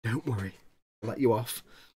 Don't worry. I'll let you off.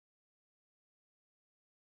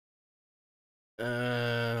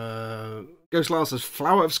 Ghost Lyle says,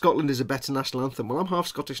 Flower of Scotland is a better national anthem. Well, I'm half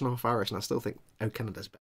Scottish and half Irish, and I still think, oh, Canada's a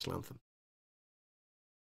better national anthem.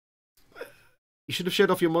 You should have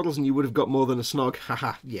showed off your models and you would have got more than a snog.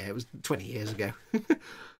 Haha, yeah, it was 20 years ago.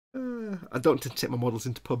 I don't tend to take my models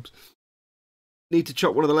into pubs. Need to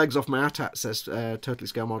chop one of the legs off my ATAT, says Totally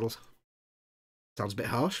Scale Models. Sounds a bit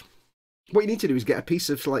harsh. What you need to do is get a piece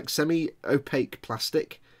of like semi-opaque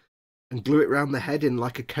plastic and glue it around the head in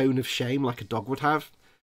like a cone of shame, like a dog would have,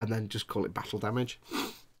 and then just call it battle damage.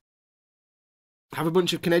 Have a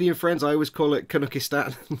bunch of Canadian friends, I always call it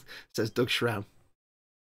Kanukistan, says Doug Schramm.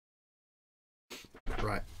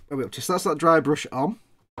 Right, where are we up to? So that's that dry brush on.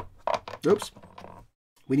 Oops.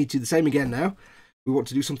 We need to do the same again now. We want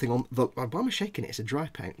to do something on the... Why am I shaking it? It's a dry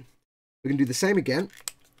paint. We're going to do the same again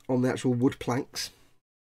on the actual wood planks.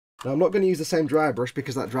 Now, I'm not going to use the same dry brush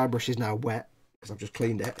because that dry brush is now wet, because I've just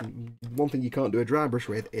cleaned it. And one thing you can't do a dry brush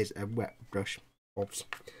with is a wet brush. Oops.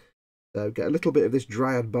 So get a little bit of this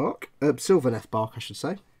dryad bark. Sylvaneth bark, I should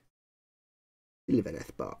say.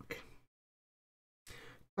 Sylvaneth bark.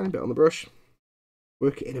 Tiny bit on the brush.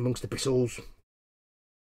 Work it in amongst the bristles.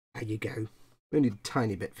 There you go. We need a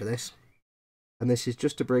tiny bit for this. And this is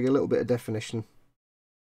just to bring a little bit of definition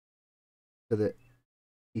to the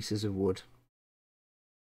pieces of wood.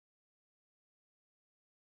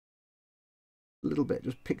 A little bit,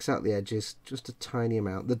 just picks out the edges, just a tiny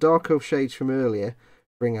amount. The darker shades from earlier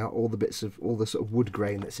bring out all the bits of, all the sort of wood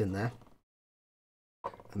grain that's in there.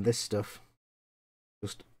 And this stuff,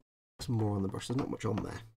 just some more on the brush. There's not much on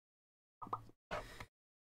there.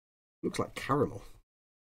 Looks like caramel.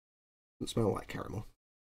 Doesn't smell like caramel.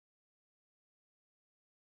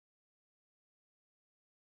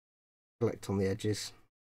 Collect on the edges.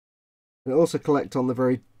 And also collect on the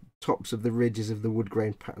very tops of the ridges of the wood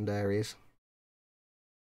grain patterned areas.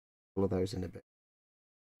 All of those in a bit.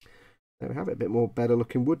 There we have it, a bit more better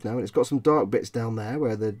looking wood now. And it's got some dark bits down there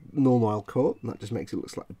where the Nuln Oil caught, and that just makes it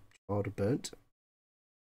look like harder burnt.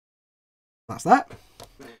 That's that.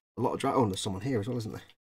 A lot of dry. Oh, and there's someone here as well, isn't there?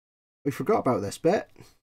 We forgot about this bit.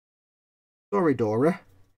 Sorry, Dora.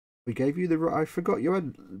 We gave you the... I forgot you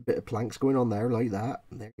had a bit of planks going on there like that.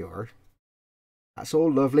 And there you are. That's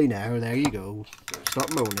all lovely now. There you go.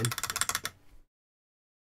 Stop moaning.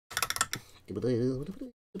 Ooh,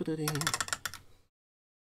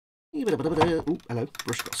 hello.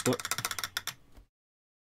 Brush got stuck.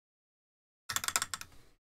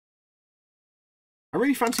 I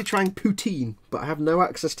really fancy trying poutine, but I have no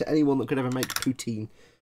access to anyone that could ever make poutine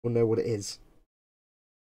or know what it is.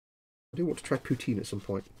 I do want to try poutine at some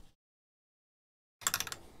point.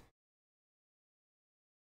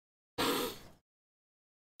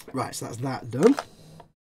 Right, so that's that done.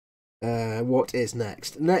 What is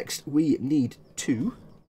next? Next, we need to...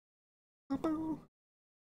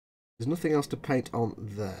 There's nothing else to paint on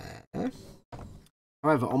there.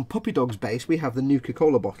 However, on Puppy Dog's base, we have the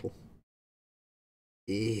Nuka-Cola bottle.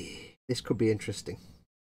 This could be interesting.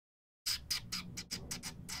 So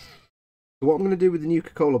what I'm going to do with the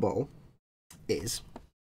Nuka-Cola bottle is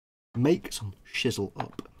make some shizzle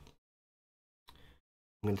up.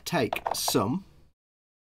 I'm going to take some...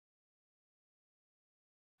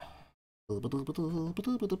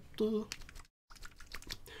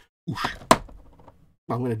 Oosh.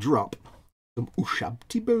 I'm going to drop some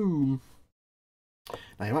Ushabti Bone.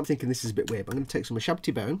 Now you might be thinking this is a bit weird, but I'm going to take some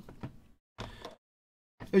Ushabti Bone,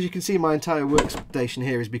 As you can see, my entire workstation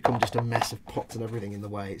here has become just a mess of pots and everything in the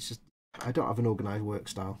way. It's just, I don't have an organised work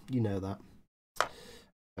style. You know that.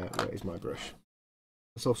 Where is my brush?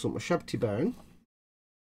 Let's have some shabty bone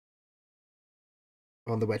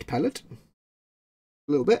on the wet palette.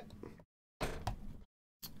 A little bit.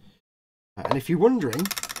 And if you're wondering,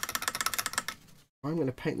 I'm going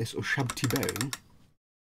to paint this Ushabti Bone.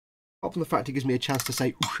 Apart from the fact it gives me a chance to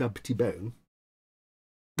say Ushabti Bone,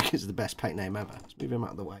 because it's the best paint name ever. Let's move him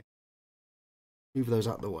out of the way. Move those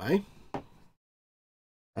out of the way.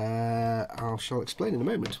 I shall explain in a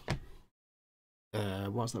moment.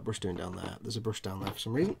 What's that brush doing down there? There's a brush down there for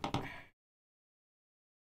some reason.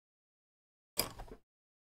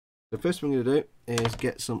 The first thing I'm going to do is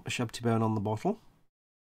get some Ushabti Bone on the bottle.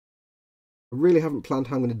 I really haven't planned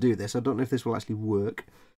how I'm going to do this. I don't know if this will actually work,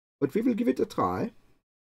 but if we will give it a try.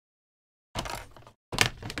 Now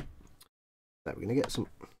we're going to get some.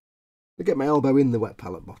 I'm going to get my elbow in the wet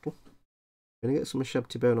palette bottle. I'm going to get some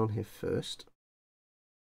Ushabti Bone on here first.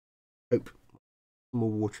 Hope some more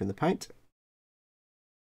water in the paint.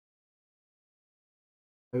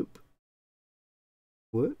 Hope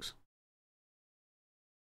works.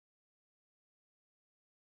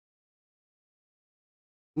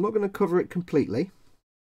 I'm not going to cover it completely.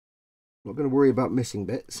 I'm not going to worry about missing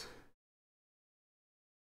bits.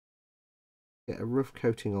 Get a rough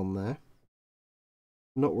coating on there.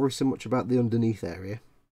 Not worry so much about the underneath area.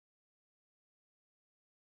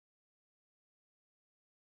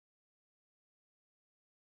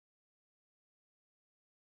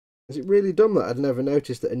 Is it really dumb that I'd never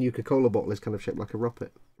noticed that a Nuka-Cola bottle is kind of shaped like a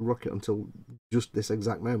rocket until just this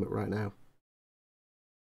exact moment right now?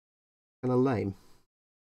 Kind of lame.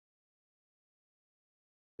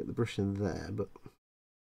 Get the brush in there, but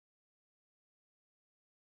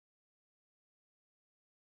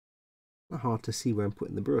not hard to see where I'm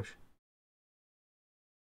putting the brush.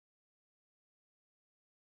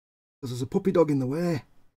 Because there's a puppy dog in the way.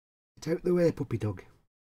 Get out the way, puppy dog.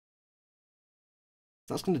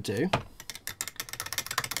 That's going to do.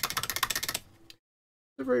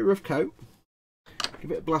 A very rough coat.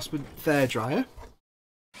 Give it a blast with fair dryer.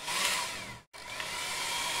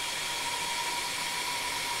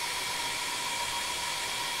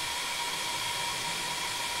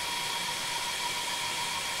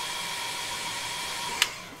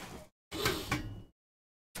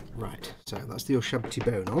 Right, so that's the Ushabti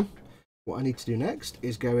Bone on. What I need to do next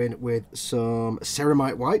is go in with some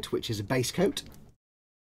Ceramite White, which is a base coat.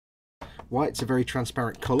 White's a very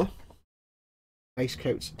transparent colour. Base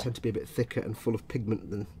coats tend to be a bit thicker and full of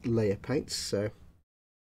pigment than layer paints, so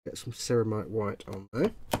get some Ceramite White on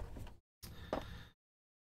there.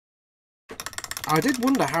 I did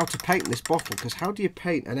wonder how to paint this bottle, because how do you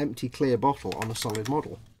paint an empty clear bottle on a solid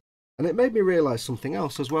model? And it made me realise something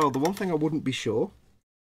else as well. The one thing I wouldn't be sure,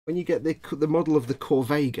 when you get the model of the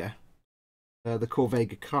Corvega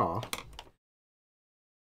car,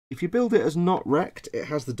 if you build it as not wrecked, it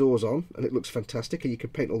has the doors on and it looks fantastic and you can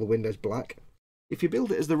paint all the windows black. If you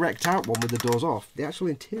build it as the wrecked out one with the doors off, the actual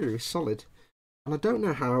interior is solid. And I don't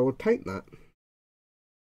know how I would paint that.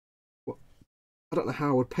 I don't know how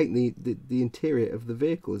I would paint the interior of the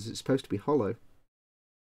vehicle, as it's supposed to be hollow.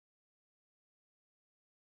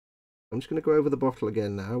 I'm just going to go over the bottle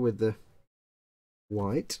again now with the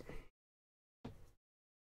white.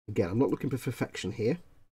 Again, I'm not looking for perfection here.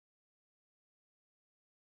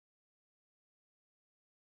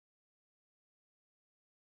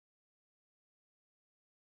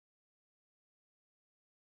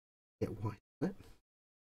 Get white on it.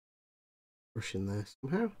 Brush in there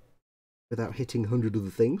somehow, without hitting 100 other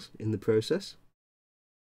things in the process.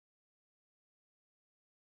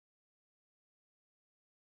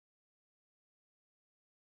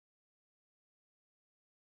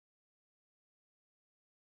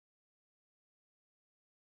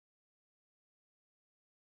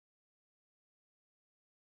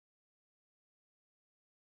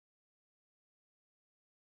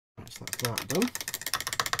 Right, so that's that done.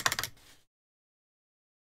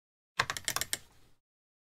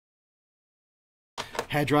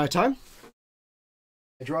 Hairdryer time.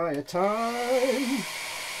 Hairdryer time.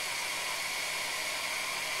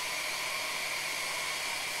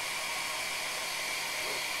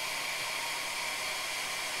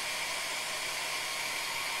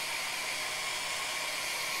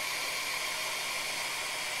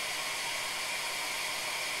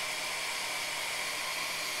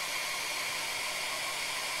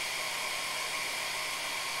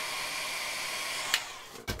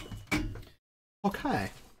 Okay,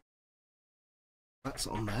 that's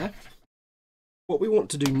on there. What we want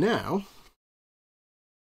to do now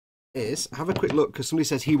is have a quick look, because somebody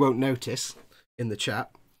says he won't notice in the chat.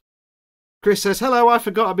 Chris says, hello, I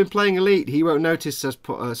forgot I've been playing Elite. He won't notice, says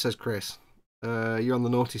Chris. You're on the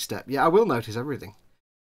naughty step. Yeah, I will notice everything.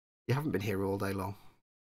 You haven't been here all day long.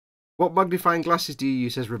 What magnifying glasses do you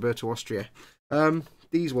use, says Roberto Austria.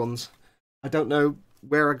 These ones. I don't know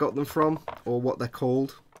where I got them from or what they're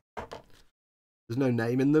called. There's no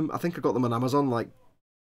name in them. I think I got them on Amazon like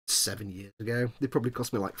 7 years ago. They probably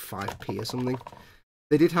cost me like 5p or something.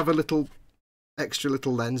 They did have a extra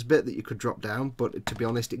little lens bit that you could drop down, but to be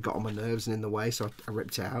honest, it got on my nerves and in the way, so I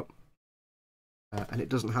ripped it out. And it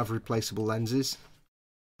doesn't have replaceable lenses,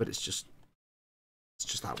 but it's just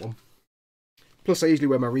that one. Plus, I usually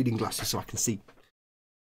wear my reading glasses so I can see.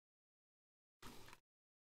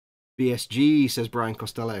 BSG, says Brian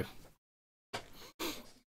Costello.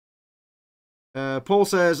 Paul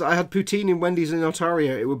says, I had poutine in Wendy's in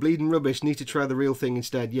Ontario. It were bleeding rubbish. Need to try the real thing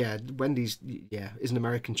instead. Yeah, Wendy's, is an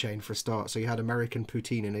American chain for a start. So you had American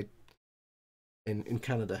poutine in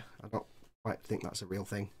Canada. I don't quite think that's a real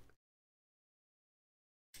thing.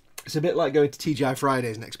 It's a bit like going to TGI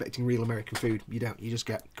Fridays and expecting real American food. You don't. You just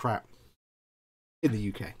get crap in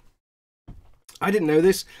the UK. I didn't know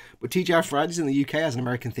this, but TGI Fridays in the UK has an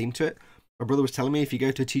American theme to it. My brother was telling me if you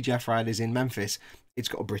go to TGI Fridays in Memphis, it's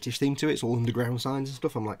got a British theme to it. It's all underground signs and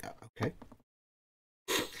stuff. I'm like, okay.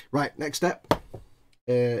 Right, next step.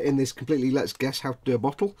 In this completely let's guess how to do a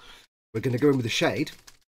bottle, we're going to go in with a shade.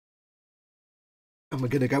 And we're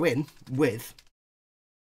going to go in with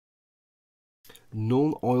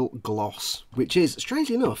Null Oil Gloss, which is,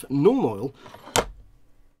 strangely enough, Null Oil,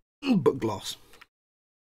 but gloss.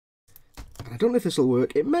 And I don't know if this will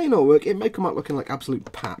work. It may not work. It may come out looking like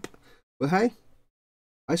absolute pap. But hey,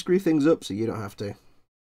 I screw things up so you don't have to.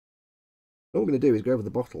 What I'm going to do is go over the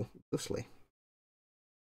bottle thusly.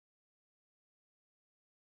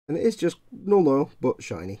 And it is just Null Oil, but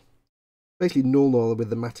shiny. Basically Null Oil with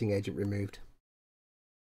the matting agent removed.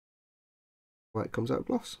 Right, it comes out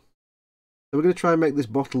gloss. So we're going to try and make this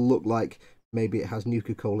bottle look like maybe it has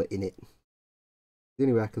Nuka-Cola in it. The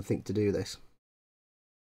only way I can think to do this.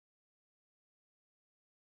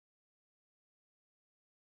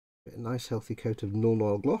 A nice healthy coat of Null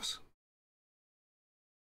Oil gloss.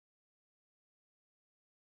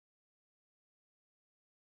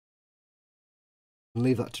 And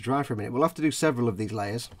leave that to dry for a minute. We'll have to do several of these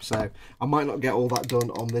layers, so I might not get all that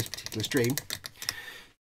done on this particular stream.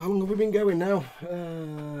 How long have we been going now?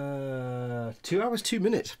 2 hours, 2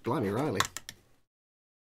 minutes. Blimey, Riley.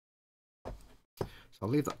 So I'll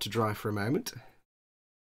leave that to dry for a moment.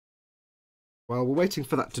 While we're waiting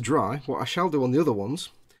for that to dry, what I shall do on the other ones,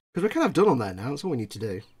 because we're kind of done on there now, that's all we need to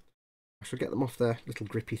do. I shall get them off their little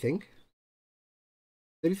grippy thing.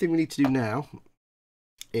 The only thing we need to do now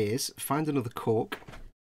is find another cork.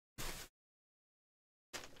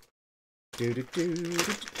 And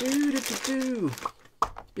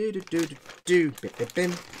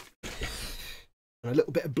a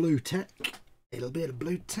little bit of blue tack. A little bit of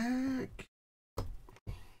blue tack.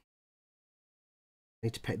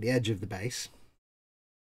 Need to paint the edge of the base.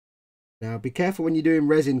 Now be careful when you're doing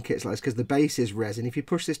resin kits like this, because the base is resin. If you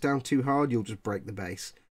push this down too hard, you'll just break the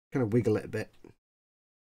base. Kind of wiggle it a bit.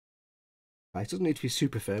 Right, it doesn't need to be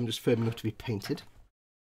super firm, just firm enough to be painted.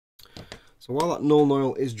 So while that Null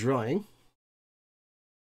Oil is drying,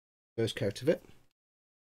 first coat of it,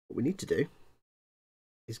 what we need to do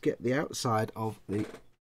is get the outside of the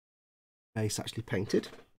base actually painted.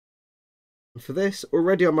 And for this,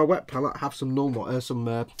 already on my wet palette, I have some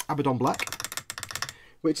Abaddon Black,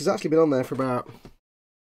 which has actually been on there for about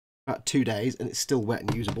 2 days, and it's still wet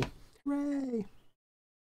and usable. Hooray!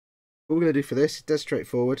 What we're going to do for this is dead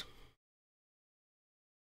straightforward.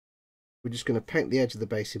 We're just going to paint the edge of the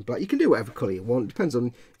base in black. You can do whatever colour you want. It depends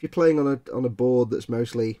on if you're playing on a board that's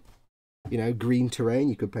mostly, you know, green terrain.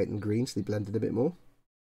 You could paint them green so they blended a bit more.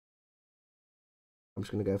 I'm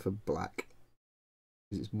just going to go for black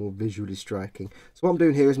because it's more visually striking. So what I'm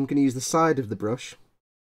doing here is I'm going to use the side of the brush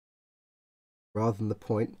rather than the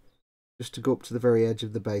point, just to go up to the very edge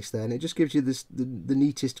of the base there, and it just gives you this the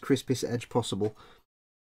neatest, crispest edge possible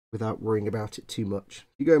without worrying about it too much.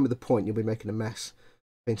 If you go in with the point, you'll be making a mess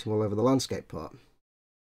painting all over the landscape part.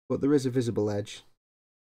 But there is a visible edge,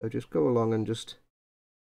 so just go along and just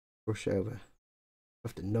brush over. I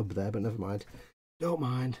have to nub there, but never mind. Don't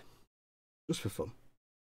mind. Just for fun.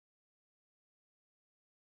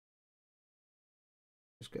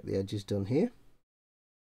 Just get the edges done here.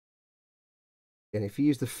 And if you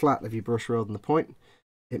use the flat of your brush rather than the point,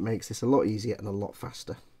 it makes this a lot easier and a lot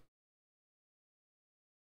faster.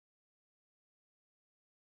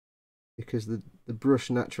 Because the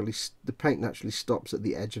paint naturally stops at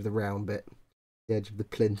the edge of the round bit, the edge of the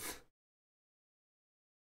plinth.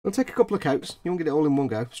 It'll take a couple of coats. You won't get it all in one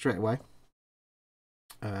go straight away.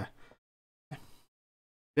 Yeah,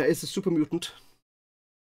 it's the super mutant.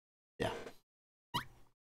 Yeah.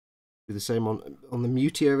 Do the same on the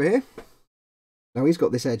mutie over here. Now he's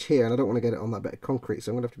got this edge here, and I don't want to get it on that bit of concrete,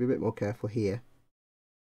 so I'm going to have to be a bit more careful here.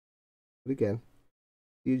 But again,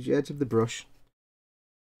 use the edge of the brush.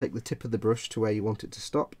 Take the tip of the brush to where you want it to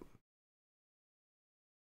stop.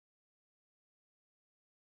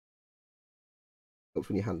 Helps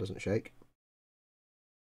when your hand doesn't shake.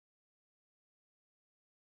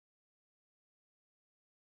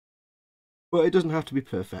 But it doesn't have to be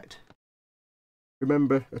perfect.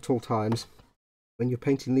 Remember at all times, when you're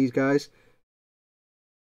painting these guys,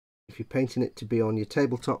 if you're painting it to be on your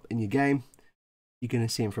tabletop in your game, you're going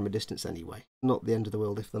to see them from a distance anyway. Not the end of the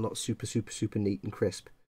world if they're not super neat and crisp.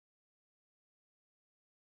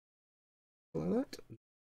 Like that.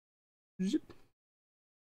 Zip.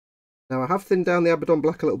 Now I have thinned down the Abaddon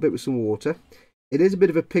Black a little bit with some water. It is a bit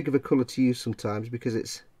of a pig of a colour to use sometimes because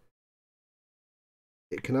it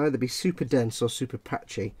can either be super dense or super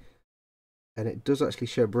patchy, and it does actually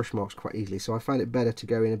show brush marks quite easily, so I find it better to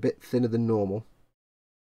go in a bit thinner than normal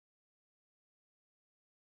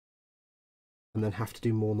and then have to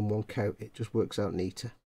do more than one coat. It just works out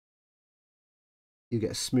neater. You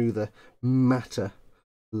get a smoother, matter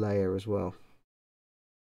layer as well.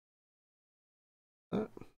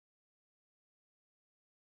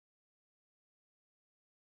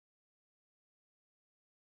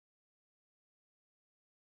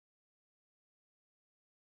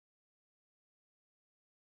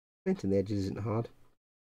 Painting the edges isn't hard.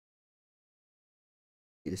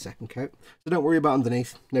 Need a second coat. So don't worry about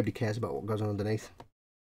underneath. Nobody cares about what goes on underneath.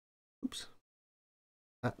 Oops.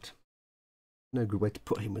 That. No good way to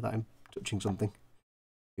put him without him touching something.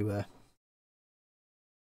 You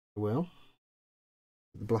will.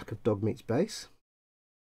 The black of dog meat's base.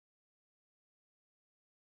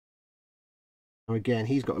 Now again,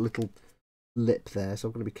 he's got a little lip there, so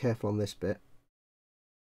I'm going to be careful on this bit.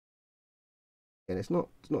 And it's not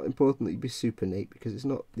important that you be super neat, because it's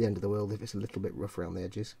not the end of the world if it's a little bit rough around the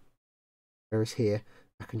edges. Whereas here,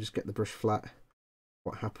 I can just get the brush flat,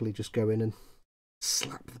 quite happily just go in and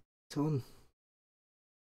slap the bit on.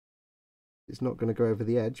 It's not going to go over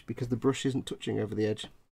the edge because the brush isn't touching over the edge,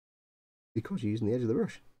 because you're using the edge of the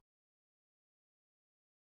brush.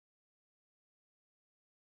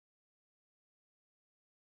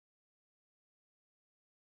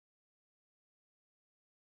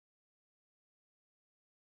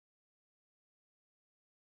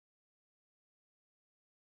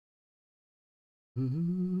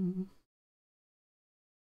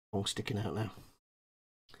 All sticking out now.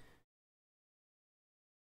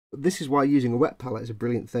 But this is why using a wet palette is a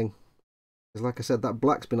brilliant thing. Because like I said, that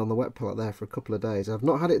black's been on the wet palette there for a couple of days. I've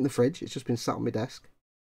not had it in the fridge, it's just been sat on my desk.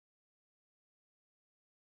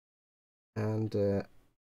 And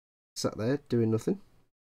sat there doing nothing.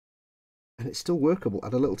 And it's still workable.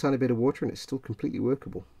 Add a little tiny bit of water and it's still completely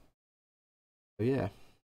workable. So yeah,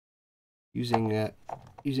 using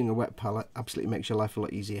a wet palette absolutely makes your life a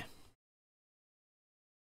lot easier.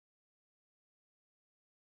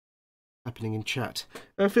 Happening in chat.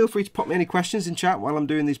 Feel free to pop me any questions in chat while I'm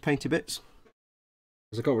doing these painty bits,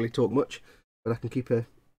 because I can't really talk much, but I can keep a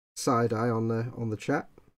side eye on the chat.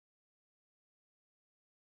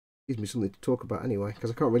 Gives me something to talk about anyway,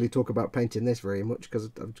 because I can't really talk about painting this very much because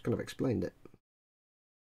I've kind of explained it.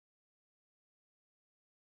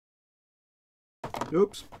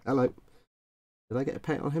 Oops, hello. Did I get a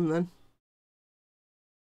paint on him then?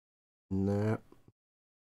 No.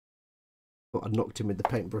 Thought I'd knocked him with the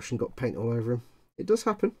paintbrush and got paint all over him. It does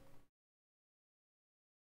happen.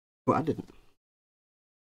 But I didn't.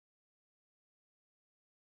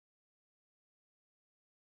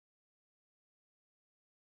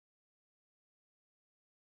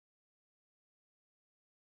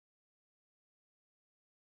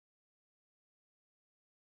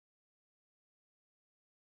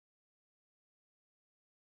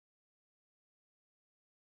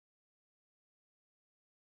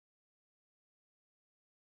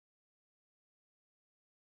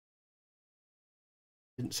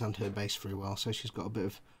 Didn't sand her base very well, so she's got a bit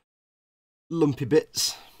of lumpy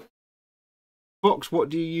bits. Fox, what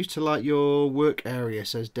do you use to light your work area,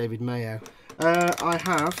 says David Mayo. I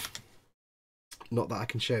have, not that I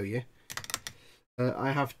can show you,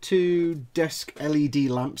 I have two desk LED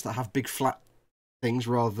lamps that have big flat things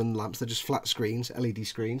rather than lamps. They're just flat screens, LED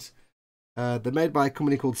screens. They're made by a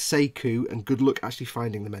company called Seiko, and good luck actually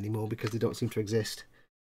finding them anymore because they don't seem to exist.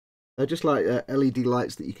 They're just like LED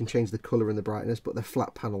lights that you can change the colour and the brightness, but they're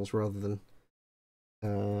flat panels rather than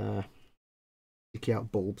sticky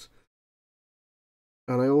out bulbs.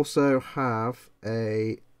 And I also have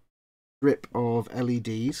a strip of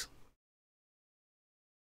LEDs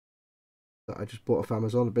that I just bought off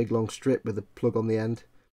Amazon, a big long strip with a plug on the end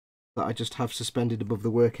that I just have suspended above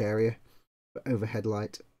the work area for overhead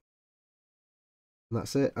light. And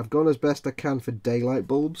that's it. I've gone as best I can for daylight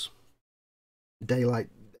bulbs, daylight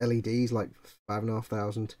LEDs, like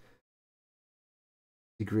 5,500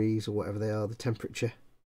 degrees or whatever they are, the temperature.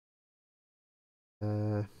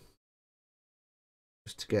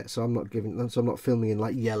 Just to get, so I'm not filming in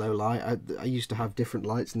like yellow light. I used to have different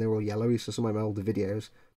lights and they were all yellowy, so some of my older videos,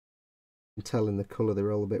 you can tell in the colour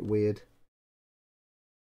they're all a bit weird.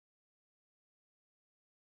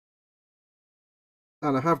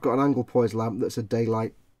 And I have got an angle poise lamp that's a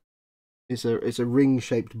daylight. It's a ring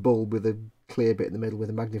shaped bulb with a clear bit in the middle with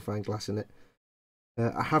a magnifying glass in it.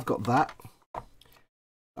 I have got that.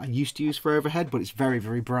 I used to use for overhead, but it's very,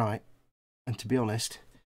 very bright. And to be honest,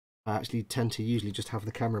 I actually tend to usually just have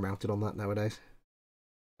the camera mounted on that nowadays.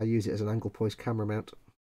 I use it as an angle poise camera mount,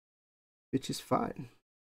 which is fine.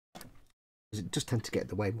 Because it just tends to get in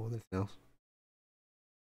the way more than anything else.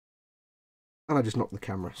 And I just knock the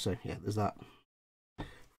camera, so yeah, there's that.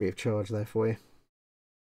 Free of charge there for you.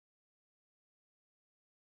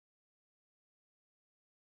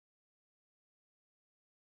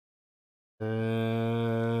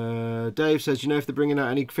 Dave says, you know if they're bringing out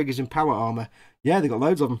any figures in power armor? Yeah, they got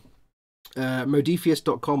loads of them.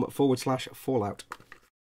 Modiphius.com/Fallout.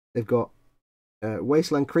 They've got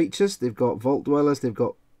wasteland creatures, they've got vault dwellers, they've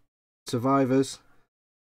got survivors,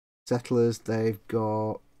 settlers, they've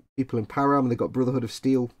got people in power armor, they've got Brotherhood of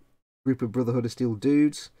Steel, group of Brotherhood of Steel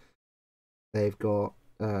dudes. They've got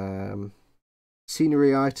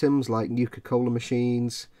scenery items like Nuka-Cola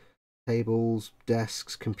machines, tables,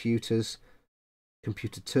 desks, computers,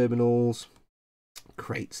 computer terminals,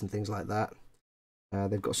 crates and things like that.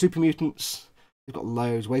 They've got super mutants, they've got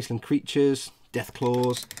loads, wasteland creatures, death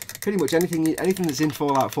claws, pretty much anything that's in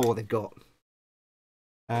Fallout 4 they've got.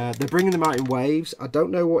 They're bringing them out in waves. I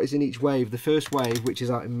don't know what is in each wave. The first wave, which is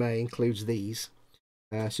out in May, includes these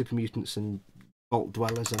super mutants and vault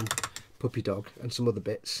dwellers and puppy dog and some other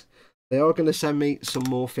bits. They are going to send me some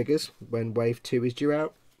more figures when wave 2 is due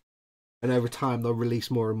out, and over time they'll release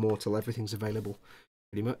more and more till everything's available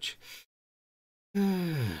pretty much.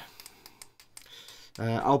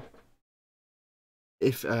 I'll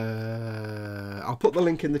put the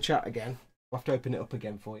link in the chat again. I'll have to open it up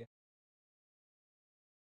again for you.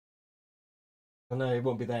 I know it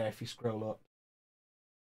won't be there if you scroll up.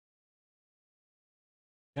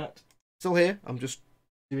 Chat. Still here. I'm just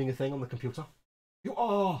doing a thing on the computer. You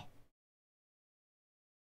are.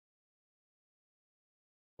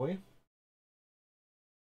 For you.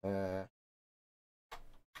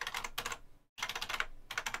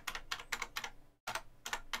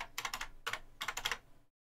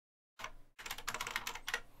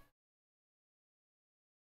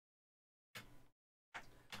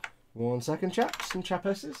 1 second, chaps and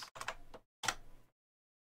chapesses.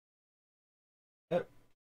 Oh.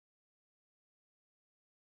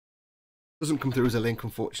 Doesn't come through as a link,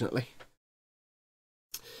 unfortunately.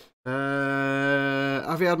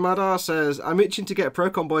 Aviad Madar says, I'm itching to get a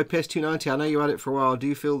Procon Boy PS290. I know you had it for a while. Do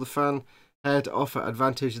you feel the fan head offer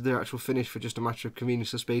advantage of the actual finish for just a matter of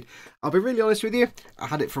convenience or speed? I'll be really honest with you. I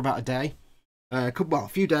had it for about a day. A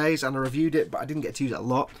few days, and I reviewed it, but I didn't get to use it a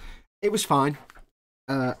lot. It was fine.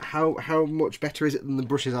 How much better is it than the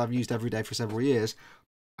brushes I've used every day for several years?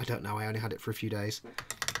 I don't know. I only had it for a few days.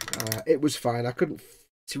 It was fine. I couldn't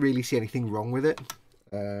really see anything wrong with it.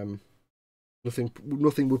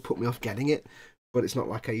 Nothing would put me off getting it, but it's not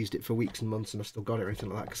like I used it for weeks and months and I still got it or anything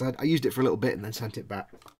like that, because I used it for a little bit and then sent it back.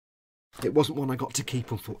 It wasn't one I got to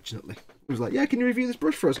keep, unfortunately. It was like, yeah, can you review this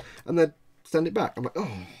brush for us? And then send it back. I'm like,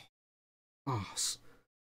 oh, arse.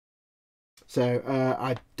 So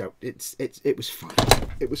I don't. It was fine.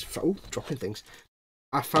 It was dropping things.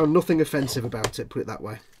 I found nothing offensive about it. Put it that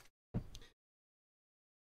way.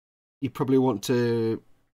 You probably want to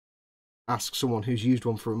ask someone who's used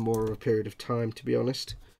one for more of a period of time, to be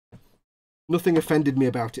honest. Nothing offended me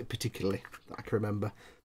about it particularly that I can remember.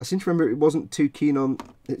 I seem to remember it wasn't too keen on.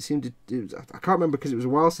 It seemed to. I can't remember because it was a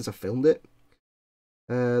while since I filmed it.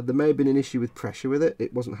 There may have been an issue with pressure with it.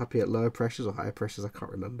 It wasn't happy at lower pressures or higher pressures. I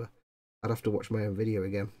can't remember. I'd have to watch my own video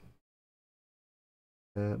again.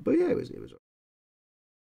 But yeah, it was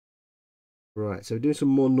right. So we're doing some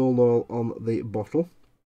more null oil on the bottle.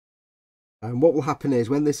 And what will happen is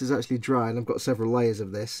when this is actually dry, and I've got several layers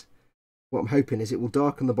of this, what I'm hoping is it will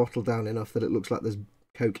darken the bottle down enough that it looks like there's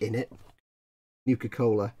Coke in it,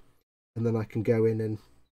 Nuka-Cola, and then I can go in and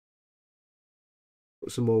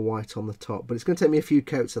put some more white on the top, but it's going to take me a few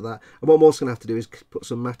coats of that. And what I'm also going to have to do is put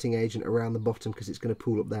some matting agent around the bottom because it's going to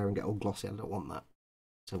pool up there and get all glossy. I don't want that.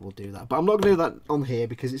 So we'll do that. But I'm not going to do that on here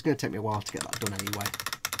because it's going to take me a while to get that done anyway.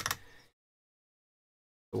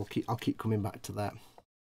 So I'll keep coming back to that.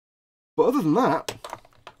 But other than that,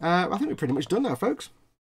 I think we're pretty much done now, folks.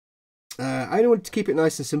 I only wanted to keep it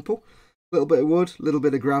nice and simple. A little bit of wood, a little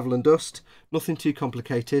bit of gravel and dust. Nothing too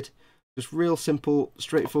complicated. Just real simple,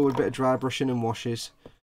 straightforward bit of dry brushing and washes.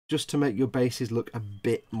 Just to make your bases look a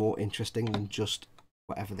bit more interesting than just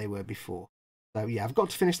whatever they were before. So yeah, I've got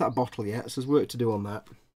to finish that bottle yet, so there's work to do on that.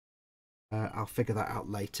 I'll figure that out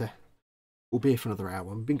later. We'll be here for another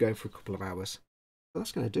hour. We've been going for a couple of hours. So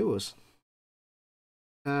that's going to do us.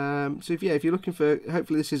 So if you're looking for,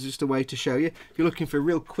 hopefully this is just a way to show you. If you're looking for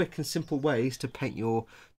real quick and simple ways to paint your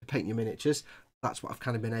miniatures, that's what I've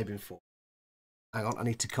kind of been aiming for. Hang on, I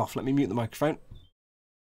need to cough. Let me mute the microphone.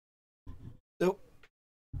 Oh.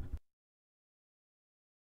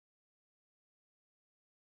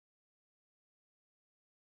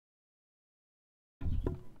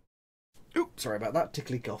 Oh, sorry about that.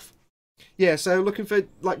 Tickly cough. Yeah, so looking for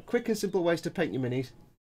like quick and simple ways to paint your minis.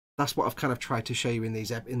 That's what I've kind of tried to show you in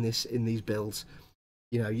these builds.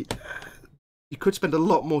 You know, you could spend a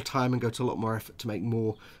lot more time and go to a lot more effort to make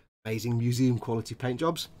more amazing museum quality paint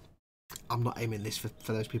jobs. I'm not aiming this for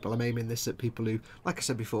those people. I'm aiming this at people who, like I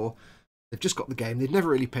said before, they've just got the game. They've never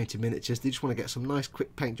really painted miniatures. They just want to get some nice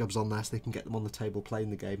quick paint jobs on there so they can get them on the table playing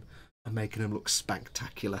the game and making them look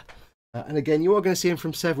spectacular. And again, you are going to see them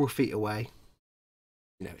from several feet away.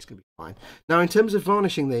 You know, it's going to be fine. Now, in terms of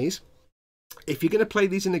varnishing these, if you're going to play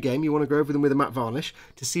these in a game, you want to go over them with a matte varnish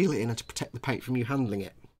to seal it in and to protect the paint from you handling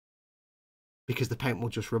it, because the paint will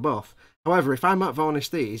just rub off. However, if I matte varnish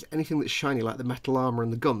these, anything that's shiny like the metal armour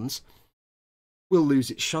and the guns will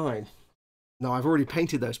lose its shine. Now, I've already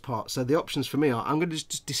painted those parts, so the options for me are I'm going to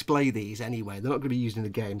just display these anyway. They're not going to be used in the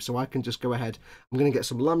game, so I can just go ahead. I'm going to get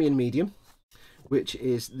some Lamian Medium, which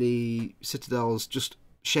is the Citadel's just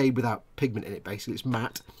shade without pigment in it, basically. It's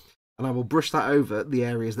matte. And I will brush that over the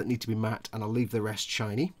areas that need to be matte, and I'll leave the rest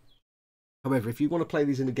shiny. However, if you want to play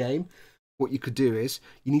these in a game, what you could do is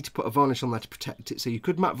you need to put a varnish on there to protect it. So you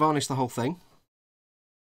could matte varnish the whole thing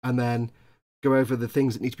and then go over the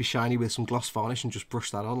things that need to be shiny with some gloss varnish and just brush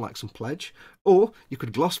that on like some Pledge. Or you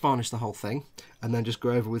could gloss varnish the whole thing and then just go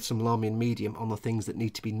over with some Lamian Medium on the things that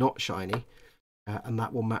need to be not shiny, and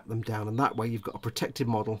that will matte them down. And that way you've got a protected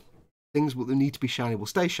model. Things that need to be shiny will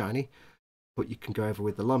stay shiny, but you can go over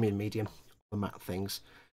with the Lamian Medium, the matte things.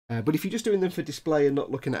 But if you're just doing them for display and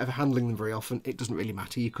not looking at ever handling them very often, it doesn't really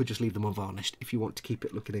matter. You could just leave them unvarnished if you want to keep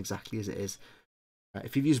it looking exactly as it is.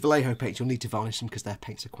 If you've used Vallejo paints, you'll need to varnish them because their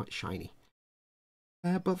paints are quite shiny.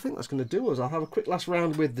 But I think that's going to do us. I'll have a quick last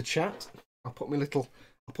round with the chat. I'll put my little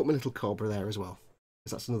Cobra there as well,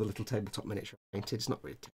 because that's another little tabletop miniature I painted. It's not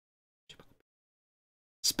really.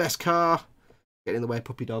 Spec car, get in the way,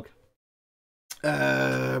 puppy dog.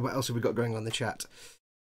 What else have we got going on in the chat?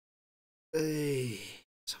 Let's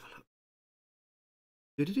have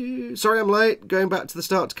a look. Sorry I'm late. Going back to the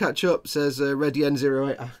start to catch up, says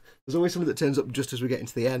RedYen08. There's always something that turns up just as we get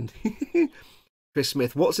into the end. Chris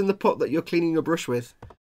Smith, what's in the pot that you're cleaning your brush with?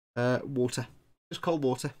 Water. Just cold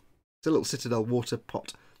water. It's a little Citadel water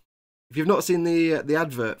pot. If you've not seen the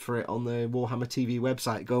advert for it on the Warhammer TV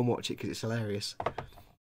website, go and watch it because it's hilarious.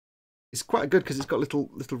 It's quite good because it's got little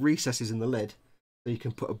recesses in the lid, so you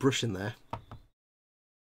can put a brush in there.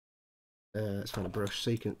 Let's find a brush.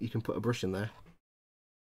 So you can put a brush in there.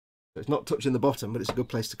 So it's not touching the bottom, but it's a good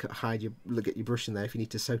place to hide get your brush in there if you need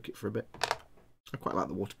to soak it for a bit. I quite like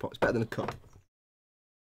the water pot. It's better than a cup.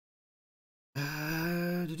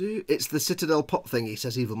 It's the Citadel pot thingy,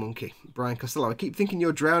 says Evil Monkey. Brian Costello, I keep thinking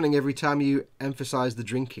you're drowning every time you emphasise the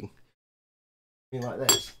drinking. Like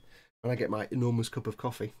this. When I get my enormous cup of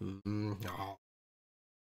coffee. Oh.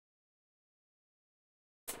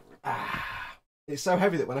 It's so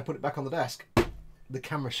heavy that when I put it back on the desk, the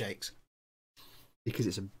camera shakes. Because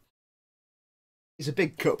it's a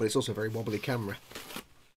big cup, but it's also a very wobbly camera.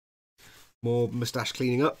 More moustache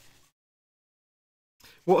cleaning up.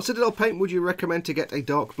 What Citadel paint would you recommend to get a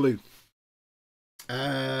dark blue?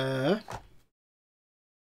 You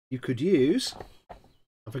could use...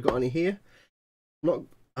 Have I got any here?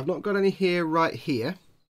 I've not got any here right here.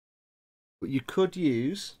 But you could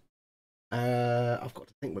use... I've got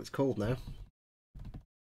to think what it's called now.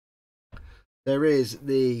 There is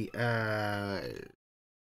the...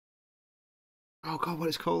 oh God, what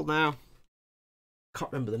it's called now?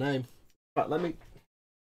 Can't remember the name. Right, let me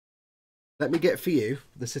get for you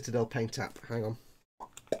the Citadel paint app. Hang on.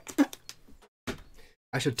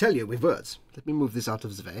 I should tell you with words. Let me move this out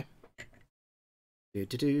of the way. Oh,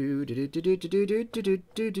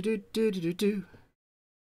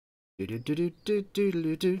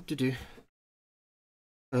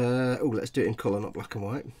 let's do it in colour, not black and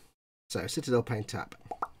white. So, Citadel Paint app.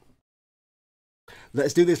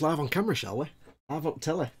 Let's do this live on camera, shall we? Live on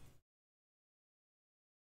telly.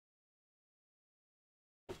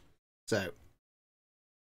 So,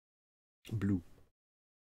 blue.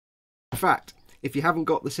 In fact, if you haven't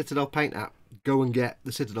got the Citadel Paint app, go and get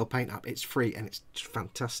the Citadel Paint app. It's free and it's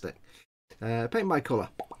fantastic. Paint by colour.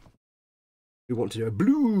 We want to do a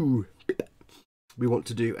blue. We want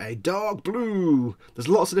to do a dark blue. There's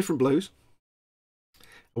lots of different blues.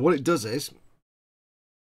 And what it does is,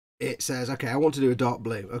 it says, okay, I want to do a dark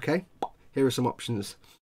blue. Okay, here are some options.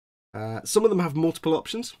 Some of them have multiple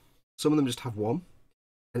options. Some of them just have one.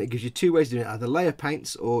 And it gives you two ways of doing it, either layer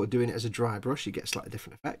paints or doing it as a dry brush. You get a slightly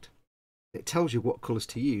different effect. It tells you what colours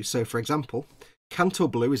to use. So, for example, Cantor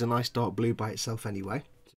Blue is a nice dark blue by itself anyway.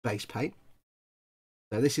 It's a base paint.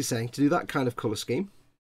 So this is saying to do that kind of colour scheme,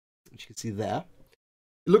 which you can see there.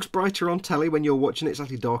 It looks brighter on telly when you're watching it. It's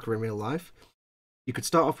actually darker in real life. You could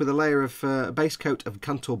start off with a layer of a base coat of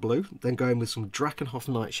Cantor Blue, then go in with some Drakenhof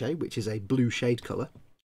Nightshade, which is a blue shade colour,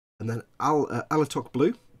 and then Alatok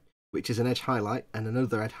Blue, which is an edge highlight, and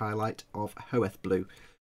another edge highlight of Hoeth Blue.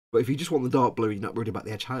 But if you just want the dark blue, you're not worried about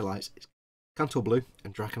the edge highlights, it's Cantor Blue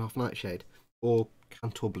and Drakenhof Nightshade. Or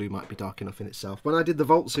Cantor Blue might be dark enough in itself. When I did the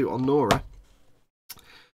Vault Suit on Nora,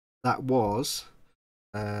 that was...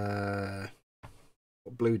 what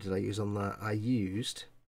blue did I use on that? I used...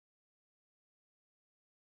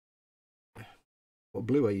 What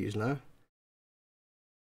blue I use now?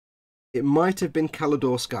 It might have been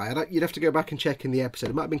Calidor Sky. You'd have to go back and check in the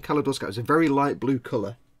episode. It might have been Calidor Sky. It was a very light blue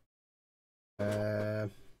colour. It's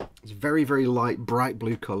very, very light, bright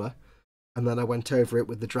blue colour. And then I went over it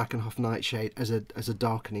with the Drakenhof Nightshade as a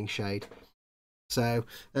darkening shade. So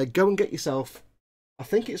go and get yourself... I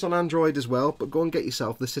think it's on Android as well, but go and get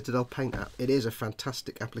yourself the Citadel Paint app. It is a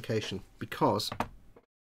fantastic application because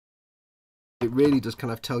it really does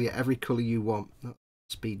kind of tell you every colour you want.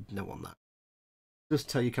 Speed, no on that. Just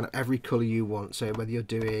tell you kind of every colour you want. So whether you're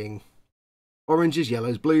doing oranges,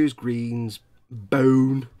 yellows, blues, greens,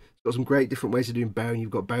 bone. It's got some great different ways of doing bone. You've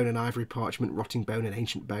got bone and ivory, parchment, rotting bone and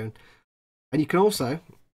ancient bone. And you can also,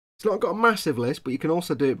 it's not got a massive list, but you can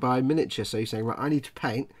also do it by miniature. So you're saying, right, I need to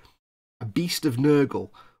paint a beast of Nurgle.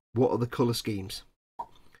 What are the colour schemes?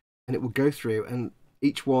 And it will go through, and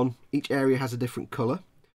each area has a different colour.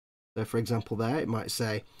 So for example there, it might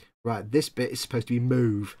say, right, this bit is supposed to be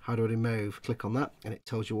mauve. How do I do mauve? Click on that, and it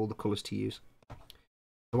tells you all the colours to use.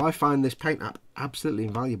 So I find this paint app absolutely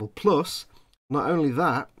invaluable. Plus, not only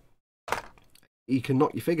that, you can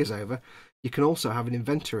knock your figures over, you can also have an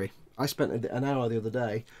inventory. I spent an hour the other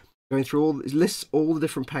day going through all, it lists all the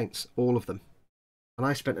different paints, all of them. And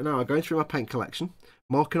I spent an hour going through my paint collection,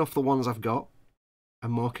 marking off the ones I've got,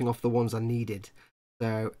 and marking off the ones I needed.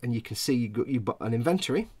 So, and you can see you've got an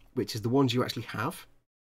inventory, which is the ones you actually have.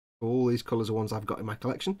 All these colours are ones I've got in my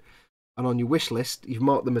collection. And on your wish list, you've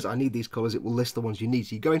marked them as I need these colours, it will list the ones you need.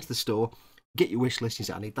 So you go into the store, get your wish list, you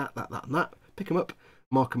say I need that, that, that, and that. Pick them up,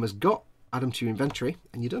 mark them as got, add them to your inventory,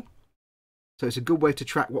 and you're done. So it's a good way to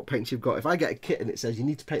track what paints you've got. If I get a kit and it says you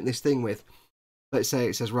need to paint this thing with, let's say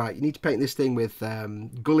it says, right, you need to paint this thing with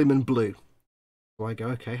Gulliman Blue. So I go,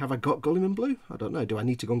 okay, have I got Gulliman Blue? I don't know. Do I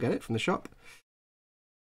need to go and get it from the shop?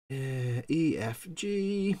 E, F,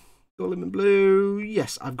 G, Gulliman Blue.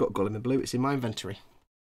 Yes, I've got Gulliman Blue. It's in my inventory.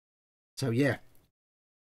 So yeah.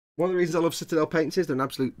 One of the reasons I love Citadel paints is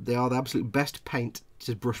they are the absolute best paint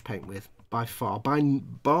to brush paint with, by far.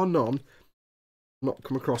 Bar none. Not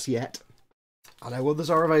come across yet. I know others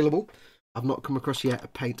are available. I've not come across yet a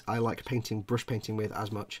paint I like brush painting with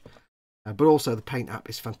as much. But also the paint app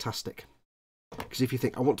is fantastic. Because if you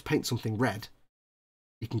think, I want to paint something red,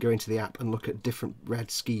 you can go into the app and look at different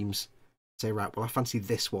red schemes. Say, right, well, I fancy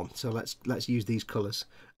this one, so let's use these colours.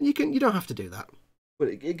 And you don't have to do that. But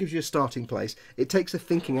it gives you a starting place. It takes the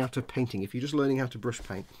thinking out of painting. If you're just learning how to brush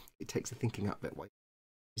paint, it takes the thinking out of it while you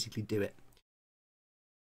physically do it.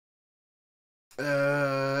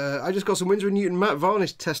 I just got some Winsor & Newton matte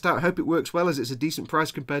varnish to test out. Hope it works well as it's a decent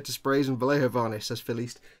price compared to sprays and Vallejo varnish, says Phil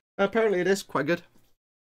East. Apparently it is quite good.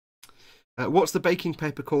 What's the baking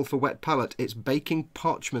paper called for wet palette? It's baking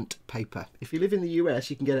parchment paper. If you live in the US,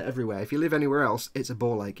 you can get it everywhere. If you live anywhere else, it's a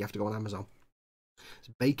ball ache. You have to go on Amazon. It's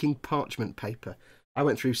baking parchment paper. I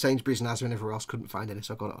went through Sainsbury's and Asda and everywhere else, couldn't find any,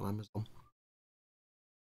 so I got it on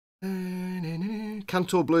Amazon.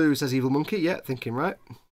 Cantor Blue, says Evil Monkey. Yeah, thinking right.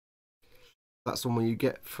 That's the one you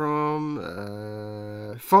get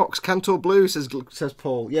from Fox Cantor Blue, says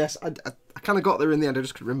Paul. Yes, I kind of got there in the end. I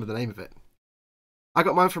just couldn't remember the name of it. I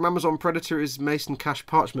got mine from Amazon. Predator is Mason Cash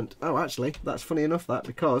Parchment. Oh, actually, that's funny enough, that,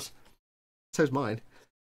 because so's mine.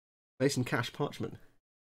 Mason Cash Parchment.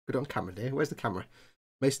 Put it on camera, dear. Where's the camera?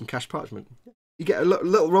 Mason Cash Parchment. You get a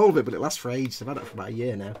little roll of it, but it lasts for ages. I've had it for about a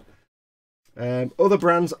year now. Other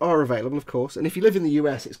brands are available, of course, and if you live in the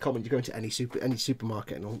US, it's common. You go into any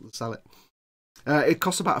supermarket and they'll sell it. It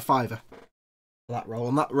costs about £5 for that roll,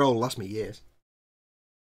 and that roll lasts me years.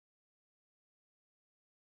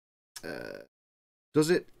 Does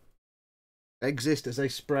it exist as a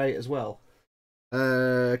spray as well?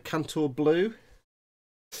 Cantor Blue.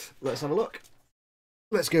 Let's have a look.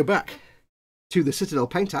 Let's go back to the Citadel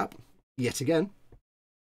Paint app yet again.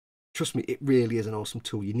 Trust me, it really is an awesome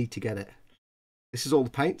tool. You need to get it. This is all the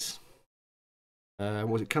paints.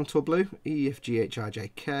 Was it Cantor Blue?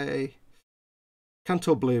 EFGHIJK.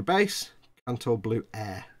 Cantor Blue Base. Cantor Blue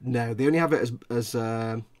Air. No, they only have it as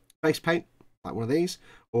base paint, like one of these,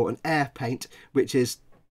 or an air paint, which is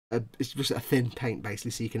it's just a thin paint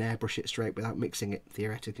basically, so you can airbrush it straight without mixing it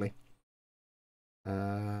theoretically.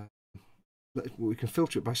 We can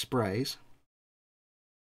filter it by sprays.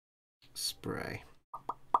 Spray.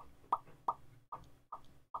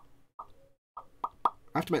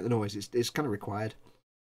 I have to make the noise. It's kind of required.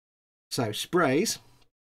 So sprays.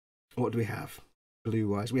 What do we have? Blue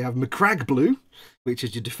wise, we have Macragge Blue, which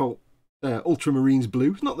is your default Ultramarines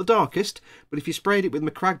blue. It's not the darkest, but if you sprayed it with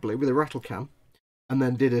Macragge Blue with a rattle can, and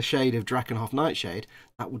then did a shade of Drakenhof Nightshade,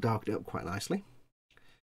 that will darken it up quite nicely.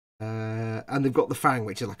 And they've got the Fang,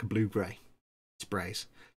 which is like a blue-grey sprays.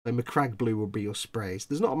 So Macragge Blue will be your sprays.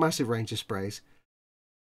 There's not a massive range of sprays,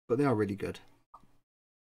 but they are really good.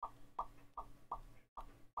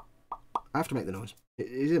 I have to make the noise. It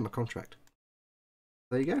is in my contract.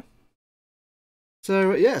 There you go.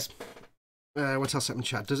 So, yes. What else happened in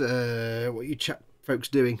chat? What are you chat folks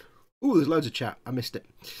doing? Oh, there's loads of chat. I missed it.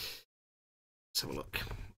 Let's have a look.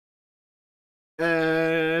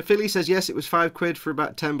 Philly says yes, it was £5 for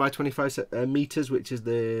about 10 by 25 meters, which is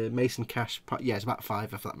the Mason Cash. Yeah, it's about £5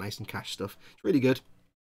 for that Mason Cash stuff. It's really good,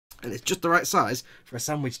 and it's just the right size for a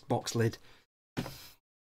sandwich box lid.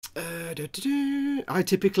 I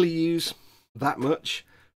typically use that much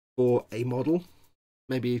for a model,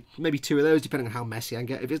 maybe 2 of those, depending on how messy I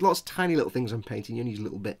get. If it's lots of tiny little things I'm painting, you only use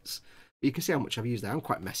little bits. But you can see how much I've used there. I'm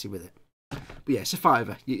quite messy with it. But yeah, it's a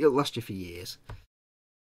 £5. It'll last you for years.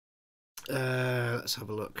 Let's have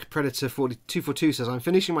a look. Predator 4242 says, I'm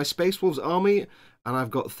finishing my Space Wolves army and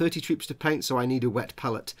I've got 30 troops to paint, so I need a wet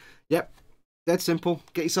palette. Yep, dead simple.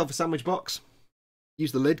 Get yourself a sandwich box.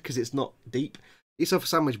 Use the lid because it's not deep. Get yourself a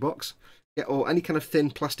sandwich box. Or any kind of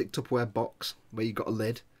thin plastic Tupperware box where you've got a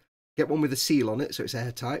lid. Get one with a seal on it so it's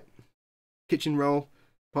airtight. Kitchen roll,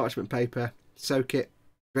 parchment paper, soak it,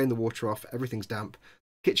 drain the water off, everything's damp.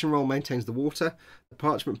 Kitchen roll maintains the water. The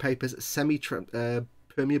parchment paper's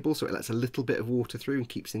semi-permeable, so it lets a little bit of water through and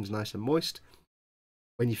keeps things nice and moist.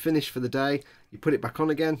 When you finish for the day, you put it back on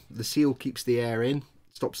again. The seal keeps the air in,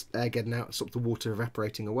 stops air getting out, stops the water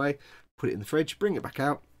evaporating away. Put it in the fridge, bring it back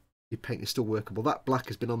out. Your paint is still workable. That black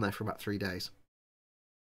has been on there for about 3 days.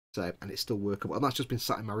 So, and it's still workable. And that's just been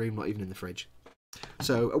sat in my room, not even in the fridge.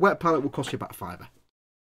 So a wet palette will cost you about £5.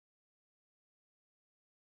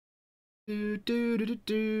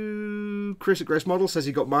 Chris at Grace Model says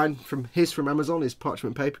he got mine from Amazon. His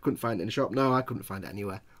parchment paper, couldn't find it in a shop. No, I couldn't find it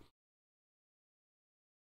anywhere.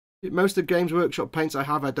 Most of the Games Workshop paints I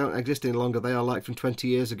have, I don't exist any longer. They are like from 20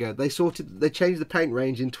 years ago. They changed the paint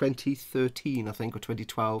range in 2013, I think, or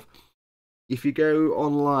 2012. If you go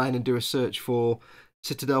online and do a search for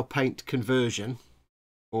Citadel paint conversion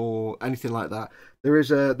or anything like that, there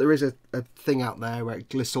is a thing out there where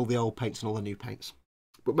it lists all the old paints and all the new paints.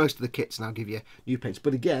 But most of the kits now give you new paints.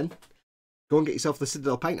 But again, go and get yourself the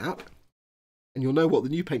Citadel paint app, and you'll know what the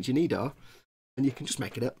new paints you need are, and you can just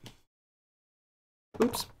make it up.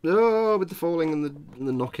 Oops. Oh, with the falling and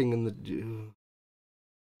the knocking and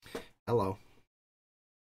the... Hello.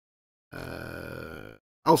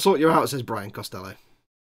 I'll sort you out, says Brian Costello.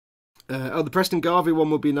 Oh, the Preston Garvey one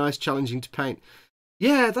would be nice, challenging to paint.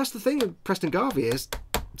 Yeah, that's the thing with Preston Garvey is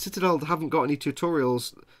Citadel haven't got any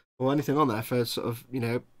tutorials or anything on there for sort of,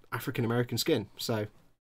 African-American skin. So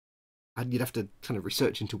you'd have to kind of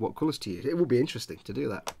research into what colours to use. It would be interesting to do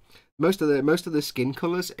that. Most of the skin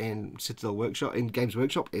colours in Citadel Workshop, in Games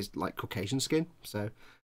Workshop, is like Caucasian skin. So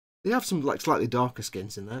they have some like slightly darker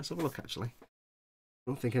skins in there. Let's have a look actually. I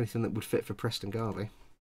don't think anything that would fit for Preston Garvey.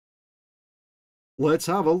 Let's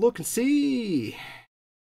have a look and see.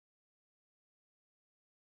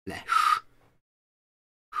 Flesh.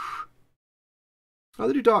 Oh,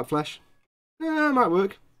 they do dark flesh. Yeah, might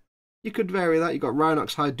work. You could vary that. You've got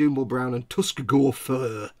Rhinox Hide, Doomble Brown, and Tusk Gore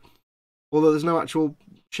Fur. Although there's no actual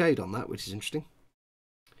shade on that, which is interesting.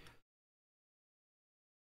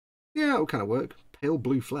 Yeah, it will kind of work. Pale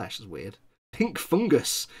blue flesh is weird. Pink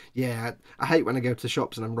fungus. Yeah, I hate when I go to the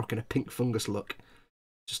shops and I'm rocking a pink fungus look.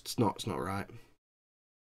 Just it's not right.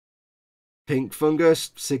 Pink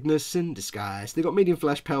fungus, Cygnus in disguise. They got medium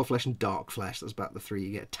flesh, pale flesh, and dark flesh. That's about the three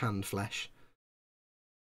you get. Tanned flesh.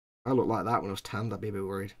 I look like that when I was tanned. I'd be a bit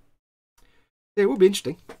worried. Yeah, it would be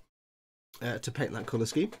interesting to paint that colour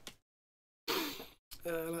scheme.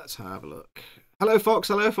 Let's have a look. Hello, Fox.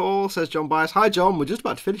 Hello for all, says John Bias. Hi, John. We're just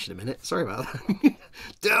about to finish in a minute. Sorry about that.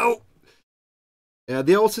 Don't. Yeah,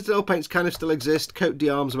 the old Citadel paints kind of still exist. Cote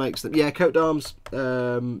d'Arms makes them. Yeah, Cote d'Arms,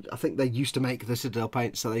 I think they used to make the Citadel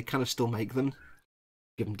paints, so they kind of still make them.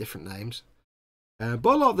 Give them different names. But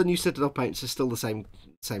a lot of the new Citadel paints are still the same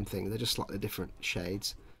thing. They're just slightly different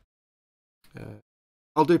shades.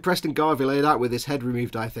 I'll do Preston Garvey laid out with his head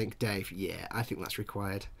removed, I think. Dave, yeah, I think that's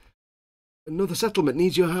required. Another settlement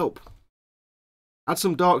needs your help. Had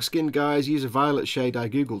some dark-skinned guys use a violet shade, I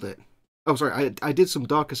googled it. Oh, sorry, I did some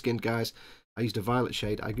darker-skinned guys. I used a violet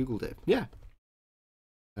shade, I googled it. Yeah.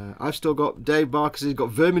 I've still got Dave Barker's, he's got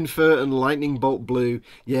Vermin Fur and Lightning Bolt Blue.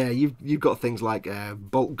 Yeah, you've got things like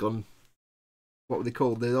Bolt Gun. What were they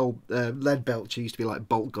called? The old lead belts used to be like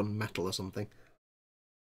Bolt Gun Metal or something.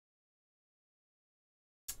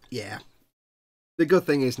 Yeah. The good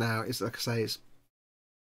thing is now, it's like I say, it's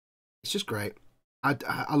just great.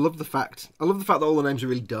 I love the fact that all the names are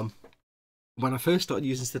really dumb. When I first started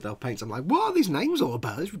using Citadel paints, I'm like, what are these names all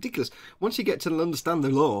about? It's ridiculous. Once you get to understand the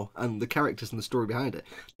lore and the characters and the story behind it,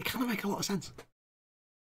 it kind of make a lot of sense.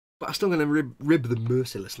 But I'm still going to rib them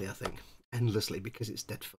mercilessly, I think. Endlessly, because it's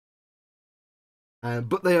dead fun.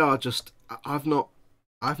 But they are just... I've not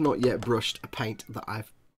yet brushed a paint that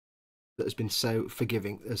has been so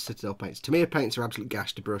forgiving as Citadel paints. To me, paints are absolutely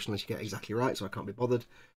gash to brush unless you get it exactly right, so I can't be bothered.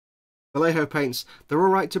 Vallejo paints, they're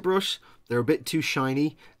alright to brush, they're a bit too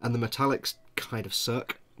shiny, and the metallics kind of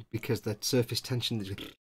suck because the surface tension is,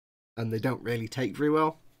 and they don't really take very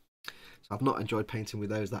well. So I've not enjoyed painting with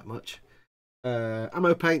those that much.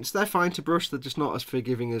 Ammo paints, they're fine to brush, they're just not as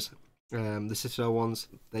forgiving as the Citadel ones.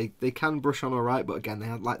 They can brush on alright, but again, they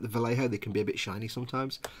have, like the Vallejo, they can be a bit shiny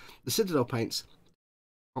sometimes. The Citadel paints,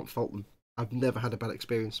 can't fault them. I've never had a bad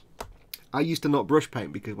experience. I used to not brush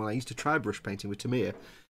paint because when I used to try brush painting with Tamiya,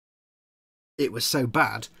 it was so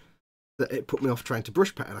bad that it put me off trying to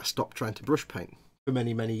brush paint, and I stopped trying to brush paint for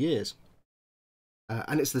many, many years.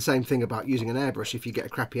 And it's the same thing about using an airbrush. If you get a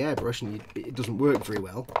crappy airbrush and it doesn't work very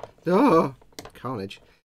well, oh, carnage.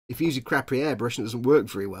 If you use a crappy airbrush and it doesn't work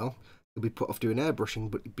very well, you'll be put off doing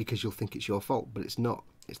airbrushing, but because you'll think it's your fault, but it's not.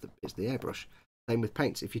 It's the airbrush. Same with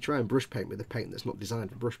paints. If you try and brush paint with a paint that's not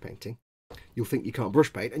designed for brush painting, you'll think you can't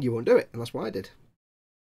brush paint and you won't do it, and that's what I did.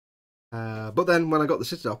 But then when I got the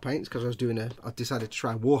Citadel paints, because I decided to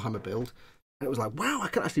try a Warhammer build, and it was like, wow, I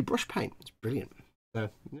can actually brush paint. It's brilliant. So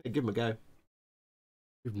yeah, give them a go.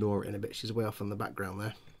 Ignore it in a bit. She's way off in the background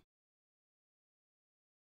there.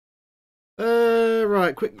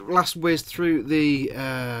 Right, quick last whiz through the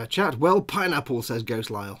chat. Well, pineapple, says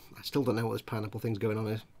Ghost Lyle. I still don't know what this pineapple thing's going on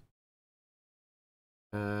here.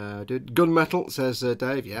 Dude, gunmetal, says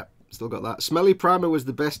Dave. Yeah, still got that. Smelly Primer was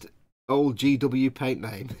the best old GW paint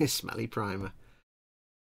name. Smelly Primer.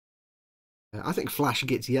 I think Flash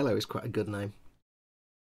Gets Yellow is quite a good name.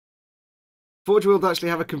 Forge World actually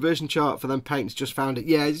have a conversion chart for them paints. Just found it.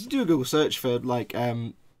 Yeah, just do a Google search for like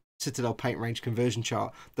Citadel paint range conversion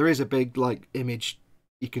chart. There is a big like image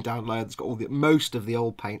you can download that's got all most of the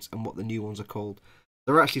old paints and what the new ones are called.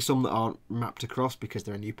 There are actually some that aren't mapped across because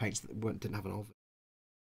there are new paints that didn't have an old.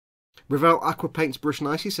 Revell Aqua Paints Brush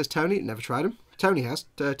Nicely, says Tony. Never tried them. Tony has.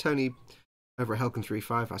 Tony over at Helcon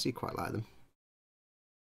 35 has. He quite like them.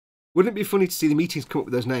 Wouldn't it be funny to see the meetings come up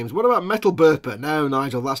with those names? What about Metal Burper? No,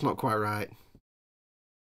 Nigel, that's not quite right.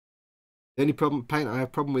 The only paint I have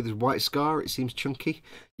a problem with is White Scar. It seems chunky.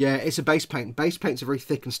 Yeah, it's a base paint. Base paints are very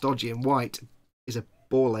thick and stodgy, and white is a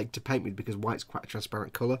ball ache to paint with because white's quite a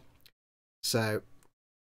transparent colour. So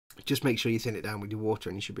just make sure you thin it down with your water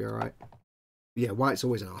and you should be alright. Yeah, white's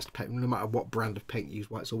always an arse to paint. No matter what brand of paint you use,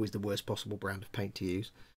 white's always the worst possible brand of paint to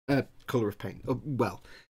use. Colour of paint. Oh, well,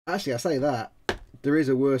 actually, I say that. There is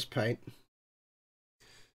a worse paint.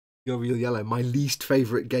 Your Real Yellow, my least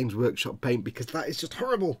favourite Games Workshop paint, because that is just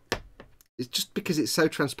horrible. It's just because it's so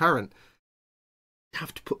transparent. You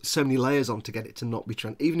have to put so many layers on to get it to not be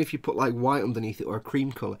transparent. Even if you put like white underneath it or a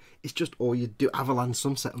cream colour, it's just, or you do Avalanche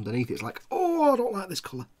Sunset underneath it, it's like, oh, I don't like this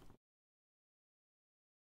colour.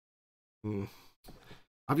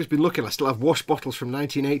 I've just been looking, I still have wash bottles from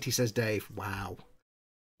 1980, says Dave. Wow.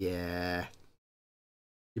 Yeah.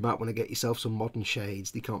 you might want to get yourself some modern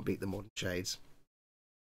shades. You can't beat the modern shades.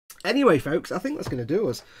 Anyway, folks, I think that's going to do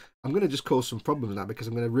us. I'm going to just cause some problems now because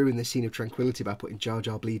I'm going to ruin this scene of tranquility by putting Jar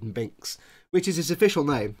Jar Bleeding Binks, which is his official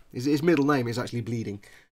name. His middle name is actually Bleeding.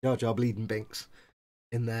 Jar Jar Bleeding Binks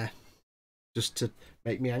in there, just to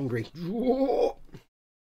make me angry. In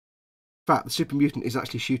fact, the super mutant is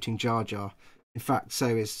actually shooting Jar Jar. In fact,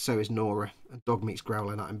 so is Nora, and Dogmeat's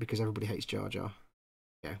growling at him because everybody hates Jar Jar.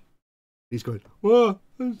 Yeah, he's going, "Whoa,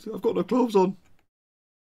 I've got no clothes on."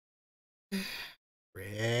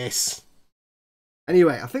 Yes.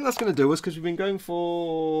 Anyway, I think that's going to do us because we've been going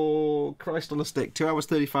for Christ on a stick, 2 hours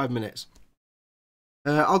 35 minutes.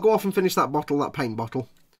 I'll go off and finish that paint bottle.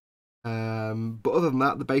 But other than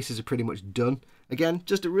that, the bases are pretty much done. Again,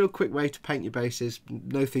 just a real quick way to paint your bases.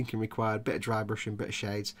 No thinking required. Bit of dry brushing, bit of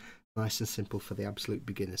shades. Nice and simple for the absolute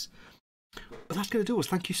beginners. But that's going to do us.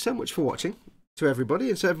 Thank you so much for watching. To everybody,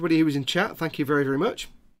 and to everybody who was in chat, thank you very, very much.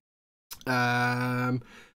 Don't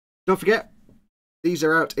forget, these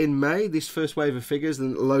are out in May, this first wave of figures,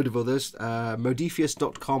 and a load of others.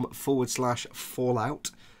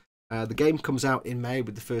 Modiphius.com/Fallout. The game comes out in May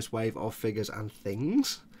with the first wave of figures and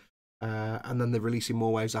things. And then they're releasing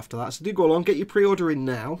more waves after that. So do go along, get your pre-order in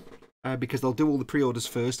now, because they'll do all the pre-orders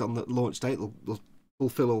first on the launch date. They'll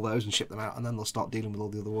fulfill all those and ship them out, and then they'll start dealing with all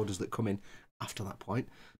the other orders that come in after that point.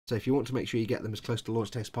 So if you want to make sure you get them as close to launch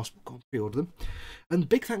day as possible, go and pre-order them. And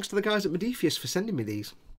big thanks to the guys at Modiphius for sending me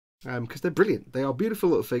these, because they're brilliant. They are beautiful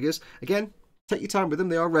little figures. Again, take your time with them.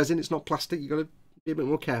 They are resin, it's not plastic. You've got to be a bit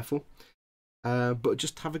more careful. But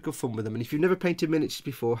just have a good fun with them. And if you've never painted miniatures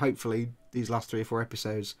before, hopefully these last 3 or 4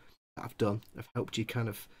 episodes that I've done have helped you kind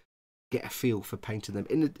of get a feel for painting them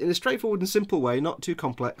in a straightforward and simple way, not too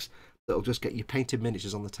complex. That'll just get you painted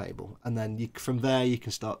miniatures on the table, and then from there you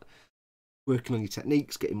can start working on your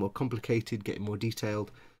techniques, getting more complicated, getting more detailed,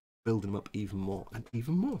 building them up even more and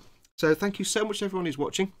even more. So thank you so much to everyone who's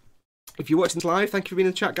watching. If you're watching this live, thank you for being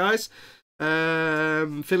in the chat, guys.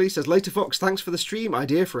 Philly says, "Later, Fox, thanks for the stream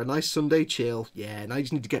idea for a nice Sunday chill." Yeah, now you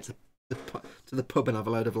just need to get to the pub and have a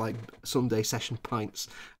load of like Sunday session pints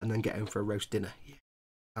and then get home for a roast dinner. Yeah,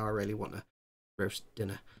 now I really want a roast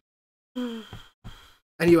dinner.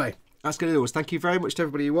 Anyway, that's going to do us. Thank you very much to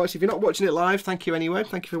everybody who watched. If you're not watching it live, thank you anyway.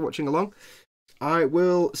 Thank you for watching along. I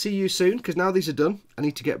will see you soon, because now these are done, I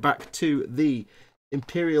need to get back to the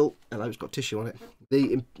Imperial... Hello, it's got tissue on it.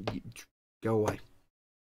 Go away.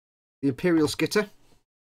 The Imperial Skitter.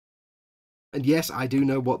 And yes, I do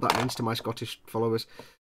know what that means to my Scottish followers.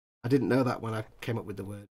 I didn't know that when I came up with the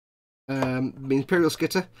word. The Imperial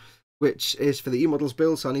Skitter, which is for the E-Models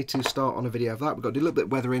build, so I need to start on a video of that. We've got to do a little bit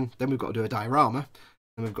of weathering, then we've got to do a diorama,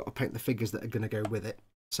 and we've got to paint the figures that are going to go with it.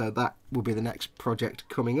 So that will be the next project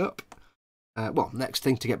coming up. Well, next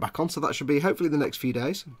thing to get back on, so that should be hopefully the next few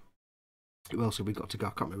days. Who else have we got to go? I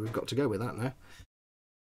can't remember. We've got to go with that now.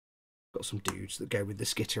 Got some dudes that go with the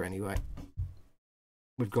Skitter anyway.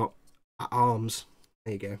 We've got arms.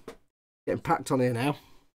 There you go. Getting packed on here now.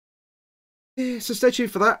 Yeah, so stay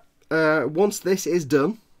tuned for that. Once this is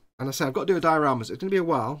done, and I say I've got to do a diorama, so it's going to be a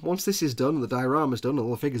while. Once this is done, and the diorama's done, and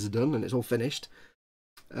all the figures are done, and it's all finished,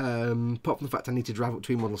 apart from the fact I need to drive up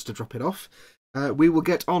to E-Models to drop it off, we will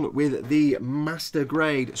get on with the Master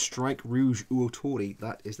Grade Strike Rouge Uotori.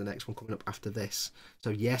 That is the next one coming up after this. So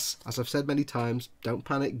yes, as I've said many times, don't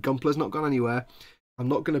panic. Gunpler's not gone anywhere. I'm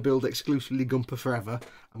not going to build exclusively Gunpler forever.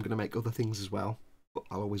 I'm going to make other things as well, but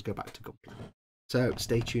I'll always go back to Gunpler. So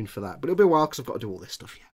stay tuned for that. But it'll be a while because I've got to do all this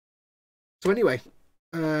stuff yet. So anyway,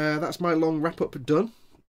 that's my long wrap-up done.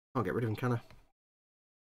 Can't get rid of him, can I?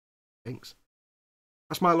 Thanks.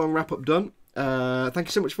 That's my long wrap-up done. Thank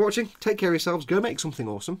you so much for watching. Take care of yourselves. Go make something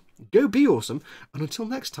awesome. Go be awesome. And until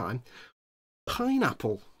next time,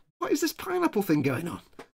 pineapple. What is this pineapple thing going on?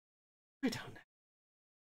 I don't know.